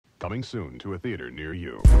Coming soon to a theater near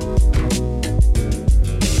you.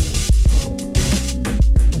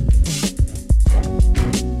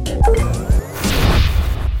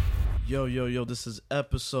 Yo, this is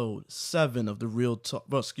episode 7 of the Real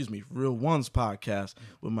Ones podcast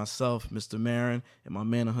with myself, Mr. Marin, and my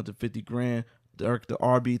man 150 grand, Dirk, the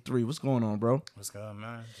RB3. What's going on, bro? What's going on,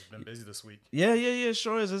 man? Just been busy this week. Yeah,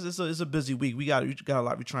 sure is. It's a busy week. We got a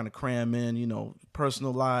lot we're trying to cram in,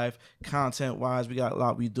 personal life, content-wise. We got a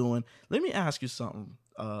lot we doing. Let me ask you something.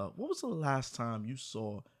 What was the last time you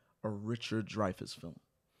saw a Richard Dreyfuss film?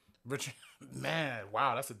 Richard, man,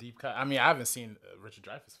 wow, that's a deep cut. I mean, I haven't seen a Richard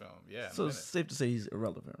Dreyfuss film. Yeah. So it's safe to say he's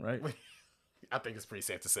irrelevant, right? I think it's pretty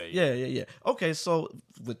safe to say. Yeah. Okay, so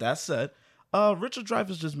with that said, Richard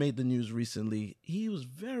Dreyfuss just made the news recently. He was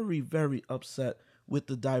very, very upset with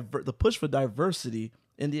the push for diversity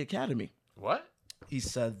in the Academy. What? He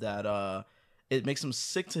said that it makes him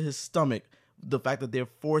sick to his stomach, the fact that they're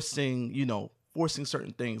forcing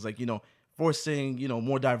certain things, like, forcing,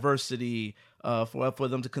 more diversity, for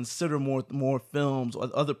them to consider more films or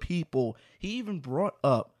other people. He even brought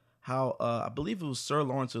up how, I believe it was Sir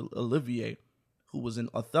Laurence Olivier, who was in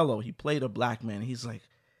Othello. He played a black man. He's like,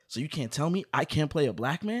 so you can't tell me I can't play a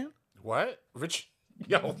black man? What?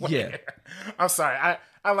 Yo, wait. Yeah. I'm sorry.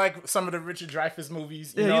 I like some of the Richard Dreyfuss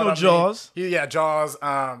movies. You know Jaws. Jaws.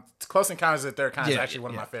 Close Encounters of the Third Kind is actually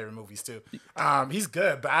one of my favorite movies too. He's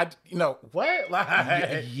good, but what?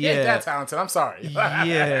 Like, he ain't that talented. I'm sorry.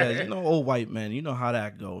 Yeah, old white men. You know how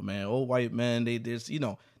that go, man. Old white men, they just,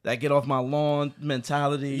 that get off my lawn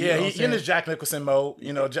mentality. Yeah, he in his Jack Nicholson mode.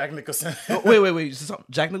 Jack Nicholson. Wait.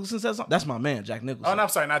 Jack Nicholson said something? That's my man, Jack Nicholson. Oh, no, I'm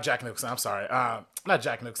sorry. Not Jack Nicholson. I'm sorry. Not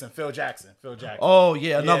Jack Nicholson. Phil Jackson. Oh,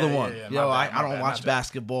 yeah, another one. Yeah, I don't watch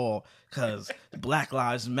basketball because Black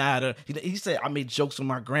Lives Matter. He said, I made jokes with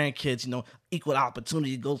my grandkids, equal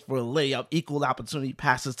opportunity goes for a layup. Equal opportunity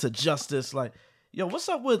passes to justice. Like, what's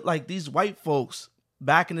up with, like, these white folks?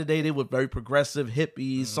 Back in the day, they were very progressive,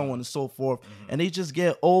 hippies, so on and so forth. And they just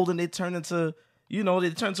get old and they turn into,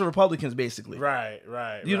 Republicans, basically. Right.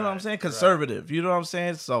 You know what I'm saying? Conservative. Right. You know what I'm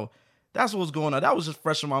saying? So that's what was going on. That was just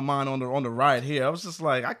fresh in my mind on the ride here. I was just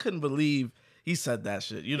like, I couldn't believe he said that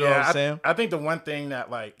shit. You know what I'm saying? I think the one thing that,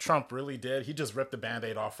 like, Trump really did, he just ripped the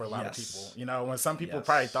Band-Aid off for a lot of people. When some people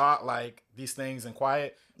probably thought, like, these things in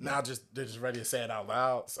quiet, now they're just ready to say it out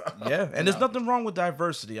loud. So, yeah, and there's nothing wrong with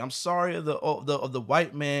diversity. I'm sorry of the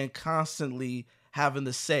white man constantly having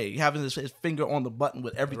his finger on the button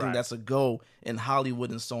with everything that's a go in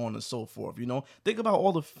Hollywood and so on and so forth. Think about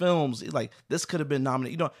all the films, like, this could have been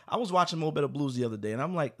nominated. I was watching Mo Better Blues the other day, and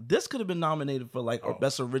I'm like, this could have been nominated for, like,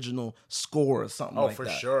 best original score or something like that. Oh,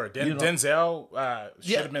 for sure. Denzel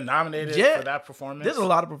should have been nominated for that performance. There's a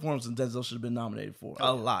lot of performances Denzel should have been nominated for.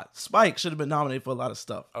 A lot. Spike should have been nominated for a lot of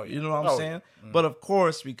stuff. Oh, yeah. You know what I'm saying? Yeah. But of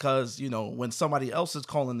course, because, when somebody else is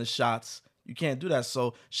calling the shots, you can't do that.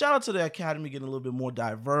 So shout out to the Academy getting a little bit more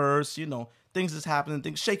diverse, things that's happening,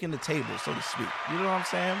 things shaking the table, so to speak. You know what I'm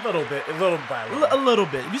saying? A little bit. A little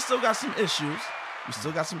bit. We still got some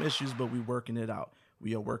issues. But we're working it out.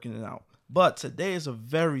 We are working it out. But today is a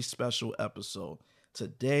very special episode.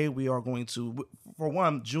 Today we are going to, for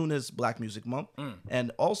one, June is Black Music Month.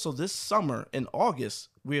 And also this summer in August,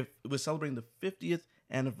 we're celebrating the 50th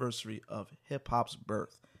anniversary of hip-hop's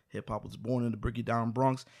birth. Hip-hop was born in the Boogie Down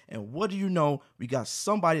Bronx. And what do you know? We got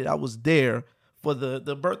somebody that was there for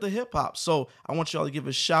the birth of hip-hop. So I want y'all to give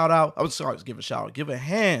a shout-out. Give a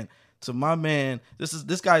hand to my man.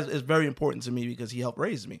 This guy is very important to me because he helped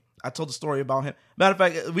raise me. I told the story about him. Matter of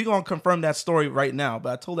fact, we're going to confirm that story right now.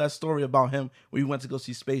 But I told that story about him when we went to go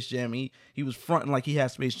see Space Jam. He was fronting like he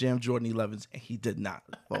had Space Jam Jordan 11s, and he did not,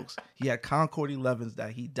 folks. He had Concorde 11s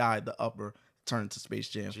that he dyed the upper, turned to Space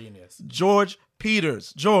Jam. Genius. George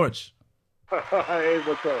Peters. George. Hey,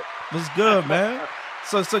 what's up? What's good, man?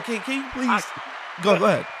 So can you please go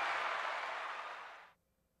ahead.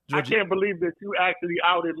 George, I can't believe that you actually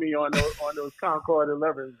outed me on those Concorde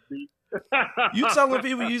 11s, B. You telling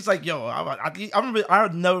people, you was like, yo, I remember,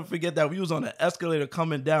 I'll never forget that we was on the escalator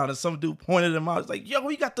coming down and some dude pointed him out. He's like, yo,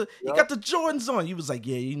 you got the Jordans on. You was like,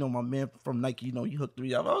 yeah, my man from Nike, he hooked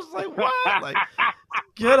me up. I was like, what? Like,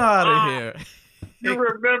 get out of here. You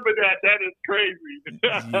remember that? That is crazy.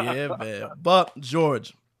 Yeah, man. But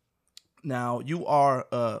George, now you are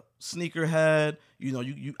a sneakerhead.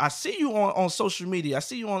 You I see you on social media. I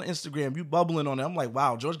see you on Instagram. You bubbling on it. I'm like,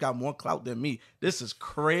 wow, George got more clout than me. This is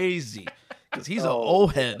crazy. Because he's an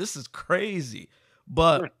old head. This is crazy.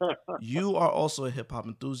 But you are also a hip hop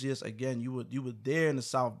enthusiast. Again, you were there in the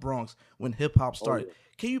South Bronx when hip hop started. Oh, yeah.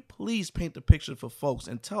 Can you please paint the picture for folks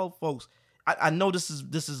and tell folks? I know this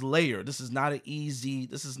is layered. This is not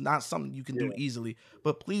this is not something you can do easily.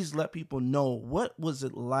 But please let people know, what was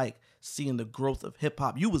it like seeing the growth of hip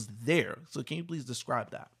hop? You was there, so can you please describe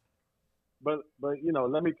that? But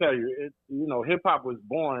let me tell you, hip hop was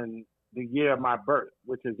born the year of my birth,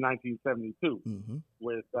 which is 1972,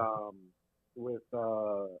 with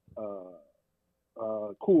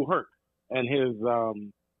Kool Herc and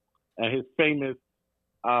his famous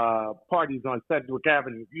parties on Sedgwick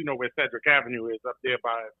Avenue. You know where Sedgwick Avenue is, up there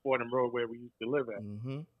by Fordham Road, where we used to live at.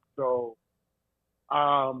 So,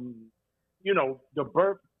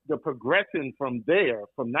 the progression from there,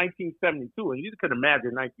 from 1972, and you could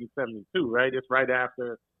imagine 1972, right? It's right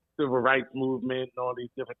after civil rights movement and all these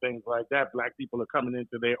different things like that. Black people are coming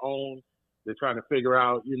into their own. They're trying to figure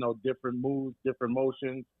out, different moves, different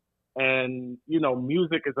motions. And,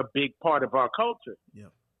 music is a big part of our culture. Yeah.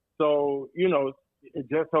 So, it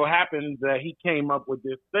just so happens that he came up with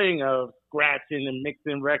this thing of scratching and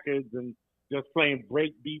mixing records and just playing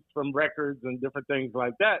break beats from records and different things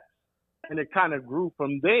like that. And it kind of grew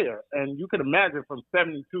from there. And you could imagine from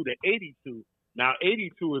 72 to 82. Now,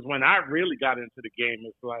 82 is when I really got into the game.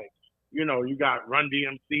 It's like, you got Run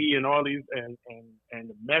DMC and all these, and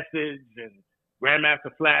The Message and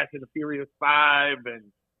Grandmaster Flash and the Furious Five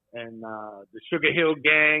and the Sugar Hill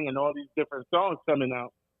Gang and all these different songs coming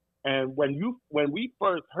out. And when we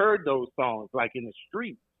first heard those songs, like in the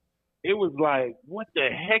street, it was like, what the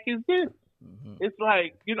heck is this? It's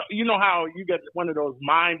like, you know how you get one of those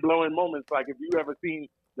mind-blowing moments, like if you ever seen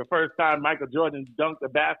the first time Michael Jordan dunked a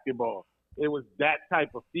basketball. It was that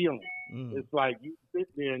type of feeling. It's like you sit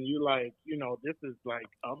there and you like, this is like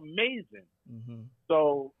amazing.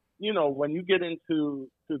 So, when you get into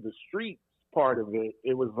the streets part of it,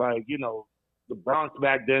 it was like, the Bronx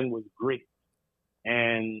back then was gritty.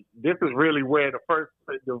 And this is really where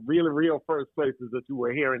the really real first places that you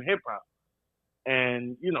were hearing hip hop.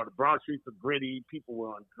 And, the Bronx streets are gritty. People were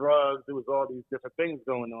on drugs. There was all these different things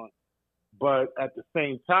going on. But at the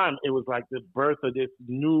same time, it was like the birth of this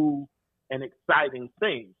new and exciting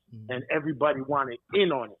thing. And everybody wanted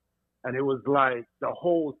in on it. And it was like the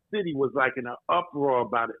whole city was like in an uproar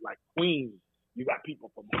about it, like Queens. You got people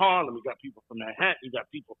from Harlem, you got people from Manhattan, you got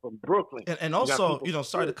people from Brooklyn. And also,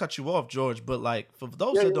 sorry to cut you off, George, but like for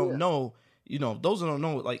those that don't know,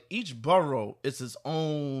 like each borough is its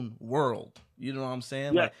own world. You know what I'm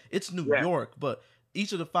saying? Like it's New York, but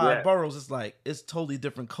each of the 5 boroughs is like, it's totally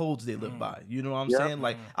different codes they live by. You know what I'm saying?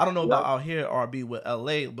 Like, I don't know about out here, RB with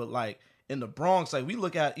LA, but like in the Bronx, like we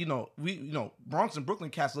look at, Bronx and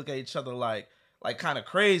Brooklyn cats look at each other like kind of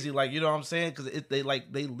crazy, like, you know what I'm saying? Because they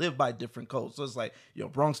live by different codes. So it's like,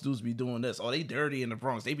 Bronx dudes be doing this. Oh, they dirty in the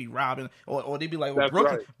Bronx. They be robbing. Or they be like,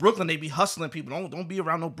 Brooklyn, they be hustling people. Don't be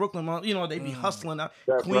around no Brooklyn. They be hustling.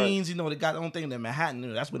 Queens, they got their own thing. In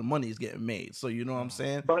Manhattan, that's where the money is getting made. So you know what I'm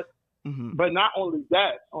saying? But not only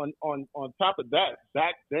that, on top of that,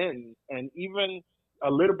 back then, and even a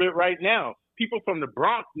little bit right now, people from the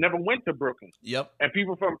Bronx never went to Brooklyn. Yep. And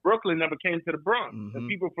people from Brooklyn never came to the Bronx. And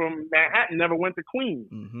people from Manhattan never went to Queens.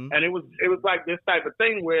 And it was like this type of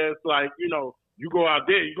thing where it's like, you go out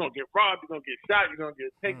there, you're going to get robbed, you're going to get shot, you're going to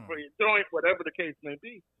get taken for your joint, whatever the case may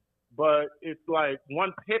be. But it's like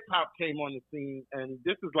once hip hop came on the scene, and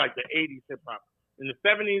this is like the 80s hip hop. In the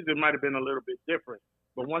 70s, it might have been a little bit different.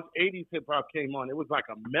 But once 80s hip hop came on, it was like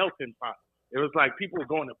a melting pot. It was like people were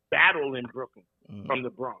going to battle in Brooklyn from the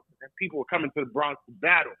Bronx. And people were coming to the Bronx to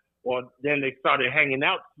battle. Or then they started hanging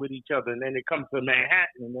out with each other. And then they come to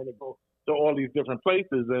Manhattan. And then they go to all these different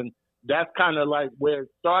places. And that's kind of like where it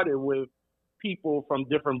started, with people from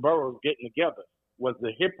different boroughs getting together, was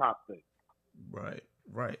the hip hop thing.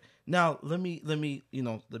 Right. Now, let me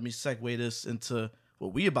segue this into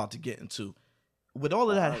what we about to get into. With all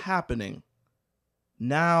of that happening,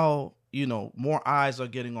 now, more eyes are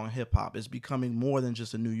getting on hip hop. It's becoming more than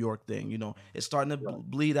just a New York thing. It's starting to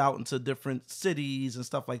bleed out into different cities and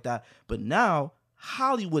stuff like that. But now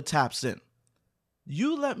Hollywood taps in.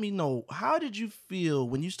 You let me know, how did you feel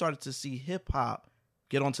when you started to see hip hop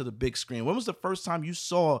get onto the big screen? When was the first time you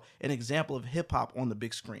saw an example of hip hop on the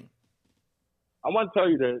big screen? I want to tell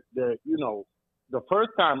you that the first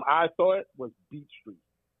time I saw it was Beat Street.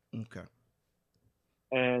 Okay.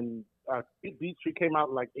 And Beat Street came out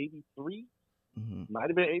in like 83. Might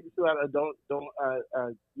have been 82. I don't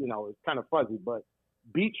it's kind of fuzzy, but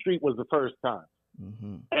Beat Street was the first time.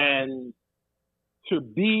 And to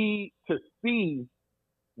see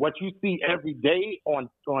what you see every day on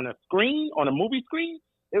a screen, on a movie screen,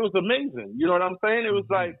 it was amazing. You know what I'm saying? It was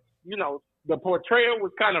like, the portrayal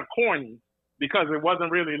was kind of corny because it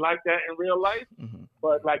wasn't really like that in real life.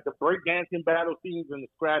 But like the breakdancing battle scenes and the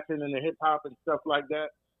scratching and the hip hop and stuff like that,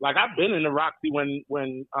 like I've been in the Roxy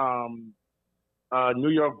when New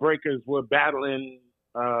York Breakers were battling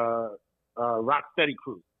Rocksteady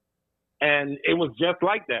Crew, and it was just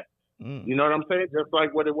like that. You know what I'm saying? Just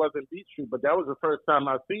like what it was in Beat Street. But that was the first time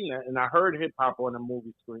I've seen that, and I heard hip hop on a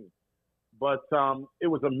movie screen. But it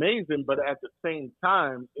was amazing. But at the same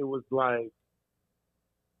time, it was like,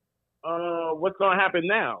 what's gonna happen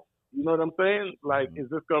now? You know what I'm saying? Like, is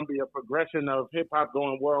this gonna be a progression of hip hop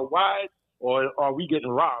going worldwide, or are we getting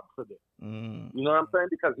robbed for this? You know what I'm saying?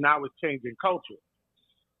 Because now it's changing culture.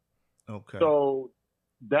 Okay. So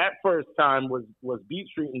that first time was Beat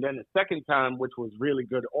Street, and then the second time, which was really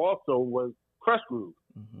good also, was Krush Groove.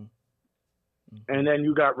 And then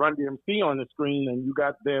you got Run DMC on the screen, and you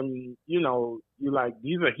got them, you know, you like,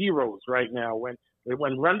 these are heroes right now. When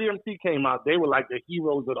Run DMC came out, they were like the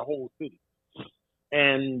heroes of the whole city.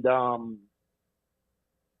 And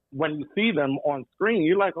when you see them on screen,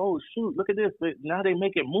 you're like, oh, shoot, look at this. Now they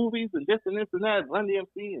making movies and this and this and that, Run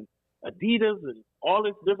DMC and Adidas and all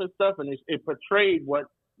this different stuff. And it portrayed what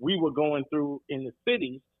we were going through in the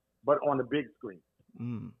city, but on the big screen.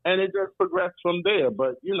 And it just progressed from there.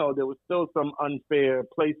 But, you know, there was still some unfair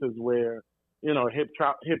places where, you know, hip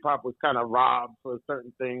hop was kind of robbed for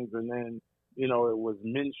certain things. And then, you know, it was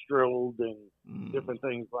minstreled and different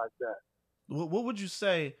things like that. What would you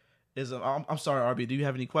say is I'm sorry, RB, do you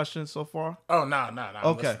have any questions so far? Oh, no.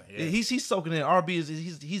 Okay. He's soaking in.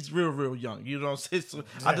 RB he's real young. You know what I'm saying? So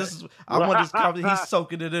I want this comment. He's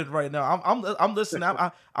soaking it in right now. I'm listening.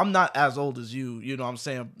 I'm not as old as you. You know what I'm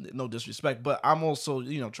saying? No disrespect, but I'm also,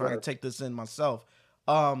 you know, trying to take this in myself.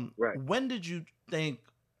 When did you think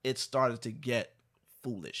it started to get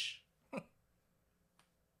foolish?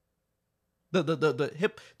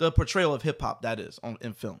 The portrayal of hip hop, that is,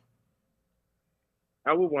 in film.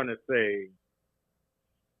 I would want to say,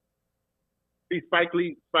 see, Spike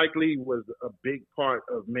Lee was a big part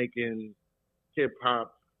of making hip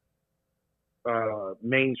hop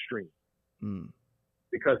mainstream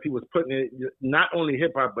because he was putting it, not only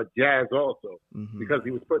hip hop but jazz also, because he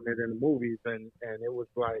was putting it in the movies, and it was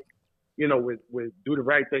like, you know, with Do the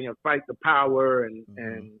Right Thing and Fight the Power and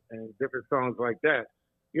different songs like that.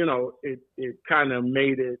 You know, it kind of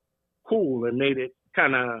made it cool and made it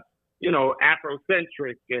kind of, you know,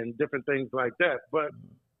 Afrocentric and different things like that. But,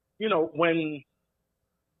 you know,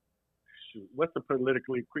 what's the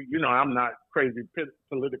politically, you know, I'm not crazy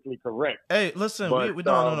politically correct. Hey, listen, but,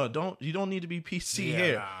 no. You don't need to be PC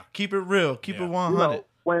here. Nah. Keep it real. Keep it 100. You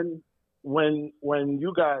know, when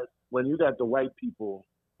you got the white people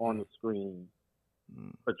on the screen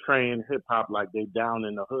portraying hip hop like they down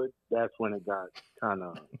in the hood, that's when it got kind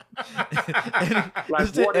of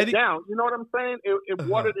like watered down. You know what I'm saying? It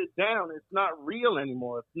watered it down. It's not real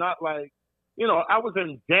anymore. It's not like, you know, I was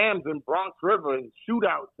in jams in Bronx River and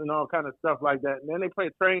shootouts and all kind of stuff like that. And then they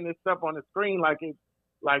portraying this stuff on the screen like it's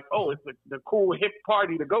like, oh, it's the cool hip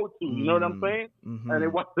party to go to. You know what I'm saying? And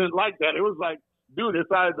it wasn't like that. It was like, dude, it's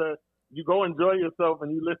either you go enjoy yourself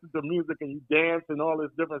and you listen to music and you dance and all this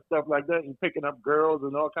different stuff like that, and you picking up girls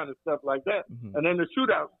and all kind of stuff like that. And then the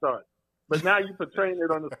shootout starts. But now you're portraying it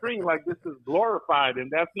on the screen like this is glorified, and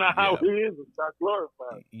that's not how it is. It's not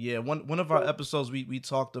glorified. Yeah, one of our episodes we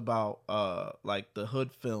talked about like the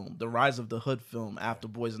hood film, the rise of the hood film after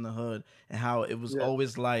Boys in the Hood, and how it was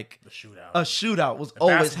always like the shootout. A shootout was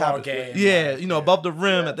always happening. Yeah, you know, above the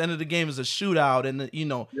rim at the end of the game is a shootout, and you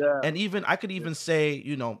know, and even I could even say,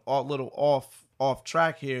 you know, a little off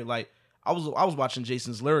track here, like I was watching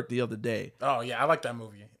Jason's Lyric the other day. Oh yeah, I like that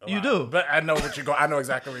movie. You do, but I know what you're going. I know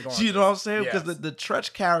exactly where you're going. You know what I'm saying? Because the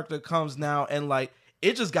Tretch character comes now, and like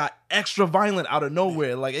it just got extra violent out of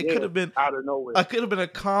nowhere. Like it could have been out of nowhere. It could have been a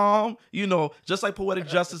calm, you know, just like Poetic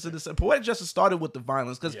Justice. Poetic Justice started with the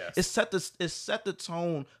violence because it set the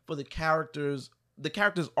tone for the character's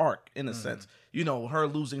arc in a sense. You know, her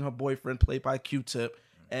losing her boyfriend, played by Q-Tip,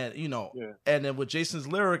 and you know, and then with Jason's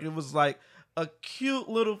Lyric, it was like a cute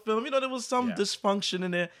little film. You know, there was some dysfunction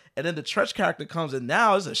in there, and then the Tretch character comes, and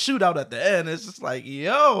now it's a shootout at the end. It's just like,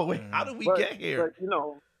 yo, wait, how did we get here? But you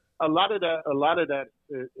know, a lot of that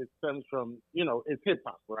it stems from, you know, it's hip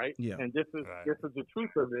hop, right? Yeah. And this is the truth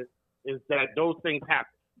of it, is that those things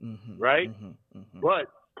happen, right? But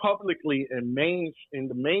publicly and in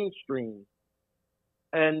the mainstream,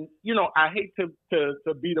 and you know, I hate to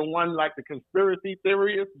be the one like the conspiracy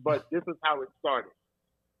theorist, but this is how it started.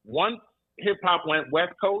 Once hip hop went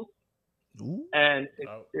West Coast, and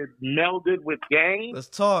it melded with gangs. Let's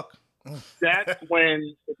talk. That's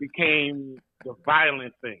when it became the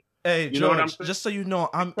violent thing. Hey, you George, just so you know,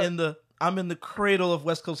 I'm in the cradle of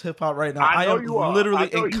West Coast hip hop right now. I am literally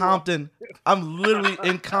in Compton. I'm literally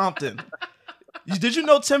in Compton. Did you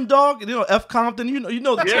know Tim Dog? You know F. Compton. You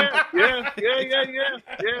know the Tim. Yeah.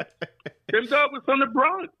 Tim Dog was from the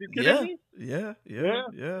Bronx. You kidding me? Yeah.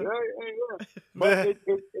 But it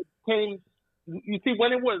came. You see,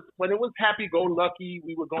 when it was happy go lucky,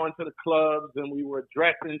 we were going to the clubs and we were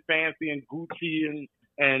dressing fancy and Gucci and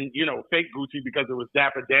fake Gucci because it was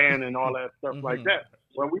Dapper Dan and all that stuff like that.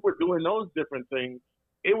 When we were doing those different things,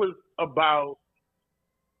 it was about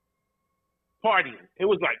partying. It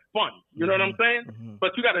was like fun. You know what I'm saying?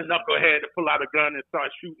 But you got a knucklehead to pull out a gun and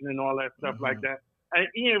start shooting and all that stuff like that. And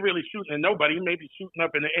he ain't really shooting at nobody. He may be shooting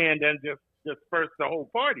up in the air and then just disperse the whole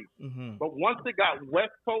party. But once it got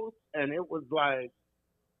West Coast and it was like,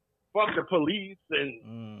 fuck the police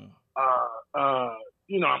and, I'm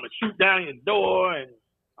going to shoot down your door and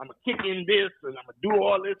I'm going to kick in this and I'm going to do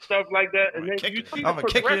all this stuff like that. And then you see the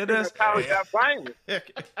progression of how it got violent.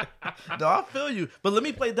 No, I feel you. But let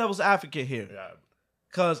me play devil's advocate here.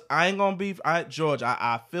 Because I ain't going to be, George,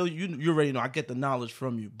 I feel you. You already know I get the knowledge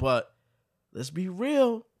from you. But let's be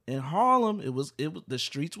real. In Harlem, it was the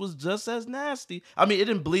streets was just as nasty. I mean, it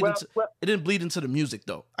didn't bleed into the music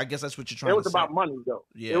though. I guess that's what you're trying to say. It was about money though.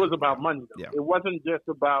 Yeah. It was about money though. Yeah. It wasn't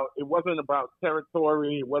about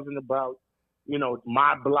territory. It wasn't about,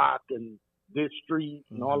 my block and this street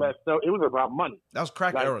and all that stuff. It was about money. That was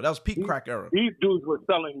crack era. That was peak crack era. These dudes were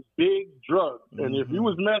selling big drugs. And if you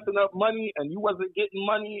was messing up money and you wasn't getting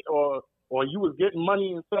money or you was getting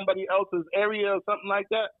money in somebody else's area or something like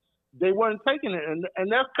that, they weren't taking it, and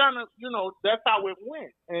that's kind of that's how it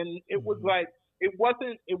went, and it was like it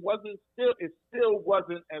still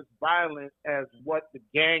wasn't as violent as what the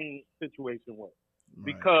gang situation was,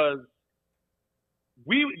 because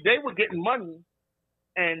they were getting money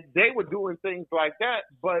and they were doing things like that,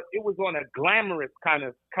 but it was on a glamorous kind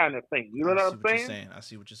of thing. You know what I'm saying? I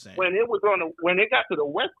see what you're saying. When it got to the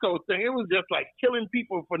West Coast thing, it was just like killing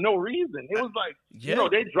people for no reason. It was like,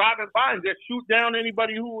 they driving by and just shoot down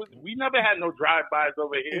anybody we never had no drive-bys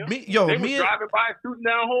over here. They were driving by shooting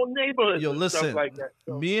down whole neighborhoods and stuff like that.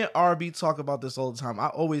 So, me and RB talk about this all the time. I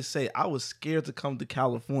always say I was scared to come to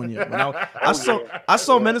California. When I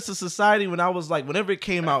saw Menace to Society when I was like, whenever it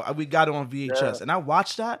came out, we got it on VHS, and I watched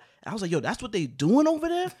that. And I was like, yo, that's what they doing over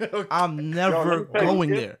there? I'm never going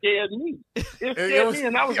there. It scared me. It scared me,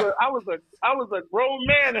 and I was a grown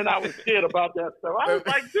man, and I was scared about that stuff. I was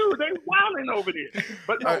like, dude, they wilding over there.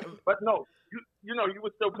 But no, you were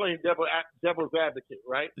still playing devil's advocate,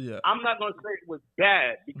 right? Yeah. I'm not going to say it was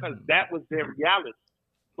bad because that was their reality,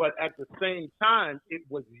 but at the same time, it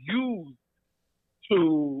was used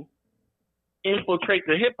to infiltrate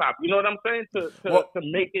the hip hop. You know what I'm saying? To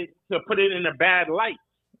put it in a bad light.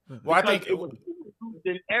 Well, I think it was used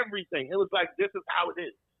in everything. It was like, this is how it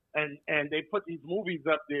is, and they put these movies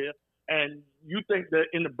up there, and you think that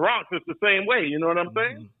in the Bronx it's the same way. You know what I'm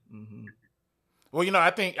saying? Well,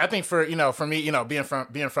 I think for for me, being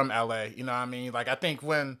from LA, what I mean, like I think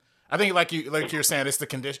like you're saying, it's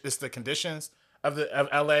the conditions of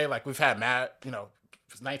LA. Like we've had mad,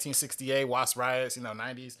 1968 Watts riots,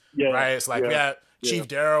 90s riots. Like we had Chief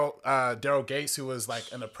Daryl Gates, who was like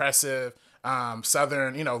an oppressive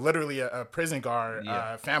Southern, literally a prison guard,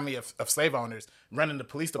 family of slave owners running the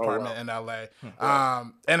police department in LA.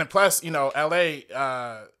 And then plus, LA,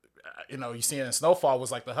 you see in Snowfall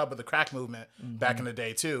was like the hub of the crack movement back in the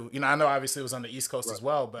day too. I know obviously it was on the East Coast as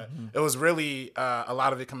well, but it was really a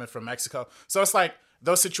lot of it coming from Mexico. So it's like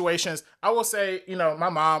those situations. I will say, my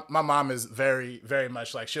mom is very, very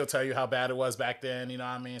much like, she'll tell you how bad it was back then,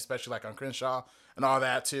 especially like on Crenshaw and all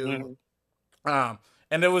that too.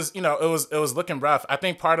 And it was, it was looking rough. I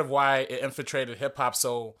think part of why it infiltrated hip hop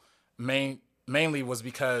so mainly was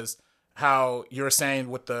because how you're saying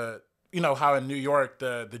with the, how in New York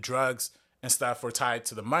the drugs and stuff were tied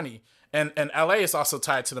to the money, and LA is also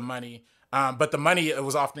tied to the money. But the money, it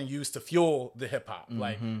was often used to fuel the hip hop,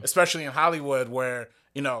 like especially in Hollywood, where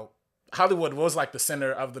Hollywood was like the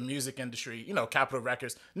center of the music industry. Capitol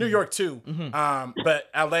Records, New York too. But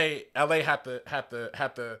LA had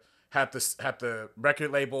the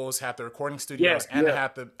record labels, had the recording studios, and they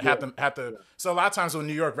had the. So a lot of times when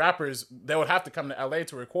New York rappers, they would have to come to LA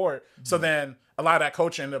to record. So then a lot of that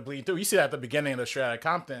culture ended up bleeding through. You see that at the beginning of the Straight Outta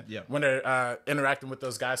Compton when they're interacting with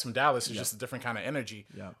those guys from Dallas. It's just a different kind of energy.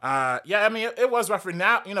 I mean, it was rougher.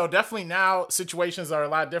 Now, definitely now situations are a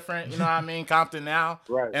lot different. You know what I mean? Compton now,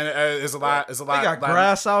 right? And it's a lot. They got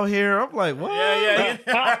grass out here. I'm like, what? Yeah.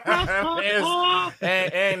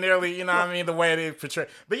 and nearly, what I mean, the way they portray.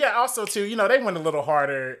 But yeah, also too, they went a little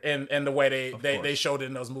harder in the way they showed it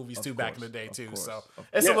in those movies too back in the day too. So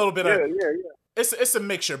it's a little bit of It's a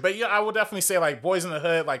mixture, but I would definitely say like Boys in the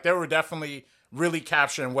Hood, like they were definitely really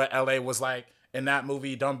capturing what LA was like in that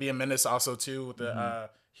movie. Don't Be a Menace also too with the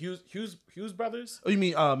Hughes brothers. Oh, you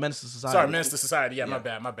mean Menace to Society? Sorry, Menace to Society. Yeah, my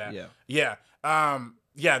bad. Yeah.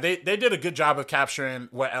 Yeah, they did a good job of capturing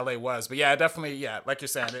what LA was. But yeah, definitely, like you're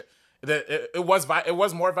saying, it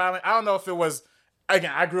was more violent. I don't know if it was.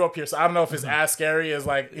 Again, I grew up here, so I don't know if it's as scary as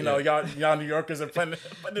like y'all New Yorkers are putting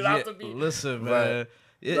it out to be. Listen, man.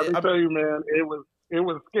 Let me tell you, man, it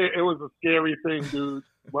was a scary thing, dude.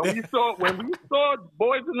 When we saw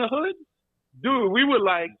Boys in the Hood, dude, we were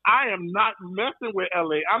like, I am not messing with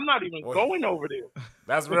LA. I'm not even going over there.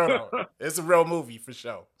 That's real though. It's a real movie for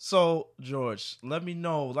sure. So, George, let me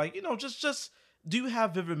know, like, just do you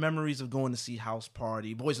have vivid memories of going to see House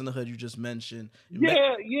Party, Boys in the Hood? You just mentioned.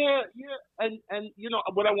 Yeah. And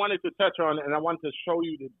what I wanted to touch on, and I wanted to show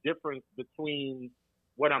you the difference between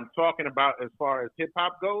what I'm talking about as far as hip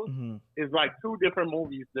hop goes, is like two different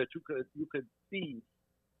movies that you could see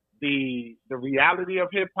the reality of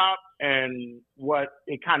hip hop and what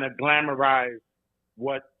it kind of glamorized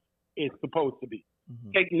what it's supposed to be.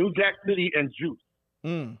 Take New Jack City and Juice.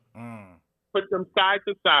 Put them side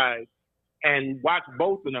to side and watch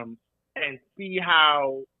both of them and see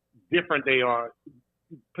how different they are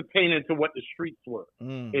pertaining to what the streets were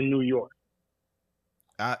in New York.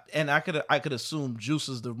 And I could assume Juice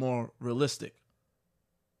is the more realistic.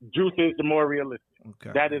 Juice is the more realistic.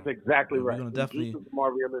 Okay. That is exactly right. Juice is the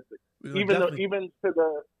more realistic. Even to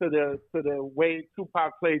the way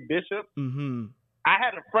Tupac played Bishop, I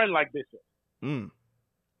had a friend like Bishop.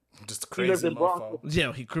 Just a crazy mofo.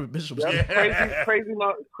 Yeah, Bishop. Crazy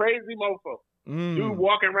mofo. Dude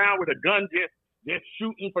walking around with a gun, just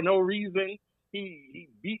shooting for no reason. He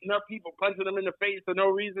beating up people, punching them in the face for no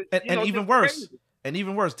reason. And even worse. Crazy. And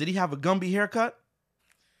even worse, did he have a Gumby haircut?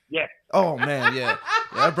 Yeah. Oh man, yeah.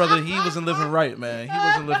 That brother, he wasn't living right, man. He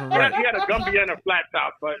wasn't living right. He had a Gumby and a flat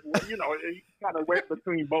top, but he kind of went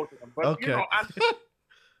between both of them. But okay.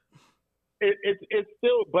 It's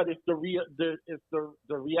still, but it's the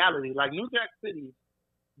reality. Like New Jack City,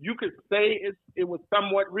 you could say it was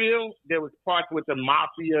somewhat real. There was parts with the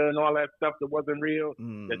mafia and all that stuff that wasn't real.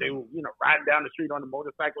 That they were, riding down the street on the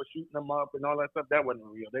motorcycle, shooting them up and all that stuff. That wasn't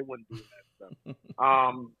real. They wouldn't do that stuff.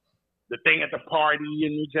 The thing at the party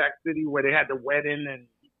in New Jack City where they had the wedding and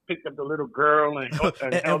picked up the little girl and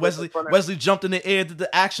Wesley jumped in the air, did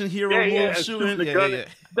the action hero move, shooting. Yeah.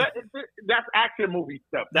 That's action movie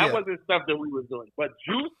stuff. That wasn't stuff that we was doing. But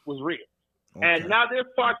Juice was real. Okay. And now there's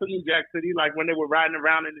parts of New Jack City, like when they were riding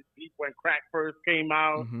around in the Jeep when crack first came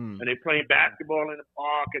out, and they playing basketball in the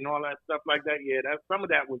park and all that stuff like that. Yeah, some of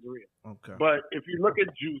that was real. Okay. But if you look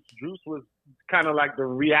at Juice was kind of like the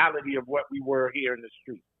reality of what we were here in the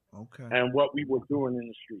street. Okay. And what we were doing in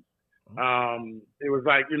the street. It was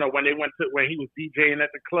like, when he was DJing at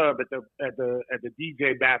the club at the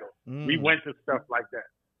DJ battle, we went to stuff like that,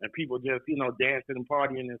 and people just dancing and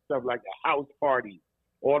partying and stuff like that, house parties,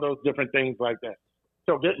 all those different things like that.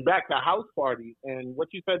 So getting back to House Party and what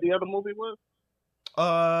you said the other movie was.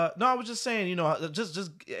 No, I was just saying, just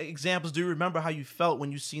examples. Do you remember how you felt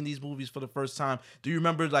when you seen these movies for the first time? Do you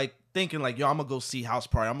remember like thinking like, yo, I'm gonna go see House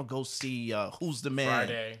Party. I'm gonna go see Who's the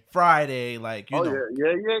Man? Friday, like Yeah.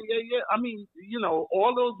 I mean,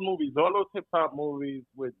 all those movies, all those hip hop movies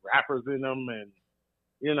with rappers in them, and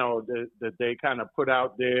that they kind of put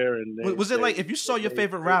out there. And was it like if you saw your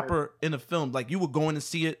favorite rapper in a film, like you were going to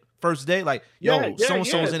see it first day, like yo, so and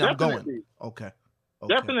so's in it, I'm going. Okay.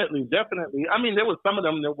 Definitely. I mean, there was some of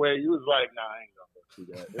them where you was like, nah, I ain't gonna go see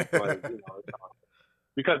that. It's like,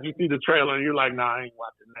 because you see the trailer and you're like, nah, I ain't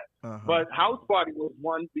watching that. But House Party was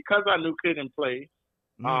one, because I knew Kid and Play,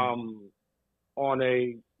 on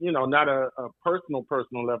a, not a personal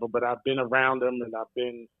level, but I've been around them and I've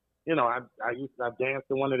been, I danced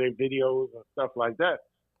in one of their videos and stuff like that.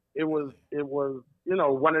 It was,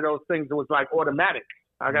 one of those things that was like automatic.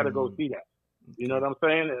 I got to go see that. You know what I'm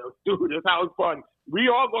saying? Dude, it's House Party. We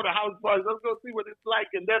all go to House Parties. Let's go see what it's like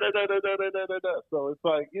and da. So it's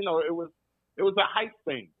like, it was a hype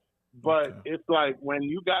thing. But it's like when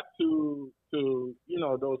you got to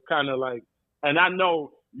those kind of like, and I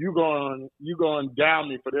know you going down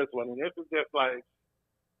me for this one, and this is just like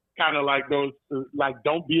kind of like those like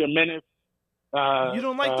Don't Be a Menace. You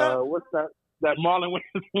don't like that? What's that? That Marlon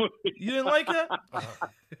Wayans movie. You didn't like that?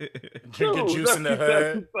 Drinking Juice in the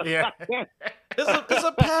Hood. Yeah. It's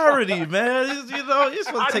a parody, man. You're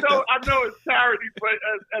supposed to take I know it's parody, but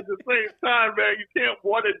at the same time, man, you can't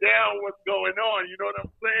water down what's going on. You know what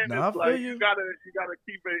I'm saying? No, it's like you gotta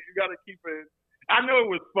keep it. I know it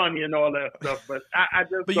was funny and all that stuff, but I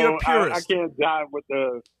just but you're a purist. I can't dive with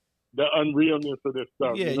the unrealness of this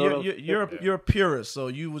stuff. Yeah, you're a purist, so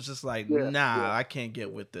you was just like, I can't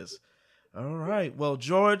get with this. All right. Well,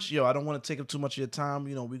 George, I don't want to take up too much of your time.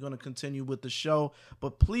 We're going to continue with the show,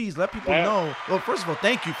 but please let people know. Well, first of all,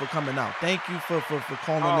 thank you for coming out. Thank you for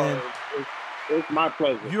calling in. It's my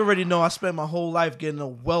pleasure. You already know I spent my whole life getting a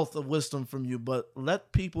wealth of wisdom from you, but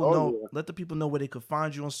let people know. Yeah. Let the people know where they could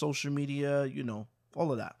find you on social media.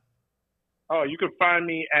 All of that. Oh, you can find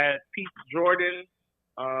me at Pete Jordan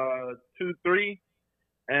 23,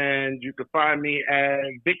 and you can find me at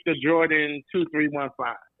Victor Jordan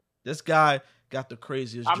 2315. This guy got the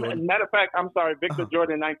craziest Jordan. Matter of fact, I'm sorry, Victor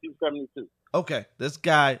Jordan 1972. Okay, this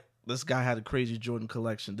guy had a crazy Jordan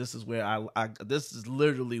collection. This is where this is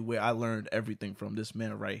literally where I learned everything from this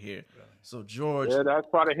man right here. So George, yeah, that's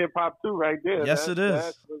part of hip hop too, right there. Yes, it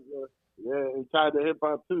is. Inside the hip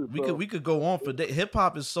hop too. We could go on for days. Hip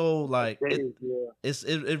hop is so like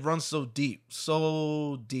it runs so deep.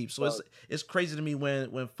 So it's crazy to me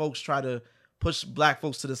when folks try to push black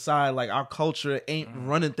folks to the side. Like, our culture ain't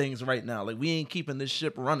running things right now. Like, we ain't keeping this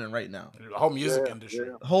ship running right now. The whole music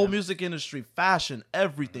industry. The whole music industry, fashion,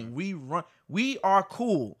 everything. We are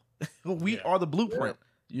cool. We are the blueprint.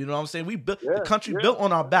 You know what I'm saying? We built the country built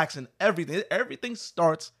on our backs, and everything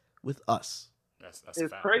starts with us.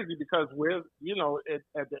 It's crazy because we're, at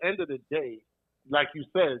the end of the day, like you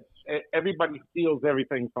said, everybody steals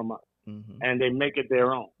everything from us. And they make it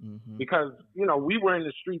their own. Because, we were in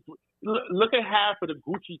the streets. Look at half of the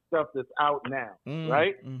Gucci stuff that's out now,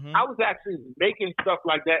 right? I was actually making stuff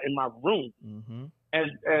like that in my room.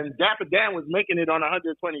 And Dapper Dan was making it on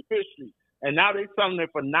 125th Street. And now they're selling it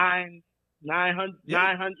for $900,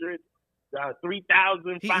 3,000,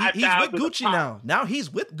 5,000. He's with Gucci now. Now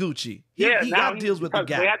he's with Gucci. He got deals with the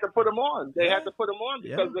Gap. They had to put him on. They had to put him on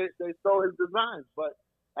because they stole his designs. But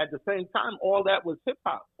at the same time, all that was hip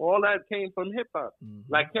hop. All that came from hip hop.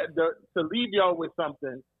 Like, to leave y'all with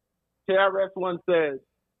something, KRS once said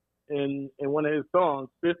in one of his songs,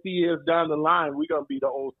 50 years down the line, we're going to be the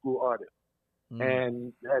old school artists.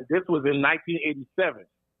 And this was in 1987.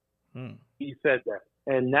 He said that.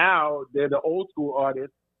 And now they're the old school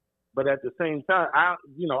artists. But at the same time, I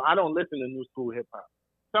don't listen to new school hip hop.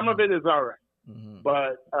 Some of it is all right.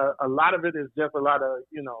 But a lot of it is just a lot of,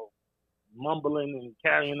 mumbling and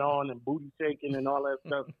carrying on and booty shaking and all that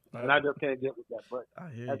stuff. And I just can't get with that. But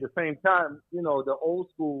at the same time, the old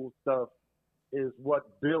school stuff is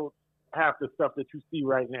what built half the stuff that you see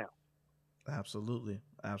right now. Absolutely.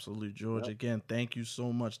 George, again, thank you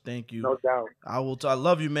so much. Thank you. No doubt. I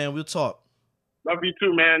love you, man. We'll talk. Love you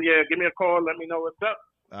too, man. Yeah, give me a call. Let me know what's up.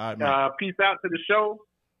 All right, man. Peace out to the show.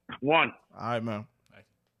 One. All right, man.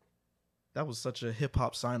 That was such a hip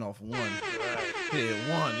hop sign off. One.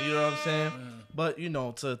 Yeah, one. You know what I'm saying? But,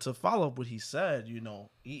 to follow up what he said,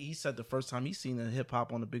 he said the first time he seen a hip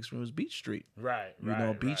hop on the big screen was Beat Street. Right.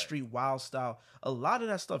 Beat Street, Wild Style. A lot of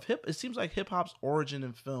that stuff, it seems like hip hop's origin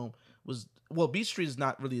in film was, Beat Street is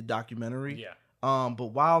not really a documentary. Yeah.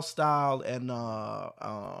 But Wild Style and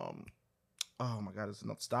oh my God, it's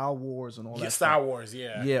enough Style Wars and all that. Style Wars,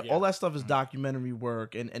 yeah. All that stuff is documentary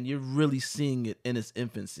work, and you're really seeing it in its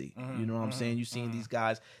infancy. You know what I'm saying? You're seeing these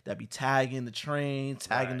guys that be tagging the train,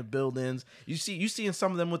 tagging the buildings. You seeing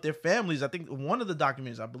some of them with their families. I think one of the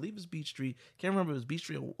documentaries, I believe, is Beat Street. Can't remember if it was Beat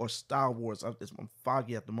Street or Style Wars. I'm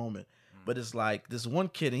foggy at the moment. But it's like this one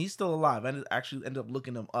kid, and he's still alive. I actually ended up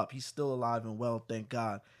looking him up. He's still alive and well, thank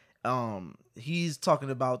God. He's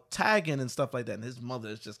talking about tagging and stuff like that, and his mother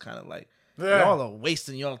is just kind of like, y'all are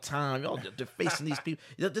wasting your time. Y'all defacing these people.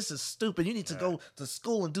 This is stupid. You need to go to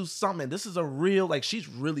school and do something. This is a real, like, she's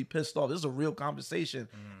really pissed off. This is a real conversation.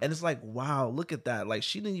 And it's like, wow, look at that. Like,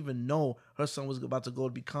 she didn't even know her son was about to go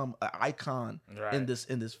to become an icon in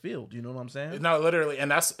this field. You know what I'm saying? No, literally. And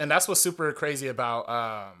that's what's super crazy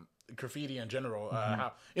about graffiti in general.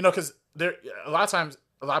 How, because there a lot of times,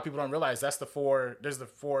 a lot of people don't realize there's the four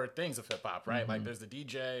things of hip hop, right? Like there's the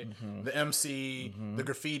DJ, the MC, the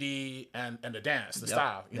graffiti, and the dance, the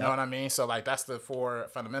style. You know what I mean? So like that's the four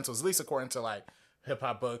fundamentals, at least according to like hip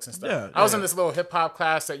hop books and stuff. I was in this little hip hop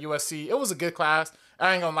class at USC. It was a good class.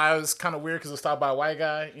 I ain't gonna lie, it was kind of weird because it was taught by a white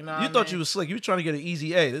guy. You know, you thought you was slick. You were trying to get an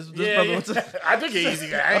easy A. This I did get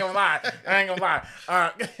easy A. I ain't gonna lie.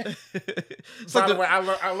 By the way,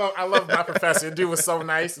 I love my professor. The dude was so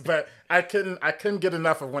nice, but I couldn't get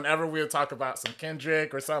enough of whenever we would talk about some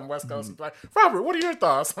Kendrick or something West Coast. He'd be like, Robert, what are your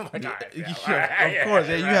thoughts? I'm like, of course,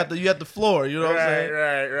 you had the floor. You know what I'm saying?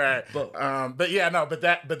 Right. But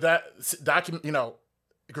that document,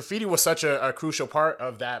 graffiti was such a crucial part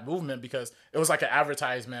of that movement because it was like an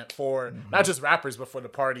advertisement for not just rappers, but for the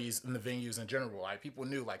parties and the venues in general. Like people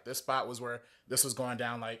knew like this spot was where this was going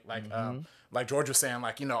down. Like George was saying,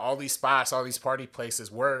 like, all these spots, all these party places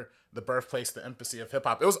were the birthplace, the infancy of hip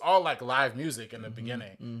hop. It was all like live music in the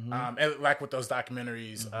beginning, and like what those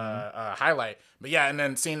documentaries highlight. But yeah, and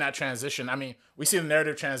then seeing that transition. I mean, we see the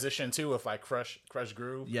narrative transition too with like Krush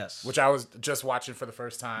Groove, yes, which I was just watching for the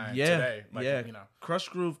first time today. Like, you know,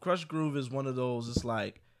 Krush Groove is one of those. It's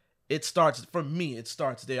like it starts for me. It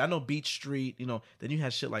starts there. I know Beach Street. You know, then you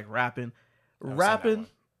had shit like rapping.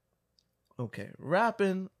 Okay,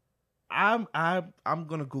 rapping. I'm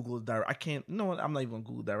gonna Google it direct. I can't. You know what? I'm not even gonna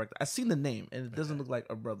Google direct. I seen the name and it doesn't look like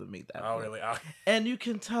a brother made that. Oh, film. really? Oh. And you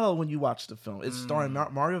can tell when you watch the film. It's starring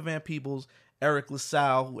Mario Van Peebles, Eric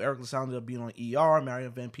LaSalle, who Eric LaSalle ended up being on ER. Mario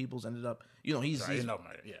Van Peebles ended up, you know, he's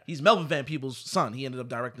Melvin Van Peebles' son. He ended up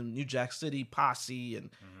directing New Jack City, Posse, and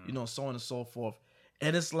you know, so on and so forth.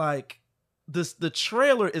 And it's like the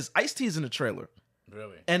trailer is Ice-T's in the trailer.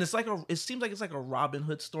 Really? And it seems like it's like a Robin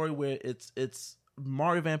Hood story where it's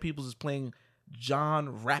Mario Van Peebles is playing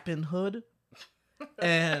John Rappin' Hood,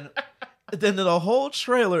 and then the whole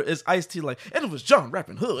trailer is Ice-T like, and it was John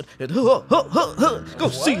Rappin' Hood, and go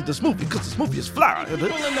see this movie because this movie is fly. People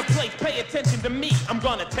in the place, pay attention to me. I'm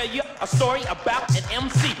gonna tell you a story about an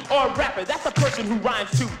MC or a rapper. That's a person who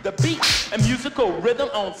rhymes to the beat, a musical rhythm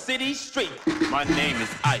on city street. My name is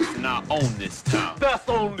Ice and I own this town. That's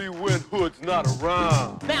only when Hood's not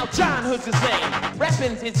around. Now John Hood's his name,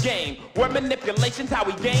 rapping's his game. Word manipulation's how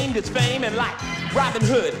he gained his fame and like Robin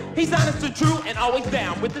Hood. He's honest and true and always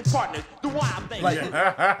down with his partners. Do wild things. Like,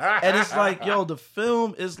 and it's like, yo, the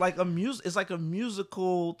film is like it's like a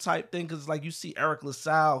musical type thing because like you see Eric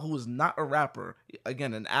LaSalle, who is not a rapper,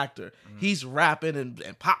 again an actor. He's rapping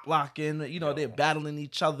and pop locking. You know, they're battling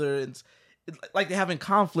each other and. It's like they're having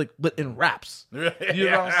conflict, but in raps. You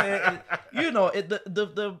know what I'm saying? You know,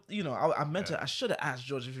 I should have asked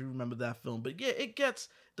George if you remember that film, but yeah, it gets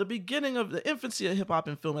the beginning of the infancy of hip hop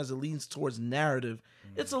and film as it leans towards narrative.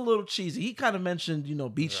 It's a little cheesy. He kind of mentioned, you know,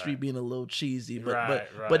 Beach Street being a little cheesy,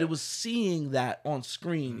 but it was seeing that on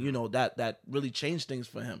screen, you know, that really changed things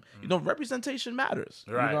for him. You know, representation matters.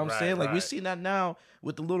 You know what I'm saying? Like we're seeing that now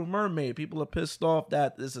with The Little Mermaid. People are pissed off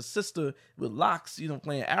that there's a sister with locks, you know,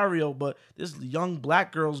 playing Ariel, but there's young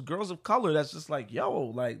black girls of color that's just like,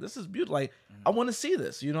 yo, like this is beautiful. Like I want to see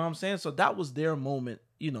this. You know what I'm saying? So that was their moment,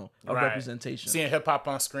 you know, of representation. Seeing hip hop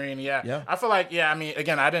on screen, yeah. I feel like, I mean,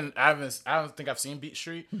 again, I don't think I've seen Beat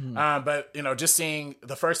Street, but you know, just seeing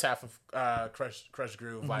the first half of Krush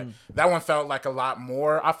Groove, like that one felt like a lot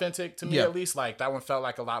more authentic to me, at least. Like that one felt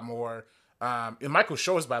like a lot more. And Michael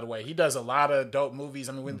Shores, by the way, he does a lot of dope movies.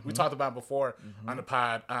 I mean, we talked about it before on the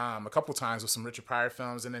pod a couple times with some Richard Pryor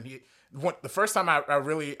films, and then the first time I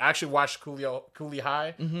really actually watched Cooley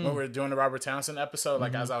High when we were doing the Robert Townsend episode,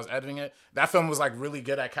 like as I was editing it, that film was like really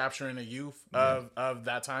good at capturing the youth of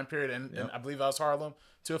that time period, and I believe that was Harlem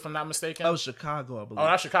too, if I'm not mistaken. That was Chicago, I believe. Oh,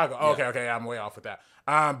 that's Chicago. Oh, okay, I'm way off with that.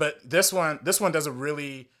 But this one does a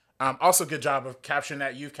really also good job of capturing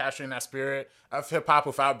that youth, capturing that spirit of hip hop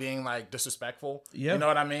without being like disrespectful. Yeah. You know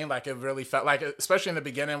what I mean? Like it really felt like, especially in the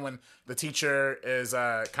beginning when the teacher is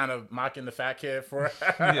kind of mocking the fat kid for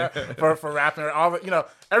for rapping, all the, you know,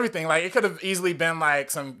 everything. Like it could have easily been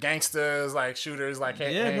like some gangsters, like shooters, like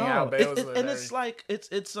hanging out. But it's like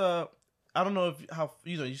it's I don't know how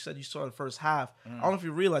you said you saw the first half. I don't know if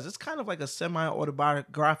you realize it's kind of like a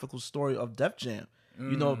semi-autobiographical story of Def Jam.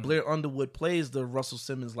 You know, Blair Underwood plays the Russell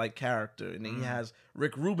Simmons-like character, and then he has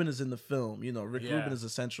Rick Rubin is in the film. You know, Rick Rubin is a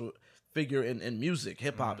central figure in music,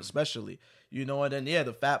 hip hop especially. You know, and then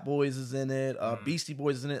the Fat Boys is in it, Beastie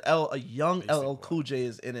Boys is in it, a young LL Cool J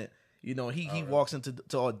is in it. You know, he walks into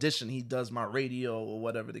audition, he does My Radio or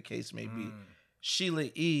whatever the case may be. Sheila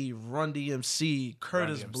E., Run DMC,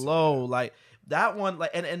 Curtis Blow, like that one, like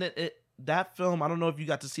and that film, I don't know if you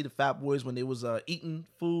got to see the Fat Boys when they was eating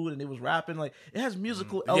food and they was rapping. Like it has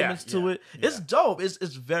musical elements to it. It's dope. It's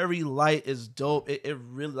very light. It's dope. It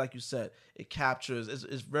really, like you said, it captures.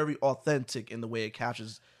 It's very authentic in the way it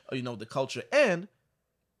captures, you know, the culture. And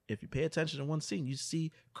if you pay attention to one scene, you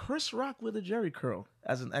see Chris Rock with a Jerry curl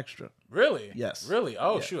as an extra. Really? Yes. Really?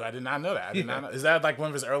 Oh shoot, I did not know that. I did not know. Is that like one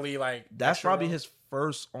of his early like? That's probably his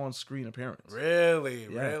first on-screen appearance. Really?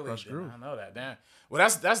 Really? Did not know that. Damn. Well,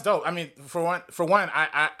 that's dope. I mean, for one,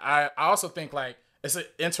 I also think like it's an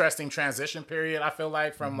interesting transition period. I feel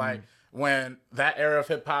like from like when that era of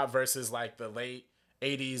hip hop versus like the late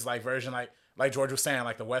 '80s like version, like George was saying,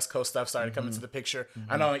 like the West Coast stuff started coming to the picture.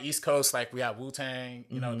 I know on East Coast, like we have Wu-Tang,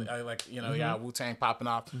 you know, Wu-Tang popping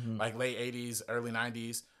off like late '80s, early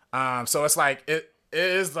 '90s. So it's like it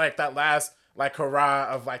is like that last like hurrah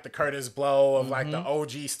of like the Curtis Blow of like the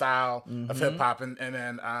OG style of hip hop, and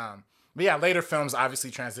then but yeah, later films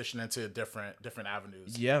obviously transition into different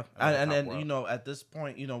avenues. Yeah, and then you know, at this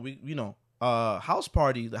point, you know, House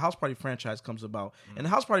Party, the House Party franchise comes about. And the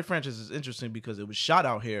House Party franchise is interesting because it was shot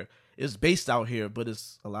out here. It's based out here, but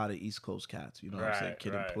it's a lot of East Coast cats. You know what I'm saying?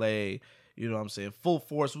 Kid and Play. You know what I'm saying? Full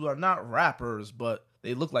Force, who are not rappers, but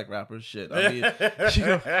they look like rappers. Shit. I mean,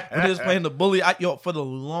 when they was playing the Bully, for the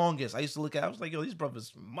longest, I used to look at it, I was like, yo, these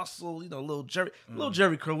brothers muscle, little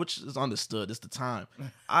Jerry Crow, which is understood. It's the time.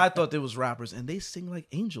 I thought they was rappers, and they sing like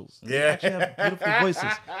angels. They actually have beautiful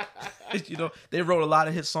voices. They wrote a lot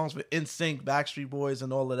of hit songs for NSYNC, Backstreet Boys,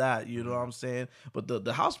 and all of that. You know what I'm saying? But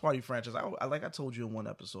the House Party franchise, like I told you in one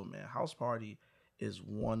episode, man, House Party is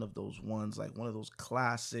one of those ones, like one of those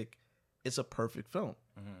classic. It's a perfect film,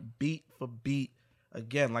 beat for beat.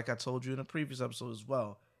 Again, like I told you in a previous episode as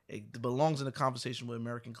well, it belongs in the conversation with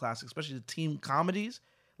American classics, especially the team comedies.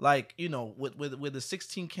 Like, with the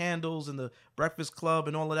 16 Candles and the Breakfast Club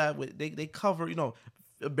and all of that, they cover,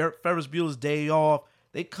 Ferris Bueller's Day Off.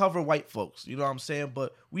 They cover white folks, you know what I'm saying?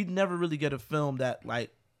 But we never really get a film that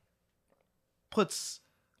like puts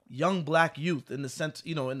young black youth in the center,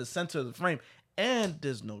 in the center of the frame. And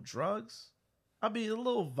there's no drugs. I mean, a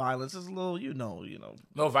little violence. There's a little,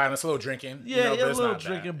 little violence, a little drinking. Yeah, but a it's little not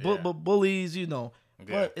drinking, bad. but bullies, Yeah.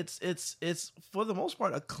 But it's for the most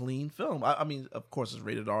part a clean film. I mean, of course, it's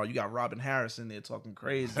rated R. You got Robin Harris in there talking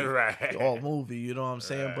crazy, Right. All movie. You know what I'm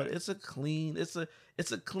saying? Right. But it's a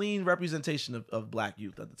clean representation of black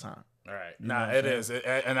youth at the time. All right. You know Nah, what I'm it is.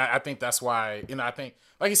 And I think that's why, I think,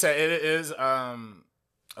 like you said, it is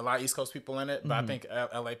a lot of East Coast people in it, but I think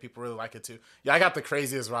LA people really like it too. Yeah, I got the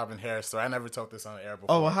craziest Robin Harris story. I never told this on the air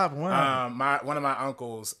before. Oh, what happened? One of my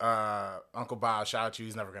uncles, Uncle Bob, shout out to you.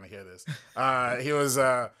 He's never gonna hear this. He was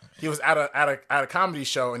at a comedy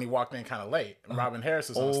show and he walked in kind of late. And Robin Harris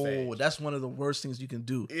was on stage. Oh, that's one of the worst things you can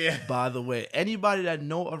do. Yeah. By the way, anybody that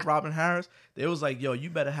know of Robin Harris, they was like, yo, you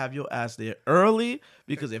better have your ass there early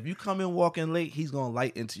because if you come in walking late, he's gonna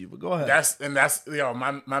light into you. But go ahead. That's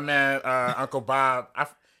my man Uncle Bob.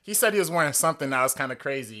 He said he was wearing something that was kind of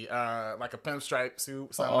crazy, like a pinstripe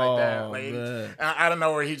suit, something like that. Like, I don't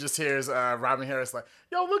know where he just hears Robin Harris like,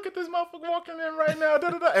 "Yo, look at this motherfucker walking in right now," da,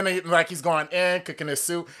 da, da. And then, like he's going in, cooking his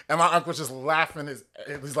soup, and my uncle's just laughing.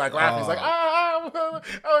 He's like laughing. He's like,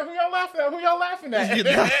 who y'all laughing at? Who y'all laughing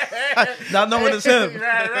at? Not knowing it's him.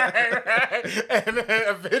 right. And then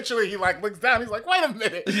eventually he like looks down. He's like, "Wait a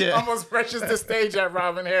minute!" Yeah. Almost brushes the stage at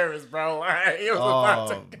Robin Harris, bro. Like, he was about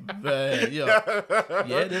to. Man, yo.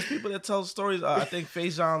 Yeah, there's people that tell stories. I think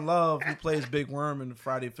Faison Love, who plays Big Worm in the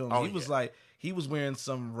Friday films, he was like, he was wearing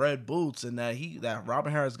some red boots, and that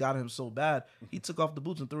Robin Harris got him so bad, he took off the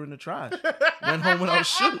boots and threw it in the trash. Went home without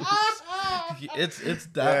shoes. It's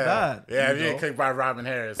that bad. Yeah, you get kicked by Robin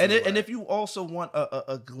Harris. And if you also want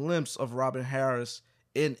a glimpse of Robin Harris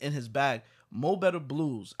in his bag, Mo Better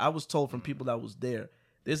Blues, I was told from people that was there,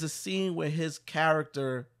 there's a scene where his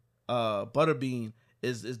character, Butterbean,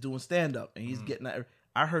 is doing stand-up, and he's getting that.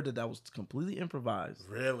 I heard that was completely improvised.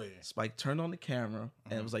 Really? Spike turned on the camera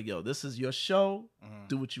and it was like, yo, this is your show.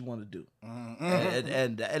 Do what you want to do.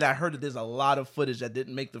 And I heard that there's a lot of footage that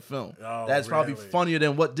didn't make the film. Oh, that's probably funnier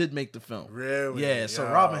than what did make the film. Really? Yeah, so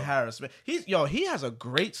Robin Harris, man, he has a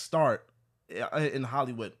great start in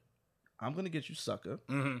Hollywood. I'm going to Get You Sucker.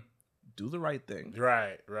 Do the Right Thing.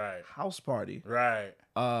 Right. House Party. Right.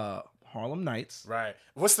 Harlem Nights. Right.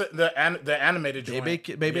 What's the animated joint?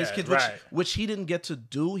 Baby's Kids, which he didn't get to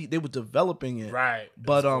do. They were developing it. Right.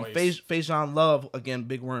 But Faison Love, again,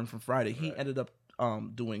 Big Worm from Friday, he ended up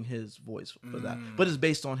doing his voice for that. But it's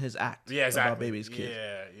based on his act. Yeah, exactly. About Baby's Kids.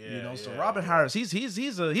 Yeah. So Robin Harris, he's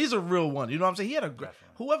a real one. You know what I'm saying? He had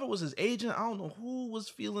whoever was his agent, I don't know who was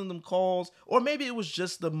feeling them calls, or maybe it was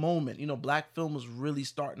just the moment. Black film was really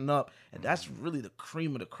starting up, and that's really the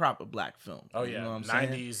cream of the crop of black film. Oh yeah, you know what I'm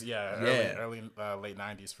 90s, saying? early late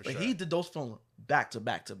 90s for sure. But he did those films back to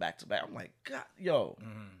back to back to back. I'm like, God, yo,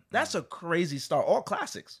 that's a crazy start. All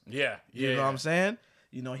classics. Yeah. You know what I'm saying?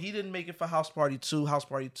 He didn't make it for House Party 2. House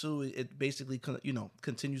Party 2, it basically,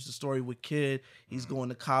 continues the story with Kid. He's going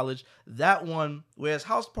to college. That one, whereas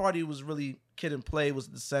House Party was really Kid and Play was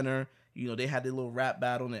the center. They had their little rap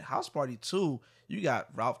battle in it. House Party 2, you got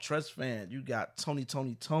Ralph Tresvant, you got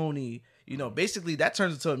Tony. Basically that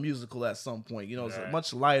turns into a musical at some point. It's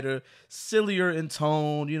much lighter, sillier in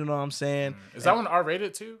tone. You know what I'm saying? Is that one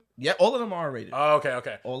R-rated too? Yeah, all of them are R-rated. Oh, okay. I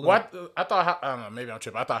thought, I don't know, maybe I'm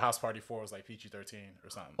tripping. I thought House Party 4 was like PG-13 or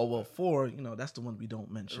something. Oh, well, 4, that's the one we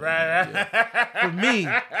don't mention. Right. Yeah. For me,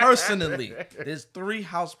 personally, there's 3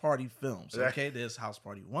 House Party films, okay? There's House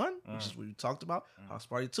Party 1, which is what we talked about. House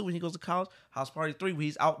Party 2, when he goes to college. House Party 3, when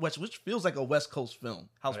he's out west, which feels like a West Coast film.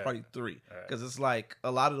 House Party 3. Because it's like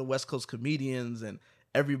a lot of the West Coast comedians and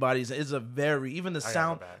everybody's, it's a very, even the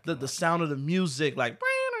sound, the sound of the music, like,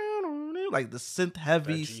 like the synth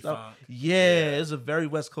heavy That stuff. G-funk. Yeah, it's a very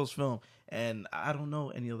West Coast film. And I don't know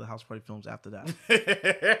any other House Party films after that.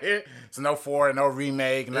 It's no 4, no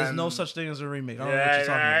remake. There's Nothing. no such thing as a remake. I don't know what you're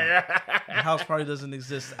talking about. The House Party doesn't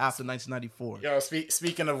exist after 1994. Yo,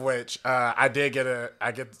 speaking of which, I did get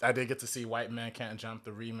to see White Man Can't Jump,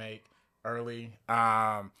 the remake, early.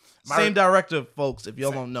 Same director, folks, if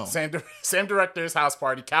y'all don't know. Same director's House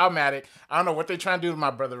Party. Calmatic. I don't know what they trying to do to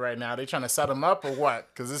my brother right now. They trying to set him up or what?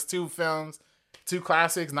 Because it's 2 films. 2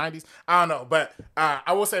 classics, 90s. I don't know, but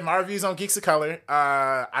I will say my reviews on Geeks of Color.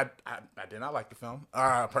 I did not like the film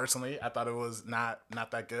personally. I thought it was not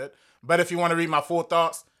that good. But if you want to read my full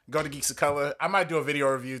thoughts, go to Geeks of Color. I might do a video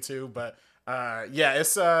review too. But yeah,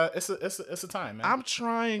 it's a time, man. I'm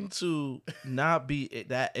trying to not be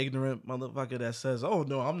that ignorant motherfucker that says, "Oh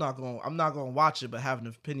no, I'm not gonna watch it," but have an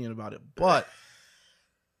opinion about it. But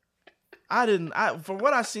from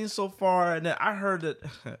what I've seen so far, and then I heard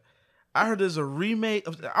that. I heard there's a remake.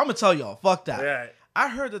 I'm gonna tell y'all, fuck that. Right. I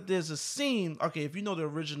heard that there's a scene. Okay, if you know the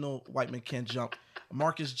original White Man Can't Jump,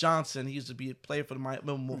 Marcus Johnson, he used to be a player for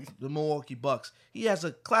the Milwaukee Bucks. He has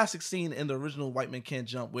a classic scene in the original White Man Can't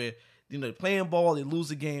Jump where they're playing ball, they lose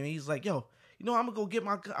the game, and he's like, "Yo, I'm gonna go get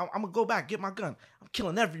my gun. I'm gonna go back, get my gun. I'm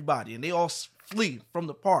killing everybody," and they all flee from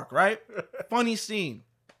the park. Right? Funny scene.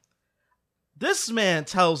 This man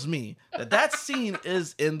tells me that scene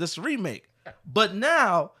is in this remake, but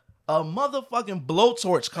now a motherfucking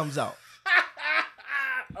blowtorch comes out.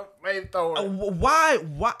 A flamethrower. Why?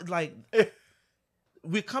 Like,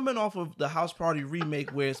 we're coming off of the House Party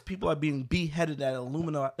remake where people are being beheaded at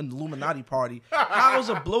an Illuminati party. How is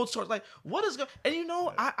a blowtorch? Like, what is going? And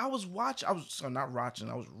I was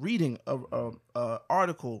reading a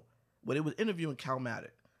article where they was interviewing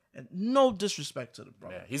Calmatic, and no disrespect to the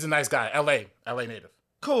brother. Yeah, he's a nice guy. LA native.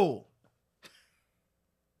 Cool.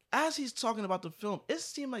 As he's talking about the film, it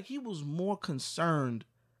seemed like he was more concerned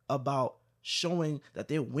about showing that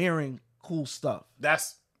they're wearing cool stuff.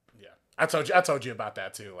 I told you about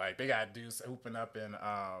that too. Like they got dudes hooping up in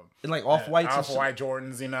like off-white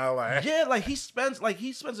Jordans, like yeah, like he spends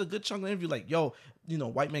a good chunk of the interview like, yo,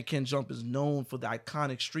 White Man Can't Jump is known for the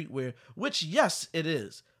iconic streetwear, which yes, it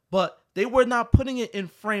is. But they were not putting it in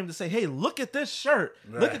frame to say, hey, look at this shirt.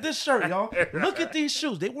 Right. Look at this shirt, y'all. Look at these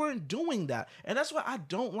shoes. They weren't doing that. And that's what I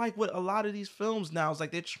don't like with a lot of these films now. It's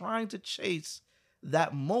like they're trying to chase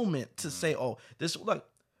that moment to say, oh, this, look.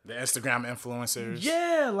 The Instagram influencers.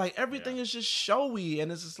 Yeah, like everything is just showy.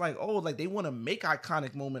 And it's just like, oh, like they want to make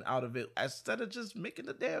iconic moment out of it instead of just making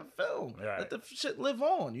the damn film. Right. Let the shit live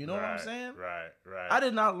on. You know what I'm saying? Right. I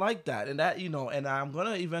did not like that. And that, and I'm going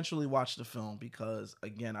to eventually watch the film because,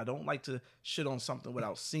 again, I don't like to shit on something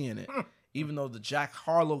without seeing it. Even though the Jack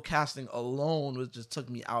Harlow casting alone just took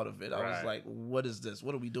me out of it. I was like, what is this?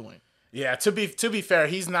 What are we doing? Yeah, to be fair,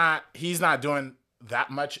 he's not doing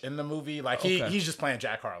that much in the movie. Like he's just playing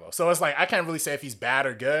Jack Harlow. So it's like I can't really say if he's bad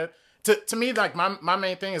or good. To me, like my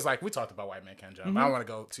main thing is like we talked about White Man Can't Jump. I don't want to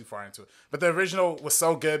go too far into it. But the original was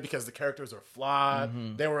so good because the characters are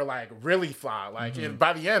flawed. They were like really flawed. Like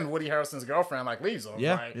by the end, Woody Harrelson's girlfriend like leaves him.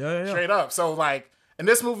 Yeah. Straight up. So like in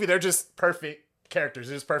this movie, they're just perfect characters.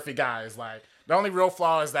 They're just perfect guys. Like the only real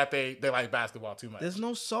flaw is that they like basketball too much. There's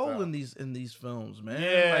no soul in these films, man.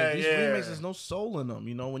 Like these remakes, there's no soul in them.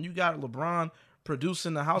 When you got LeBron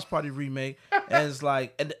producing the House Party remake, and it's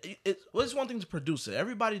like, and it's one thing to produce it.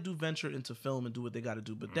 Everybody do venture into film and do what they got to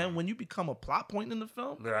do, but then when you become a plot point in the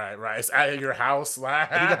film, right, it's at your house,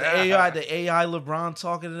 like and you got the AI LeBron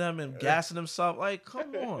talking to them and gassing himself. Like,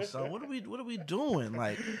 come on, son, what are we doing?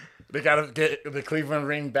 Like, they gotta get the Cleveland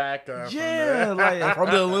ring back. From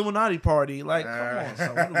the Illuminati party. Like, come on,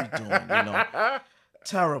 son, what are we doing?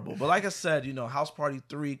 Terrible. But like I said, House Party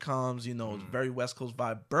 3 comes, it's very West Coast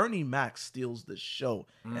vibe. Bernie Mac steals the show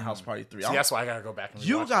in House Party 3. See, that's why I gotta go back and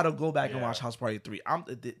You gotta go back and watch House Party 3.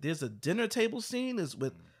 There's a dinner table scene is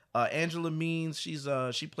with Angela Means. She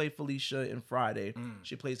played Felicia in Friday.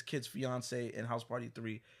 She plays Kid's fiance in House Party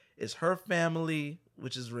 3. It's her family,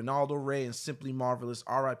 which is Ronaldo Ray and Simply Marvelous.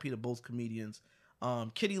 R.I.P. to both comedians.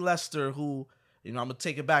 Kitty Lester, who, I'm gonna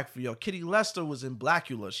take it back for y'all. Kitty Lester was in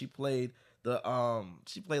Blackula. She played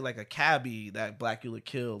like a cabbie that Blackula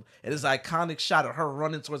killed. And this iconic shot of her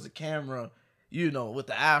running towards the camera, with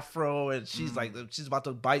the afro, and she's like she's about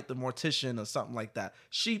to bite the mortician or something like that.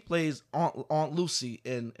 She plays Aunt Lucy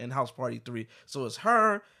in House Party 3. So it's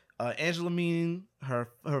her, Angela Mean, her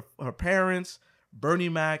parents, Bernie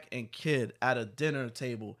Mac, and Kid at a dinner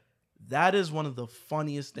table. That is one of the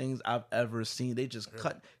funniest things I've ever seen. They just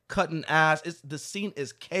cutting ass. The scene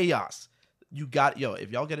is chaos. If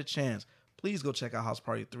y'all get a chance, please go check out House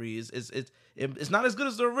Party 3. It's not as good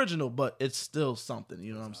as the original, but it's still something.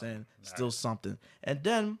 You know what I'm saying? Still something. And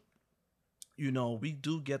then, you know, we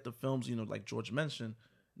do get the films, you know, like George mentioned,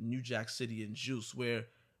 New Jack City and Juice, where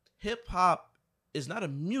hip hop is not a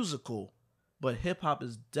musical, but hip hop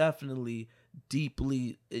is definitely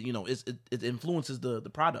deeply, you know, it influences the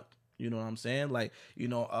product. You know what I'm saying? Like, you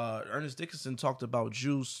know, Ernest Dickerson talked about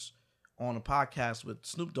Juice on a podcast with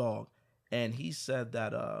Snoop Dogg, and he said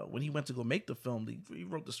that when he went to go make the film, he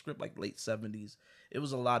wrote the script like late 70s. It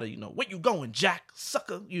was a lot of, you know, where you going, Jack,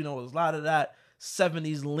 sucker? You know, it was a lot of that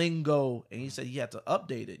 70s lingo, and he said he had to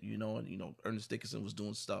update it, you know, and, you know, Ernest Dickerson was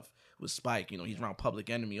doing stuff with Spike, you know, he's around Public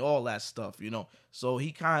Enemy, all that stuff, you know. So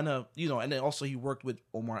he kind of, you know, and then also he worked with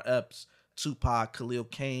Omar Epps, Tupac, Khalil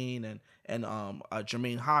Kane, and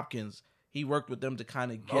Jermaine Hopkins. He worked with them to kind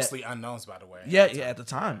of get... Mostly unknowns, by the way. Yeah, at the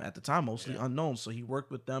time, mostly unknown. So he worked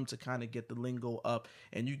with them to kind of get the lingo up.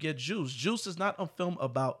 And you get Juice. Juice is not a film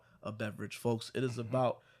about a beverage, folks. It is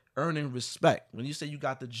about earning respect. When you say you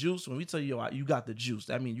got the juice, when we tell you you got the juice,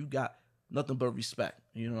 that means you got nothing but respect.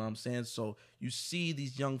 You know what I'm saying? So you see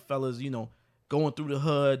these young fellas, you know, going through the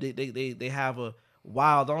hood. They have a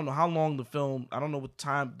wild... I don't know how long the film... I don't know what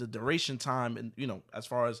time, the duration time, and, you know, as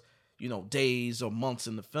far as, you know, days or months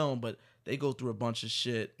in the film, but... They go through a bunch of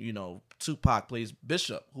shit. You know, Tupac plays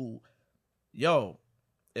Bishop, who, yo,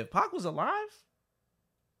 if Pac was alive,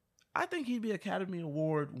 I think he'd be Academy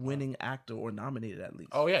Award winning actor or nominated at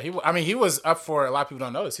least. Oh, yeah. He was up for, a lot of people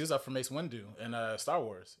don't know this, he was up for Mace Windu in Star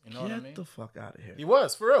Wars. You know what I mean? Get the fuck out of here. He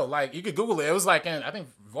was, for real. Like, you could Google it. It was like, and I think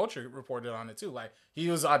Vulture reported on it too. Like,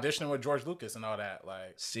 he was auditioning with George Lucas and all that.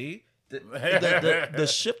 Like, see? The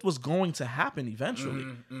shift was going to happen eventually.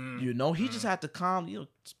 You know, he just had to calm, you know,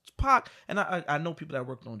 Pac, and I know people that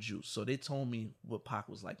worked on Juice, so they told me what Pac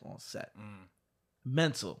was like on set.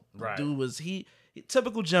 Mental. Right. Dude was he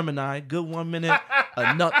typical Gemini, good 1 minute,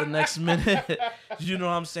 a nut the next minute. You know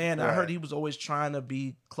what I'm saying? Right. I heard he was always trying to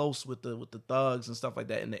be close with the thugs and stuff like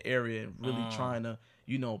that in the area, and really trying to,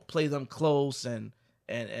 you know, play them close and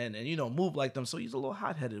you know, move like them. So he's a little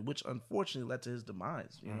hot-headed, which unfortunately led to his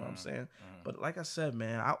demise. You know what I'm saying? But like I said,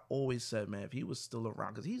 man, I always said, man, if he was still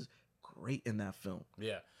around, because he's great in that film.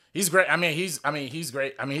 Yeah. He's great. He's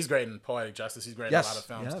great. He's great in Poetic Justice. He's great in a lot of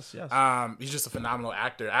films. Yes. He's just a phenomenal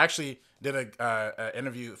actor. I actually did a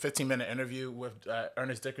interview, 15-minute interview with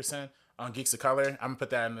Ernest Dickerson on Geeks of Color. I'm gonna put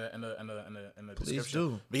that in the description.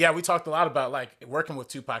 Do. But yeah, we talked a lot about like working with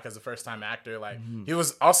Tupac as a first-time actor. Like he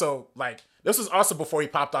was also like, this was also before he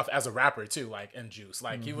popped off as a rapper too, like in Juice.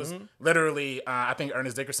 Like he was literally, I think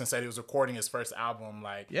Ernest Dickerson said he was recording his first album.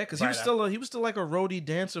 Like because he was still like a roadie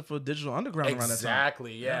dancer for Digital Underground around that time.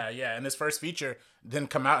 Exactly. Yeah. And his first feature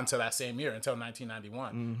didn't come out until that same year, until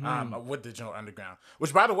 1991, with Digital Underground.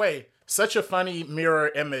 Which, by the way, such a funny mirror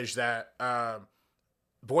image that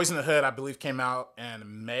Boys in the Hood, I believe, came out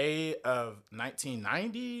in May of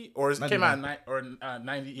 1990, or it came out in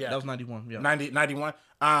 90. Yeah, that was 91. Yeah, 91.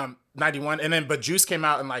 91, and then but Juice came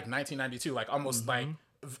out in like 1992, like almost like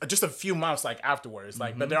just a few months like afterwards.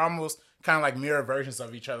 Like, but they're almost kind of like mirror versions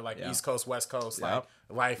of each other, like East Coast, West Coast, like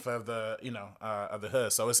life of the of the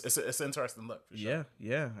hood. So it's an interesting look. For sure.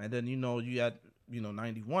 Yeah. And then you had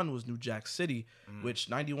 91 was New Jack City, which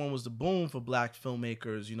 91 was the boom for black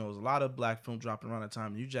filmmakers. You know, there's a lot of black film dropping around that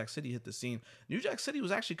time. New Jack City hit the scene. New Jack City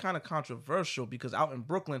was actually kind of controversial because out in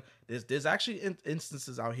Brooklyn, there's actually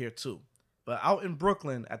instances out here too. But out in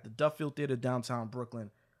Brooklyn at the Duffield Theater, downtown Brooklyn,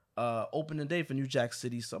 opening day for New Jack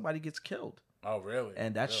City, somebody gets killed. Oh, really?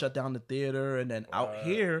 And that shut down the theater. And then out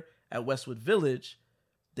here at Westwood Village,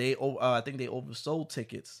 I think they oversold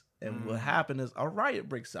tickets. And what happened is a riot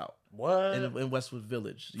breaks out. What? In Westwood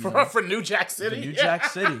Village. For New Jack City? New Jack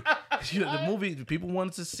City. The movie, people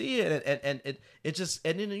wanted to see it. And it just,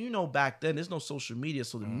 and then, back then, there's no social media.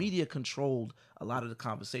 So the media controlled a lot of the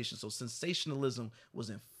conversation. So sensationalism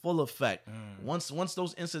was in full effect. Once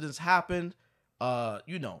those incidents happened, I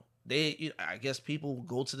guess people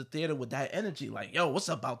go to the theater with that energy, like, yo, what's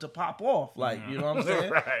about to pop off? Like, you know what I'm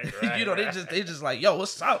saying? Right. They just like, yo,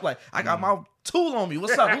 what's up? Like, I got my tool on me.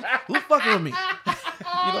 What's up? Who's fucking with me?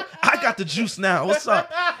 I got the juice now. What's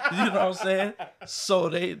up? You know what I'm saying? So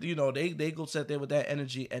they go sit there with that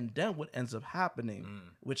energy, and then what ends up happening,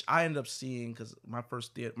 which I ended up seeing because my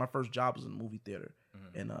first job was in the movie theater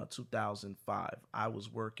in 2005. I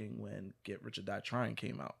was working when Get Rich or Die Trying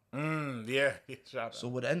came out. So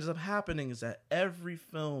what ends up happening is that every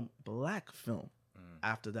black film,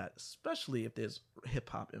 after that, especially if there's hip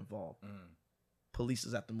hop involved, police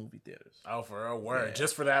is at the movie theaters. Oh, for a word. Yeah.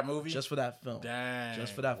 Just for that movie? Just for that film. Dang.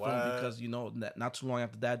 Just for that film, because, not too long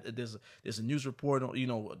after that, there's a news report,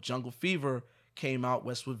 Jungle Fever came out,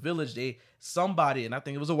 Westwood Village, somebody, and I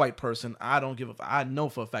think it was a white person. I know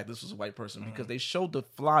for a fact this was a white person because they showed the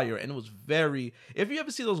flyer and it was very. If you ever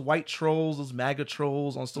see those white trolls, those MAGA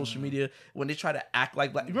trolls on social media when they try to act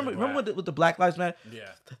like black, remember with the Black Lives Matter? Yeah,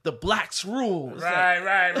 the blacks rule. It's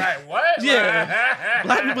right. What? Yeah,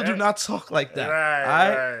 black people do not talk like that.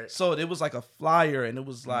 Right. So it was like a flyer, and it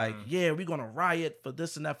was like, yeah, we're gonna riot for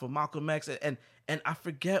this and that for Malcolm X, and I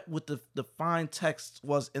forget what the fine text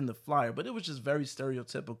was in the flyer, but it was just very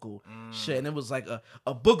stereotypical shit. And it was like a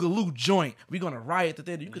boogaloo joint. We're going to riot the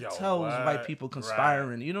theater. You could tell it was white people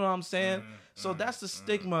conspiring. Right. You know what I'm saying? So that's the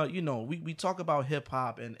stigma. You know, we talk about hip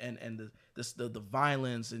hop and the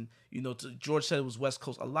violence. And, you know, George said it was West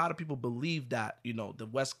Coast. A lot of people believe that, you know, the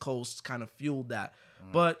West Coast kind of fueled that.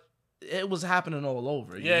 But it was happening all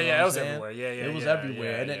over. You know it was everywhere. It was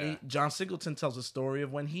everywhere. And then John Singleton tells a story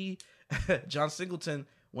of when John Singleton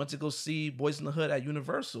went to go see Boys in the Hood at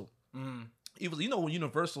Universal. He was, you know, when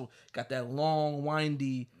Universal got that long,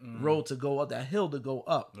 windy road to go up, that hill to go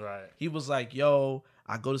up. Right. He was like, yo,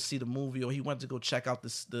 I go to see the movie, or he went to go check out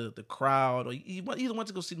the crowd, or he either went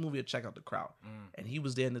to go see the movie or check out the crowd. And he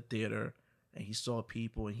was there in the theater, and he saw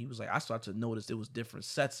people, and he was like, I started to notice there was different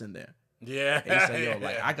sets in there. Yeah. And he said, yo,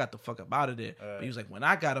 like, I got the fuck up out of there. But he was like, when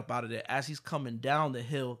I got up out of there, as he's coming down the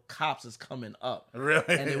hill, cops is coming up. Really?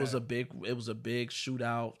 And it was a big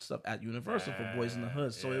shootout stuff at Universal for Boys in the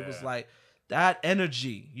Hood. So it was like that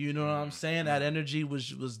energy, you know what I'm saying? That energy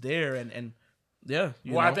was there, and yeah.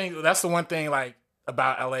 I think that's the one thing like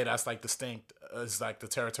about LA that's like distinct is like the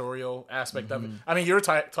territorial aspect of it. I mean, you were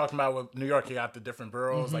talking about with New York, you got the different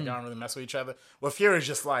boroughs, like y'all don't really mess with each other. Well, here is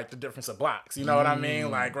just like the difference of blocks. You know what I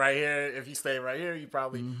mean? Like right here, if you stay right here, you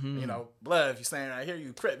probably you know Blood. If you're staying right here,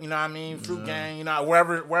 you Crip. You know what I mean? Fruit Gang. You know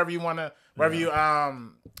wherever you wanna, wherever you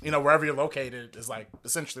you know wherever you're located is like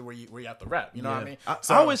essentially where you have to rep. You know what I mean? I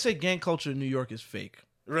always say gang culture in New York is fake.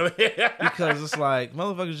 Really? Because it's like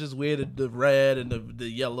motherfuckers just wear the red and the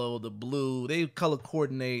yellow, the blue. They color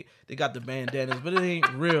coordinate. They got the bandanas, but it ain't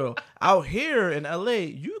real. Out here in LA,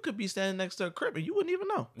 you could be standing next to a Crip and you wouldn't even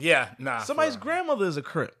know. Yeah, nah. Somebody's grandmother is a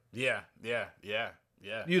Crip. Yeah.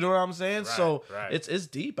 You know what I'm saying? Right, so right. it's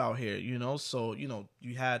deep out here, you know. So, you know,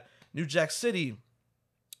 you had New Jack City,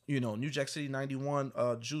 you know, New Jack City 91,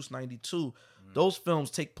 Juice 92. Those films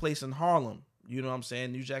take place in Harlem. You know what I'm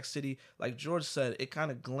saying? New Jack City, like George said, it kind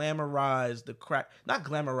of glamorized the crack. Not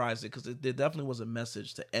glamorized it, because there definitely was a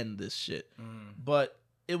message to end this shit. But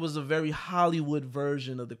it was a very Hollywood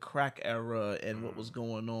version of the crack era and what was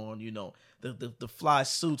going on. You know, the fly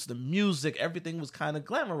suits, the music, everything was kind of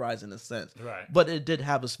glamorized in a sense. Right. But it did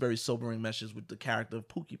have a very sobering message with the character of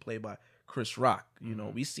Pookie, played by Chris Rock. You know,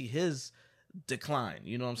 we see his decline.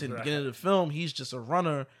 You know what I'm saying? At the beginning of the film, he's just a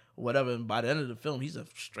runner, whatever, and by the end of the film, he's a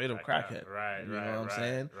straight up crackhead. Right, you know what I'm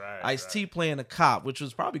saying? Right, Ice-T playing a cop, which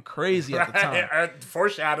was probably crazy at the time.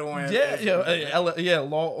 Foreshadowing. Yeah,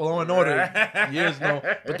 Law and Order years ago.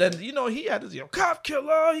 But then, you know, he had this, cop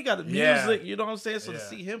killer. He got the music. You know what I'm saying? So to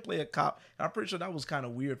see him play a cop, I'm pretty sure that was kind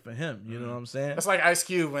of weird for him. You know what I'm saying? It's like Ice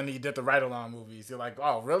Cube when he did the Ride Along movies. You're like,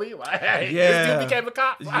 oh, really? Like, this dude became a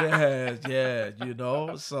cop. yeah. You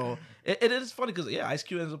know, so it is funny because Ice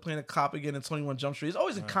Cube ends up playing a cop again in 21 Jump Street. It's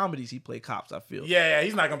always in comedies he played cops, I feel. Yeah,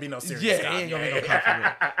 he's not gonna be no serious cop. He ain't gonna be no cop for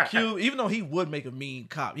real. Cube, even though he would make a mean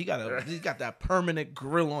cop, he got that permanent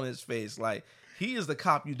grill on his face. Like, he is the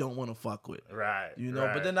cop you don't want to fuck with. Right. You know,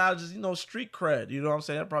 but then I just, street cred, you know what I'm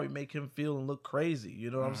saying? That probably make him feel and look crazy. You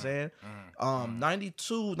know what I'm saying?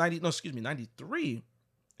 93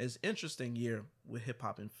 is interesting year with hip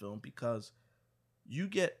hop and film because you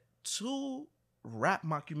get two rap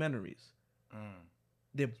mockumentaries.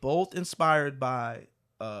 They're both inspired by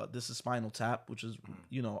This Is Spinal Tap, which is,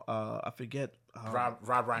 I forget. Rob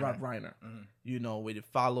Reiner. Rob Reiner. You know, where it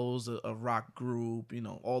follows a rock group,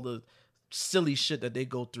 all the silly shit that they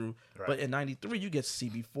go through. Right. But in 93, you get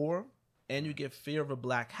CB4 and you get Fear of a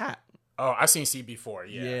Black Hat. Oh, I've seen CB4.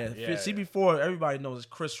 Yeah. CB4, everybody knows it's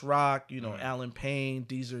Chris Rock, Alan Payne,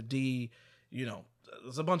 Deezer D,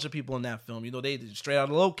 there's a bunch of people in that film. They straight out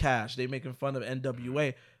of Low Cash. They making fun of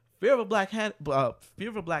NWA. Fear of a Black Hat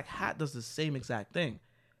does the same exact thing.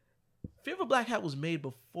 Fear of a Black Hat was made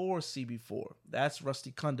before CB4. That's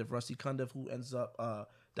Rusty Cundiff, who ends up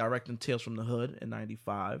directing Tales from the Hood in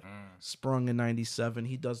 95. Sprung in 97.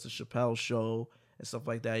 He does the Chappelle Show and stuff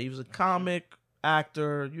like that. He was a comic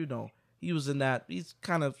actor. He was in that. He's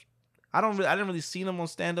kind of, I didn't really see him on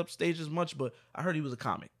stand-up stages much, but I heard he was a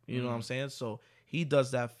comic. You know what I'm saying? So He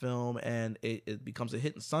does that film, and it becomes a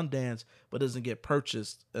hit in Sundance, but doesn't get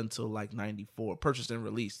purchased until like 94. Purchased and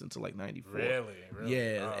released until like 94. Really?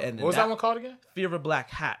 Yeah. And what was that one called again? Fear of a Black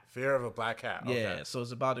Hat. Fear of a Black Hat. Okay. Yeah, so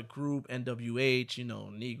it's about a group, NWH,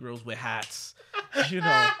 Negroes with hats. You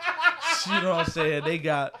know what I'm saying? They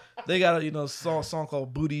got a song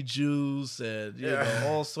called Booty Juice, and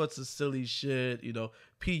all sorts of silly shit.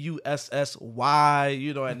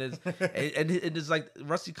 PUSSY. And it's like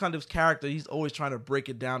Rusty Cundiff's character. He's always trying to break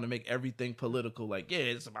it down to make everything political. Like, yeah,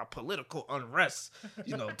 it's about political unrest.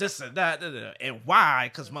 This and that, and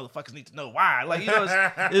why? Because motherfuckers need to know why. Like,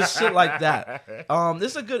 it's shit like that.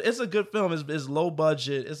 It's a good film. It's low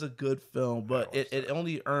budget. It's a good film, but it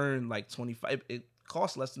only earned like 25. It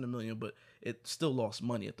cost less than $1 million, but it still lost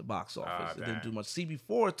money at the box office. It didn't do much.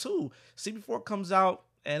 CB4 too. CB4 comes out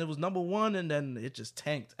and it was number one, and then it just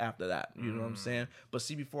tanked after that. You know what I'm saying? But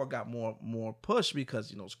CB4 got more push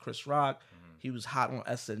because it's Chris Rock. He was hot on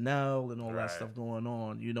SNL and all that stuff going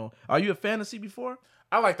on. Are you a fan of CB4?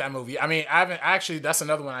 I like that movie. I mean, I haven't actually. That's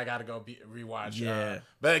another one I got to go rewatch. Yeah,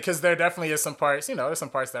 but because there definitely is some parts. There's some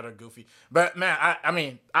parts that are goofy. But man, I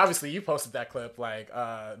mean, obviously you posted that clip like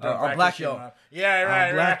Black Y'all. Yeah,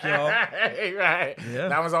 right, Black right, Y'all. right. Yeah.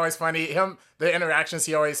 That was always funny. The interactions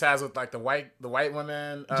he always has with like the white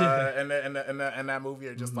women in that movie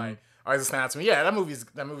are just like. Always stand out to me. Yeah, that movie's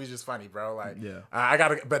just funny, bro. Like,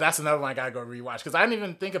 but that's another one I gotta go rewatch because I didn't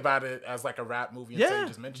even think about it as like a rap movie until you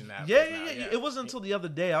just mentioned that. Yeah. It wasn't until the other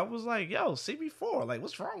day I was like, yo, CB4, like,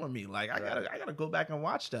 what's wrong with me? Like, I gotta go back and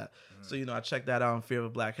watch that. So I checked that out in Fear of a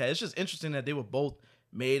Black Hat. It's just interesting that they were both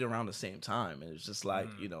made around the same time, and it's just like,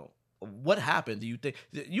 what happened? Do you think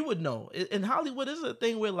you would know? In Hollywood, is a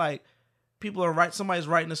thing where like. Somebody's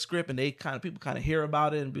writing a script and people kind of hear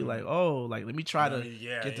about it and be like, oh, like, let me try to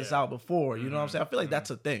get this out before. You know what I'm saying? I feel like that's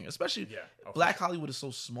a thing, especially Black Hollywood is so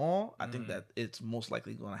small. I think that it's most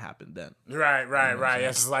likely going to happen then. Right.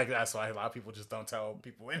 It's like that's why a lot of people just don't tell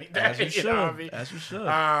people anything. As you should. You know what I mean? As you should.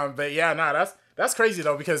 But yeah, no, that's crazy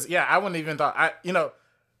though because I wouldn't even thought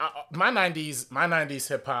my 90s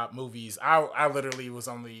hip hop movies. I literally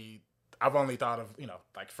I've only thought of,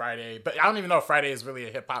 like Friday, but I don't even know if Friday is really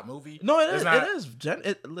a hip hop movie. No, it is.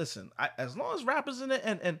 Listen, as long as rap is in it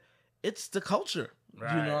and it's the culture.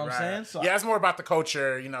 Right, you know what I'm saying? So it's more about the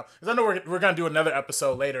culture, because I know we're gonna do another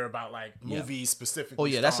episode later about like movies specifically. Oh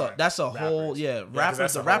yeah, that's a whole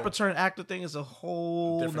rappers. The rapper turned actor thing is a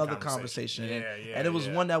whole another conversation. And it was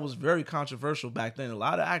one that was very controversial back then. A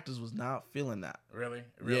lot of actors was not feeling that. Really?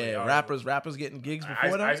 Yeah, rappers getting gigs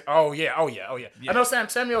before that. Oh yeah. I know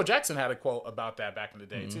Samuel Jackson had a quote about that back in the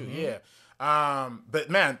day too. Yeah. But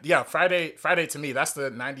man, Friday to me, that's the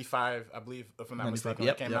 95, I believe, if I'm not mistaken,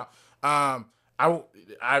 when it came out.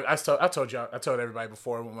 I told everybody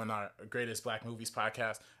before when our Greatest Black Movies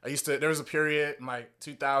podcast, there was a period in like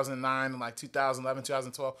 2009 and like 2011,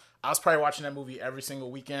 2012. I was probably watching that movie every single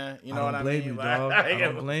weekend. You know what I mean? I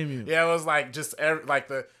don't blame you. Yeah, it was like just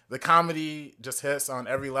the comedy just hits on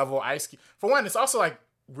every level. For one, it's also like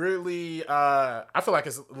really, I feel like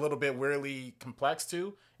it's a little bit weirdly complex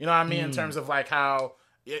too. You know what I mean? In terms of like how,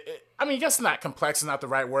 I mean, I guess not complex is not the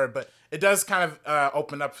right word, but it does kind of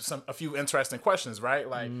open up a few interesting questions, right?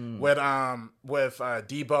 Like with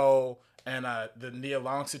Debo and the Nia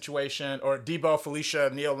Long situation, or Debo,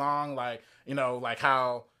 Felicia, Nia Long, like like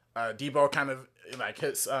how Debo kind of like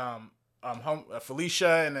hits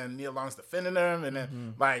Felicia, and then Nia Long's defending him, and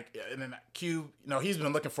then and then Q, he's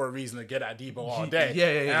been looking for a reason to get at Debo all day.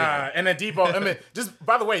 Yeah. And then Debo, I mean, just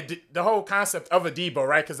by the way, the whole concept of a Debo,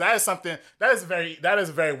 right? Because that is something that is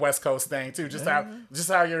a very West Coast thing too. Just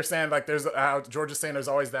how you're saying, like, there's how George is saying, there's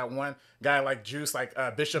always that one guy like Juice, like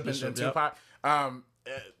Bishop and Tupac.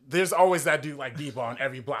 There's always that dude like Debo on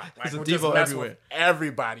every block. Like, there's a Debo everywhere.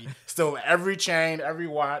 Everybody, still every chain, every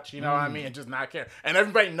watch, what I mean, and just not care. And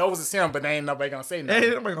everybody knows it's him, but they ain't nobody gonna say nothing.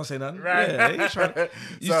 Ain't nobody gonna say nothing. Right.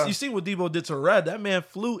 Yeah, you see what Debo did to Red? That man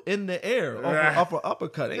flew in the air off an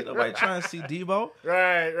uppercut. Ain't nobody trying to see Debo.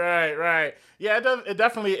 Right. Yeah, it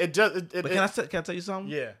definitely. Can I tell you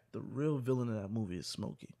something? Yeah. The real villain of that movie is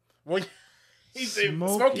Smokey. Well,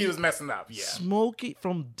 Smokey was messing up. Yeah. Smokey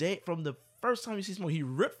from the first time you see Smokey,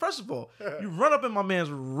 first of all, you run up in my man's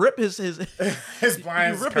rip his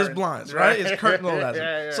blinds. You rip his blinds, right? His curtain, all that.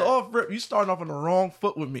 Yeah. So off rip, you starting off on the wrong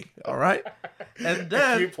foot with me, all right? And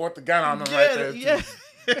then you point the gun on him right there. Yeah.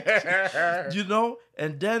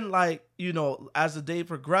 And then like, as the day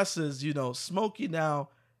progresses, Smokey now,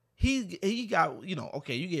 he got,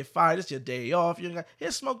 okay, you get fired, it's your day off,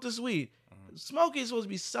 here's smoke this weed. Smokey's supposed to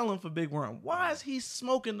be selling for Big Worm. Why is he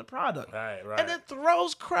smoking the product? Right. And then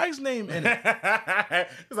throws Craig's name in it.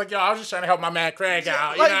 He's like, yo, I was just trying to help my man Craig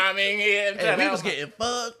out. Like, you know what I mean? Yeah, and we was getting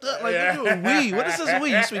fucked up. Like, what you we? What is this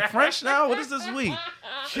we? You speak French now? What is this we?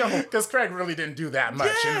 Because Craig really didn't do that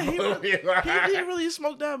much in the movie. He didn't really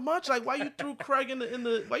smoke that much. Like, why you threw Craig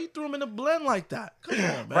why you threw him in the blend like that? Come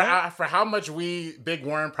on, man. For how much weed Big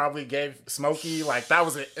Worm probably gave Smokey, like that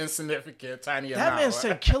was an insignificant, tiny amount. That man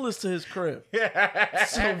sent killers to his crib.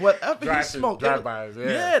 So whatever he smoked, drive-bys,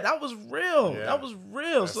 that was real. Yeah. That was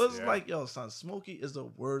real. So it's like, yo, son, Smokey is the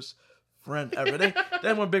worst friend ever.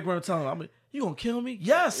 Then when Big Worm telling him, you gonna kill me?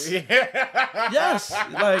 Yes. Yes.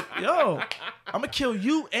 Like, yo, I'm gonna kill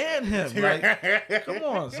you and him. Like, come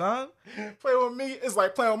on, son. Playing with me is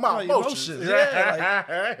like playing with my emotions.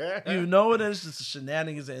 Yeah, like, you know it is just the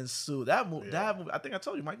shenanigans that ensue. That movie, I think I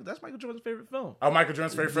told you, Michael, that's Michael Jordan's favorite film. Oh, Michael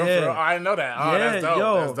Jordan's favorite film? Yeah. I didn't know that. Oh, that's dope.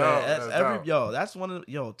 Yo, that's dope. man, That's dope. that's one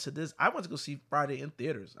of to this. I went to go see Friday in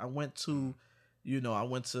theaters. I went to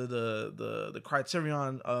the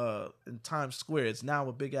Criterion in Times Square. It's now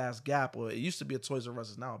a big ass Gap, or it used to be a Toys R Us.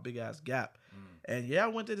 It's now a big ass Gap. And yeah, I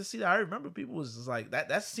went there to see that. I remember people was just like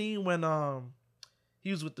that scene when he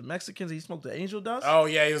was with the Mexicans. He smoked the angel dust. Oh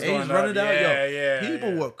yeah, he was and going he's running down. Yeah,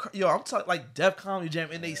 people were I'm talking like Def Comedy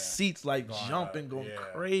Jam in their seats, like jumping, going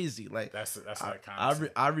crazy. Like that's that kind of.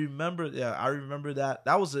 I remember that.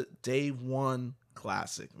 That was a day one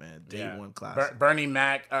classic, man. Day one classic. Bernie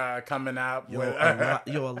Mac coming out.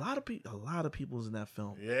 A lot of people was in that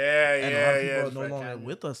film. Yeah. And a lot of people are no longer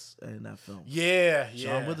with us in that film. Yeah.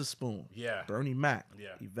 John Witherspoon. Yeah. Bernie Mac. Yeah.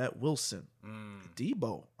 Yvette Wilson.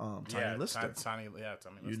 Debo. Tiny Lister. Tiny Lister.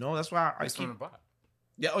 You know, that's why I keep.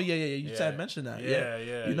 Yeah. Oh yeah. You said mention that.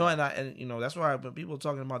 Yeah. You know, and you know that's why when people are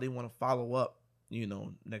talking about they want to follow up, you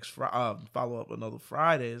know, next Friday, follow up another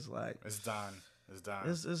Friday. It's like it's done.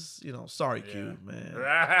 It's sorry, Q, man.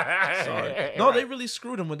 Right. Sorry. No, they really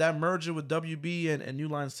screwed him with that merger with WB and New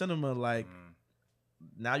Line Cinema. Like,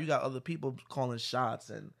 now you got other people calling shots,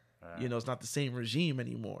 and you know it's not the same regime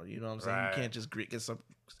anymore. You know what I'm saying? You can't just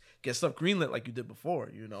get stuff greenlit like you did before.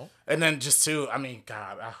 You know. And then just too, I mean,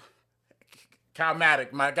 God, Kyle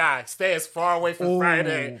Maddock, my guy, stay as far away from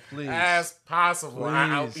Friday as possible.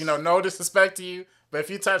 I, no disrespect to you. But if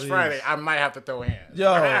you touch Friday, I might have to throw hands.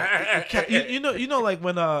 Yo, you know, like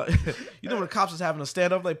when when the cops is having a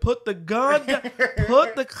stand up, like put the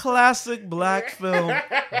classic black film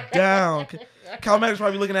down. Kyle Mack's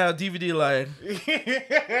probably looking at a DVD like,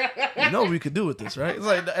 you know what we could do with this, right? It's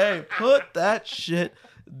like, hey, put that shit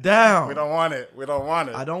down. We don't want it.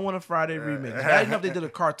 I don't want a Friday remix. Bad enough they did a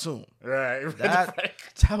cartoon. Right.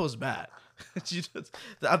 That was bad.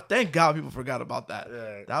 Thank God people forgot about that.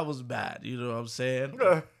 Right. That was bad. You know what I'm saying?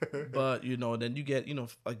 But you know, then you get, you know,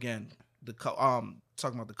 again,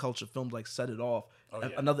 talking about the culture, films like Set It Off,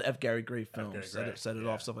 another F. Gary Gray film, Set It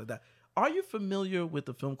Off, stuff like that. Are you familiar with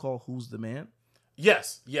the film called Who's the Man?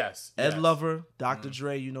 Yes. Ed Lover, Dr.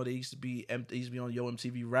 Dre. You know, they used to be on Yo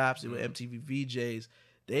MTV Raps. They were MTV VJs.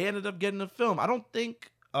 They ended up getting a film. I don't think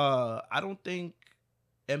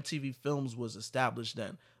MTV Films was established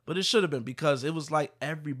then. But it should have been, because it was like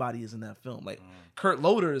everybody is in that film. Like Kurt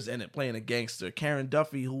Loder is in it playing a gangster. Karen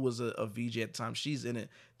Duffy, who was a VJ at the time, she's in it.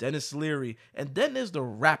 Dennis Leary. And then there's the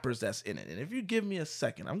rappers that's in it. And if you give me a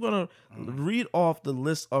second, I'm going to read off the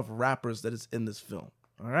list of rappers that is in this film.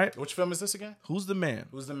 All right? Which film is this again? Who's the Man?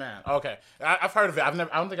 Who's the Man? Okay. I've heard of it. I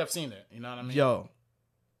don't think I've seen it. You know what I mean? Yo.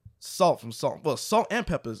 Salt from Salt. Well, Salt and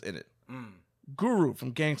Pepper's in it. Guru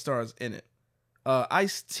from Gangstar's in it.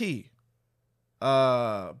 Ice-T.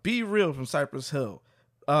 Be Real from Cypress Hill.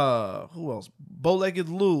 Who else? Bow-Legged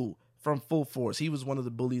Lou from Full Force. He was one of the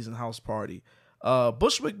bullies in House Party.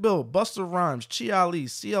 Bushwick Bill, Busta Rhymes, Chi Ali,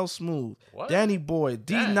 CL Smooth, Danny Boy,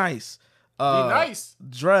 D Nice. Nice.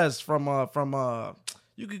 Drez from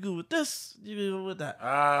you could go with this, you could go with that.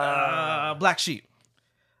 Black Sheep.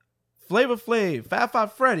 Flavor Flav, Fab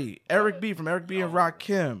Five Freddy, Eric B from Eric B and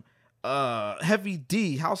Rakim. Heavy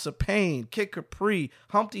D, House of Pain, Kid Capri,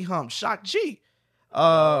 Humpty Hump, Shock G.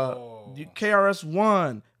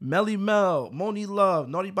 KRS-One, Melly Mel, Moni Love,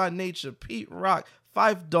 Naughty by Nature, Pete Rock,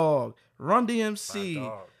 Fife Dog, Run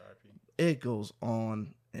DMC. It goes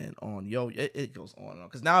on and on. Yo, it goes on and on.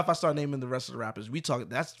 Because now if I start naming the rest of the rappers,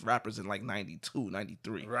 that's rappers in like 92,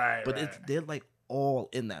 93. Right. But they're like all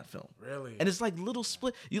in that film. Really? And it's like little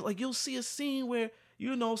split. You'll see a scene where,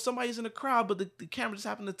 you know, somebody's in the crowd, but the camera just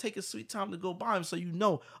happened to take a sweet time to go by him, so you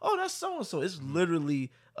know, oh, that's so-and-so. It's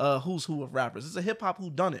literally who's who of rappers. It's a hip-hop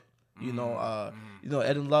whodunit. You know,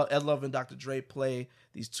 Ed Love and Dr. Dre play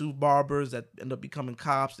these two barbers that end up becoming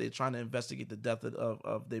cops. They're trying to investigate the death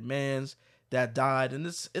of their mans. that died, and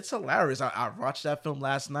it's hilarious. I watched that film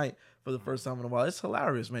last night for the first time in a while. It's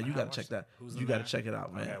hilarious, man. You gotta check that. You gotta check it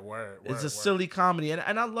out, man. Okay, word, It's a silly comedy,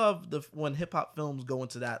 and I love when hip hop films go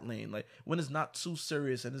into that lane, like when it's not too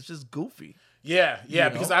serious and it's just goofy. Yeah, You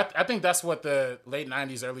know? because I think that's what the late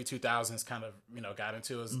 90s, early 2000s kind of, got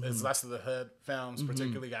into is less of the hood films,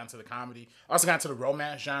 particularly got into the comedy. Also got into the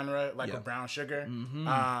romance genre, like with Brown Sugar,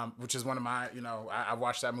 which is one of my, I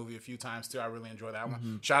watched that movie a few times too. I really enjoyed that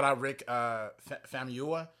one. Shout out Rick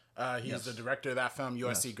Famuyiwa. He's the director of that film,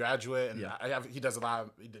 USC graduate, and he does a lot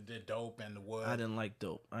of, he did Dope and The Wood. I didn't like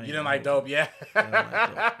Dope. You didn't like Dope, yeah.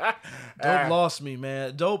 Dope lost me,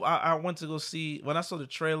 man. Dope, I went to go see, when I saw the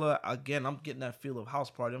trailer, again, I'm getting that feel of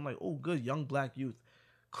house party. I'm like, oh, good, young black youth.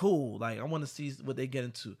 Cool. Like, I want to see what they get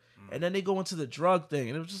into. And then they go into the drug thing,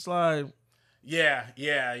 and it was just like... Yeah.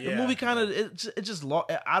 The movie kind of it just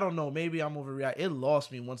lost. I don't know. Maybe I'm overreacting. It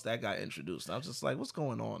lost me once that got introduced. I was just like, "What's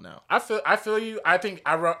going on now?" I feel you. I think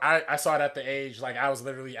I saw it at the age, like I was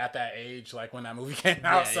literally at that age, like when that movie came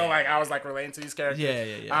out. Like I was like relating to these characters.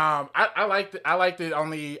 Yeah. I liked it. I liked it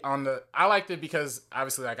I liked it because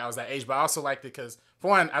obviously like I was that age, but I also liked it because for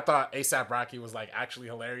one, I thought A$AP Rocky was like actually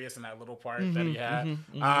hilarious in that little part that he had.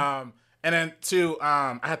 And then two,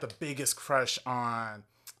 I had the biggest crush on.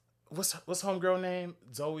 What's homegirl name?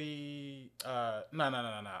 Zoe. No.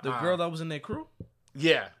 The girl that was in their crew.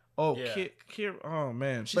 Yeah. Oh, yeah. Oh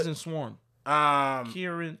man, she's in Swarm.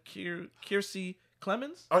 Kiersey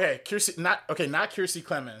Clemens. Okay, not Kiersey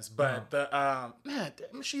Clemens, but the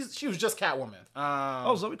she was just Catwoman.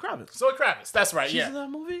 Zoe Kravitz. Zoe Kravitz. That's right. She's in that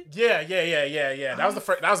movie. Yeah. That was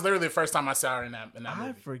that was literally the first time I saw her in that movie.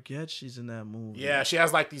 I forget she's in that movie. Yeah, she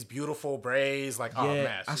has like these beautiful braids. Like, oh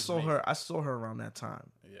man, I saw amazing. I saw her around that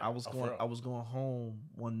time. Yeah. I was going home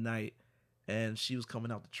one night, and she was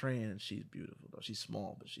coming out the train, and she's beautiful though. She's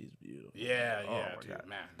small, but she's beautiful. Yeah, dude, God.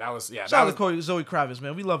 Man. That was Shout out to Zoe Kravitz,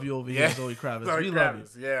 man. We love you over here, Zoe Kravitz. Zoe we Kravitz.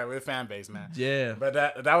 love you. Yeah, we're a fan base, man. Yeah. But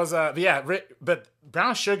that was but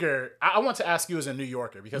Brown Sugar, I want to ask you as a New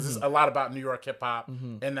Yorker, because there's a lot about New York hip hop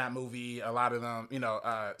in that movie. A lot of them,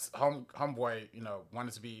 homeboy,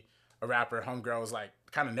 wanted to be a rapper. Homegirl was like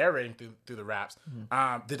kind of narrating through the raps.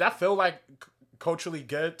 Did that feel like culturally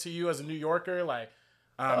good to you as a New Yorker? Like,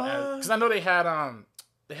 because I know they had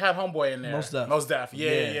homeboy in there. Most Def.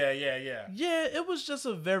 Yeah. Yeah, it was just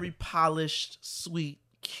a very polished, sweet,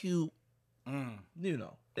 cute. It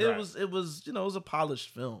was it was a polished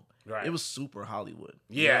film. Right. It was super Hollywood.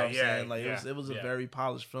 Yeah, you know what I'm saying? Like it was a very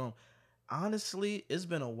polished film. Honestly, it's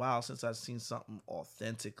been a while since I've seen something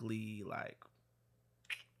authentically like,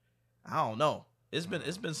 I don't know. It's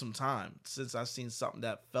been some time since I've seen something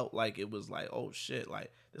that felt like it was like, oh shit,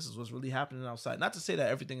 like this is what's really happening outside. Not to say that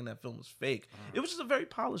everything in that film was fake. It was just a very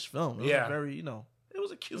polished film. It was a very, it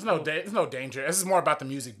was a cute. There's no danger. This is more about the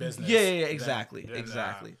music business. Yeah, exactly. Than,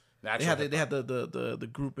 They had the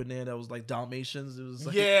group in there that was like Dalmatians. It was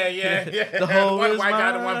like, yeah. The whole one white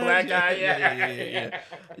guy, the one black guy.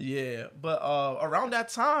 Yeah. But around that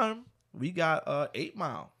time, we got 8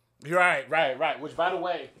 Mile. Right. Which, by the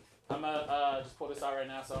way, I'm gonna just pull this out right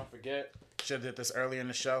now so I don't forget. Should have did this earlier in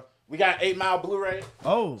the show. We got 8 Mile Blu-ray.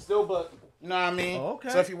 Oh. Steelbook. You know what I mean? Oh, okay.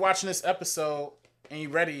 So if you're watching this episode and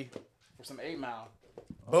you're ready for some 8 Mile,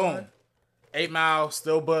 boom. 8 Mile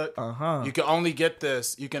Steelbook. You can only get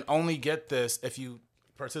this. You can only get this if you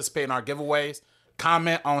participate in our giveaways.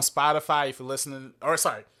 Comment on Spotify if you're listening.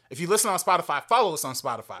 If you listen on Spotify, follow us on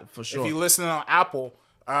Spotify. For sure. If you're listening on Apple,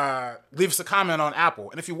 leave us a comment on Apple.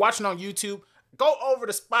 And if you're watching on YouTube, go over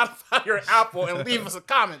to Spotify or Apple and leave us a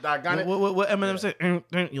comment, doggone it. What Eminem said?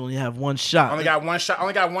 You only have one shot. Only got one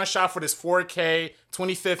shot for this 4K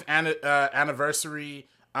 25th anniversary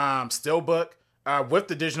Steelbook with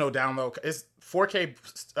the digital download. It's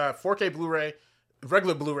 4K Blu-ray,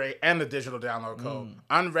 regular Blu-ray, and the digital download code.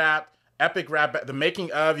 Unwrapped, epic rap, the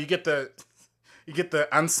making of. You get the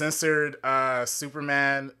uncensored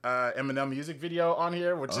Superman Eminem music video on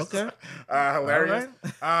here, which is hilarious.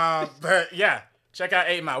 Right. But yeah, check out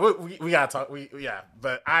 8 Mile. We gotta talk.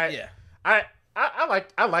 But I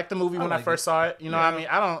liked the movie when I first saw it. You know what I mean?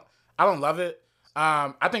 I don't love it.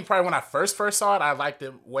 I think probably when I first saw it, I liked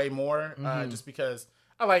it way more. Just because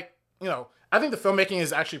I think the filmmaking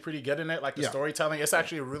is actually pretty good in it. Like the storytelling, it's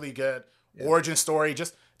actually a really good origin story.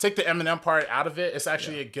 Just take the Eminem part out of it. It's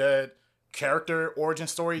actually a good character origin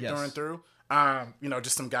story through and through.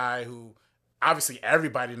 Just some guy who obviously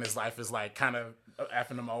everybody in his life is like kind of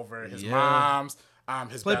effing him over. His mom's,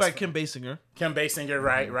 his played by friend. Kim Basinger. Kim Basinger,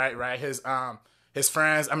 right. His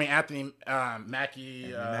friends. I mean, Anthony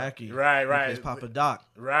Mackie. Mackie. Right. His Papa Doc.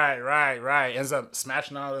 Right. Ends up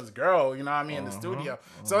smashing on this girl. You know what I mean in the studio.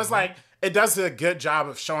 So it's like it does a good job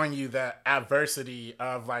of showing you the adversity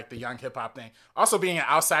of like the young hip hop thing. Also being an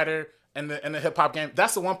outsider in the hip hop game.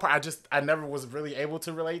 That's the one part I never was really able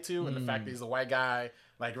to relate to, and the fact that he's a white guy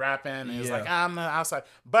like rapping and he's like, I'm the outside.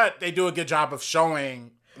 But they do a good job of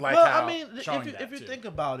showing like how. I mean, if you think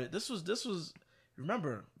about it, this was.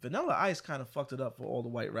 Remember, Vanilla Ice kind of fucked it up for all the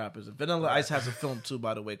white rappers. And Vanilla Ice has a film too,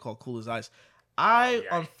 by the way, called Cool as Ice.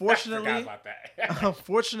 Unfortunately, I forgot about that.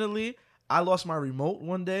 Unfortunately, I lost my remote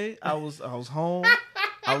one day. I was home.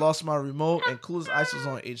 I lost my remote, and Cool as Ice was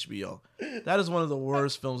on HBO. That is one of the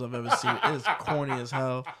worst films I've ever seen. It is corny as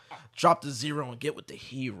hell. Drop the zero and get with the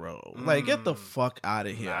hero. Like, get the fuck out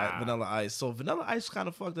of here, Vanilla Ice. So Vanilla Ice kind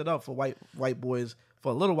of fucked it up for white boys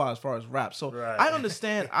for a little while as far as rap. So I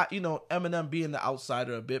understand, Eminem being the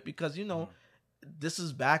outsider a bit because, this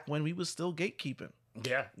is back when we was still gatekeeping.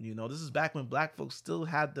 Yeah. This is back when black folks still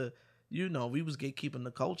had the, we was gatekeeping the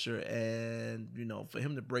culture, and, for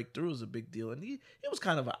him to break through was a big deal. And he was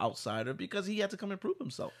kind of an outsider because he had to come and prove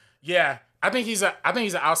himself. Yeah. I think he's an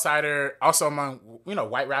outsider also among,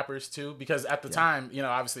 white rappers too, because at the time,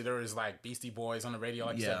 obviously there was like Beastie Boys on the radio,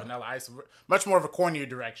 like you said, Vanilla Ice, much more of a cornier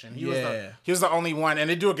direction. He was the only one, and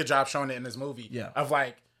they do a good job showing it in this movie of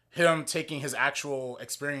like him taking his actual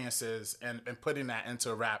experiences and putting that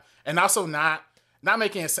into rap, and also not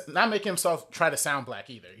making himself try to sound black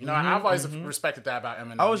either. I've always respected that about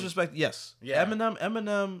Eminem. I always respect,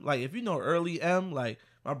 Eminem, like if early M, like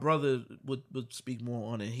my brother would speak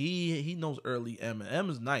more on it. He knows early M, and M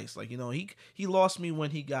is nice. Like, he lost me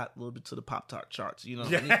when he got a little bit to the Pop Tart charts. When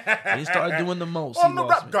he started doing the most. I'm the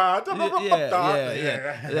rap god.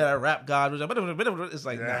 Yeah, rap god. It's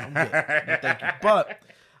like, nah, I'm good. No, thank you. But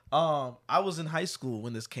I was in high school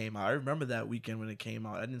when this came out. I remember that weekend when it came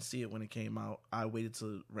out. I didn't see it when it came out. I waited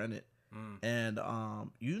to rent it. And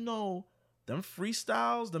them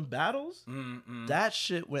freestyles, them battles, that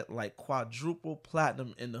shit went like quadruple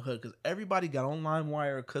platinum in the hood because everybody got on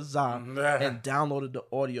LimeWire or Kazaa and downloaded the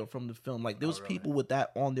audio from the film. Like there was people with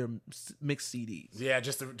that on their mixed CDs. Yeah,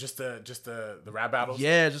 just the rap battles.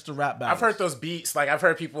 Yeah, just the rap battles. I've heard those beats. Like I've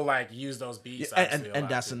heard people like use those beats. Yeah, and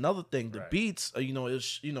that's another thing. The beats,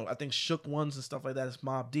 I think Shook Ones and stuff like that is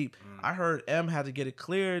Mobb Deep. I heard M had to get it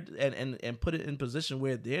cleared and put it in position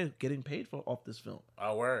where they're getting paid for off this film.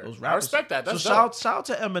 Oh, word. Those I respect that. That's shout out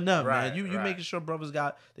to Eminem, man. You making sure brothers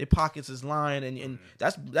got their pockets is lined, and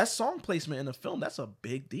that's song placement in the film. That's a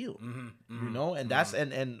big deal, and that's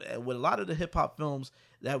and with a lot of the hip hop films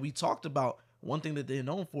that we talked about, one thing that they're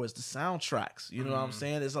known for is the soundtracks. You know what I'm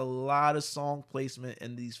saying? There's a lot of song placement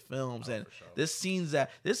in these films, and there's scenes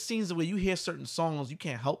where you hear certain songs, you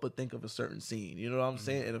can't help but think of a certain scene. You know what I'm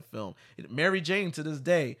saying in a film. Mary Jane, to this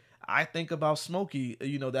day, I think about Smokey,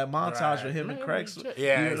 that montage with him and Craig.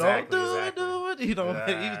 Yeah, exactly. He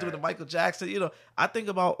was doing the Michael Jackson. I think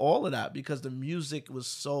about all of that because the music was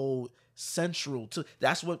so central to.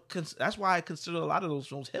 That's why I consider a lot of those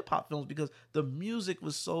films hip hop films because the music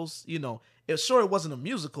was so. It wasn't a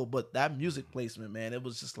musical, but that music placement, man, it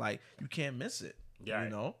was just like you can't miss it. Yeah,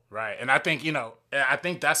 right. And I think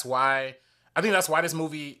that's why. I think that's why this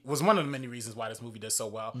movie was one of the many reasons why this movie does so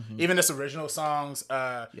well. Even this original songs,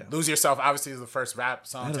 "Lose Yourself" obviously is the first rap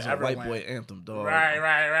song to ever win. White boy anthem, dog.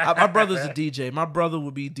 Right. My brother's a DJ. My brother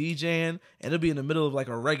would be DJing, and it'll be in the middle of like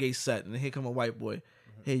a reggae set, and here come a white boy.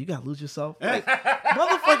 Hey, you gotta lose yourself. Like,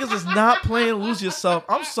 motherfuckers is not playing "Lose Yourself."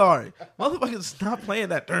 I'm sorry, motherfuckers is not playing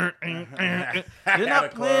that. You're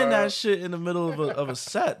not playing that shit in the middle of a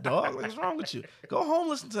set, dog. Like, what's wrong with you? Go home,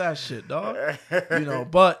 listen to that shit, dog.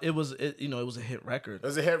 But it was a hit record. It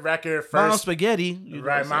was a hit record. Mom Spaghetti,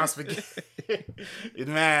 Mom Spaghetti.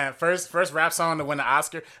 Man, first rap song to win the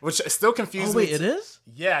Oscar, which still confuses me. Oh wait, it is?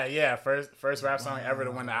 Yeah. First rap song ever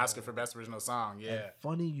to win the Oscar for Best Original Song. Yeah. And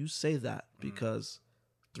funny you say that because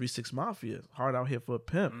 3 6 Mafia, Hard Out Here for a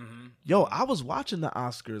Pimp. Yo, I was watching the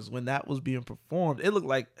Oscars when that was being performed. It looked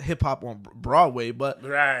like hip hop on Broadway, but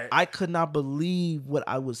I could not believe what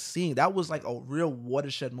I was seeing. That was like a real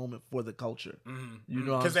watershed moment for the culture. You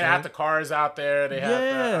know, because they had the cars out there, they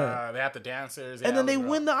had the dancers, and then they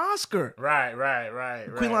win the Oscar. Right.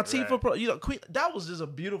 Queen Latifah, that was just a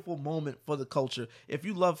beautiful moment for the culture. If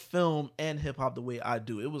you love film and hip hop the way I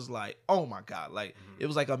do, it was like, oh my god, like it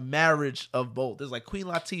was like a marriage of both. It's like Queen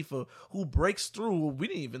Latifah Latifah, who breaks through. We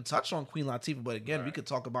didn't even touch on Queen Latifah, but again, we could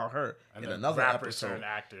talk about her And in then another rappers episode. and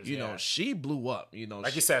actors, you know, she blew up. You know,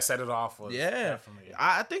 like you said, set it off. Was yeah. definitely,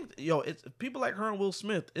 I think it's people like her and Will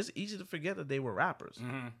Smith. It's easy to forget that they were rappers.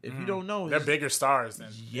 If you don't know, they're bigger stars than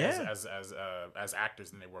Yeah. as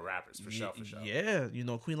actors than they were rappers for sure. Yeah, you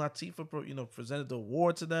know, Queen Latifah, you know, presented the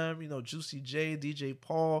award to them. You know, Juicy J, DJ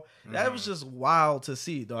Paul. That was just wild to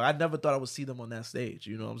see, though. I never thought I would see them on that stage.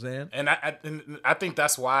 You know what I'm saying? And I think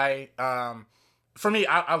that's why. For me,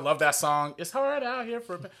 I love that song. It's hard out here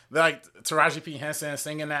for like Taraji P Henson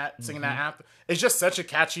singing that anthem. It's just such a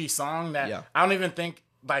catchy song that I don't even think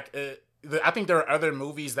like. I think there are other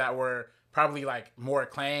movies that were probably like more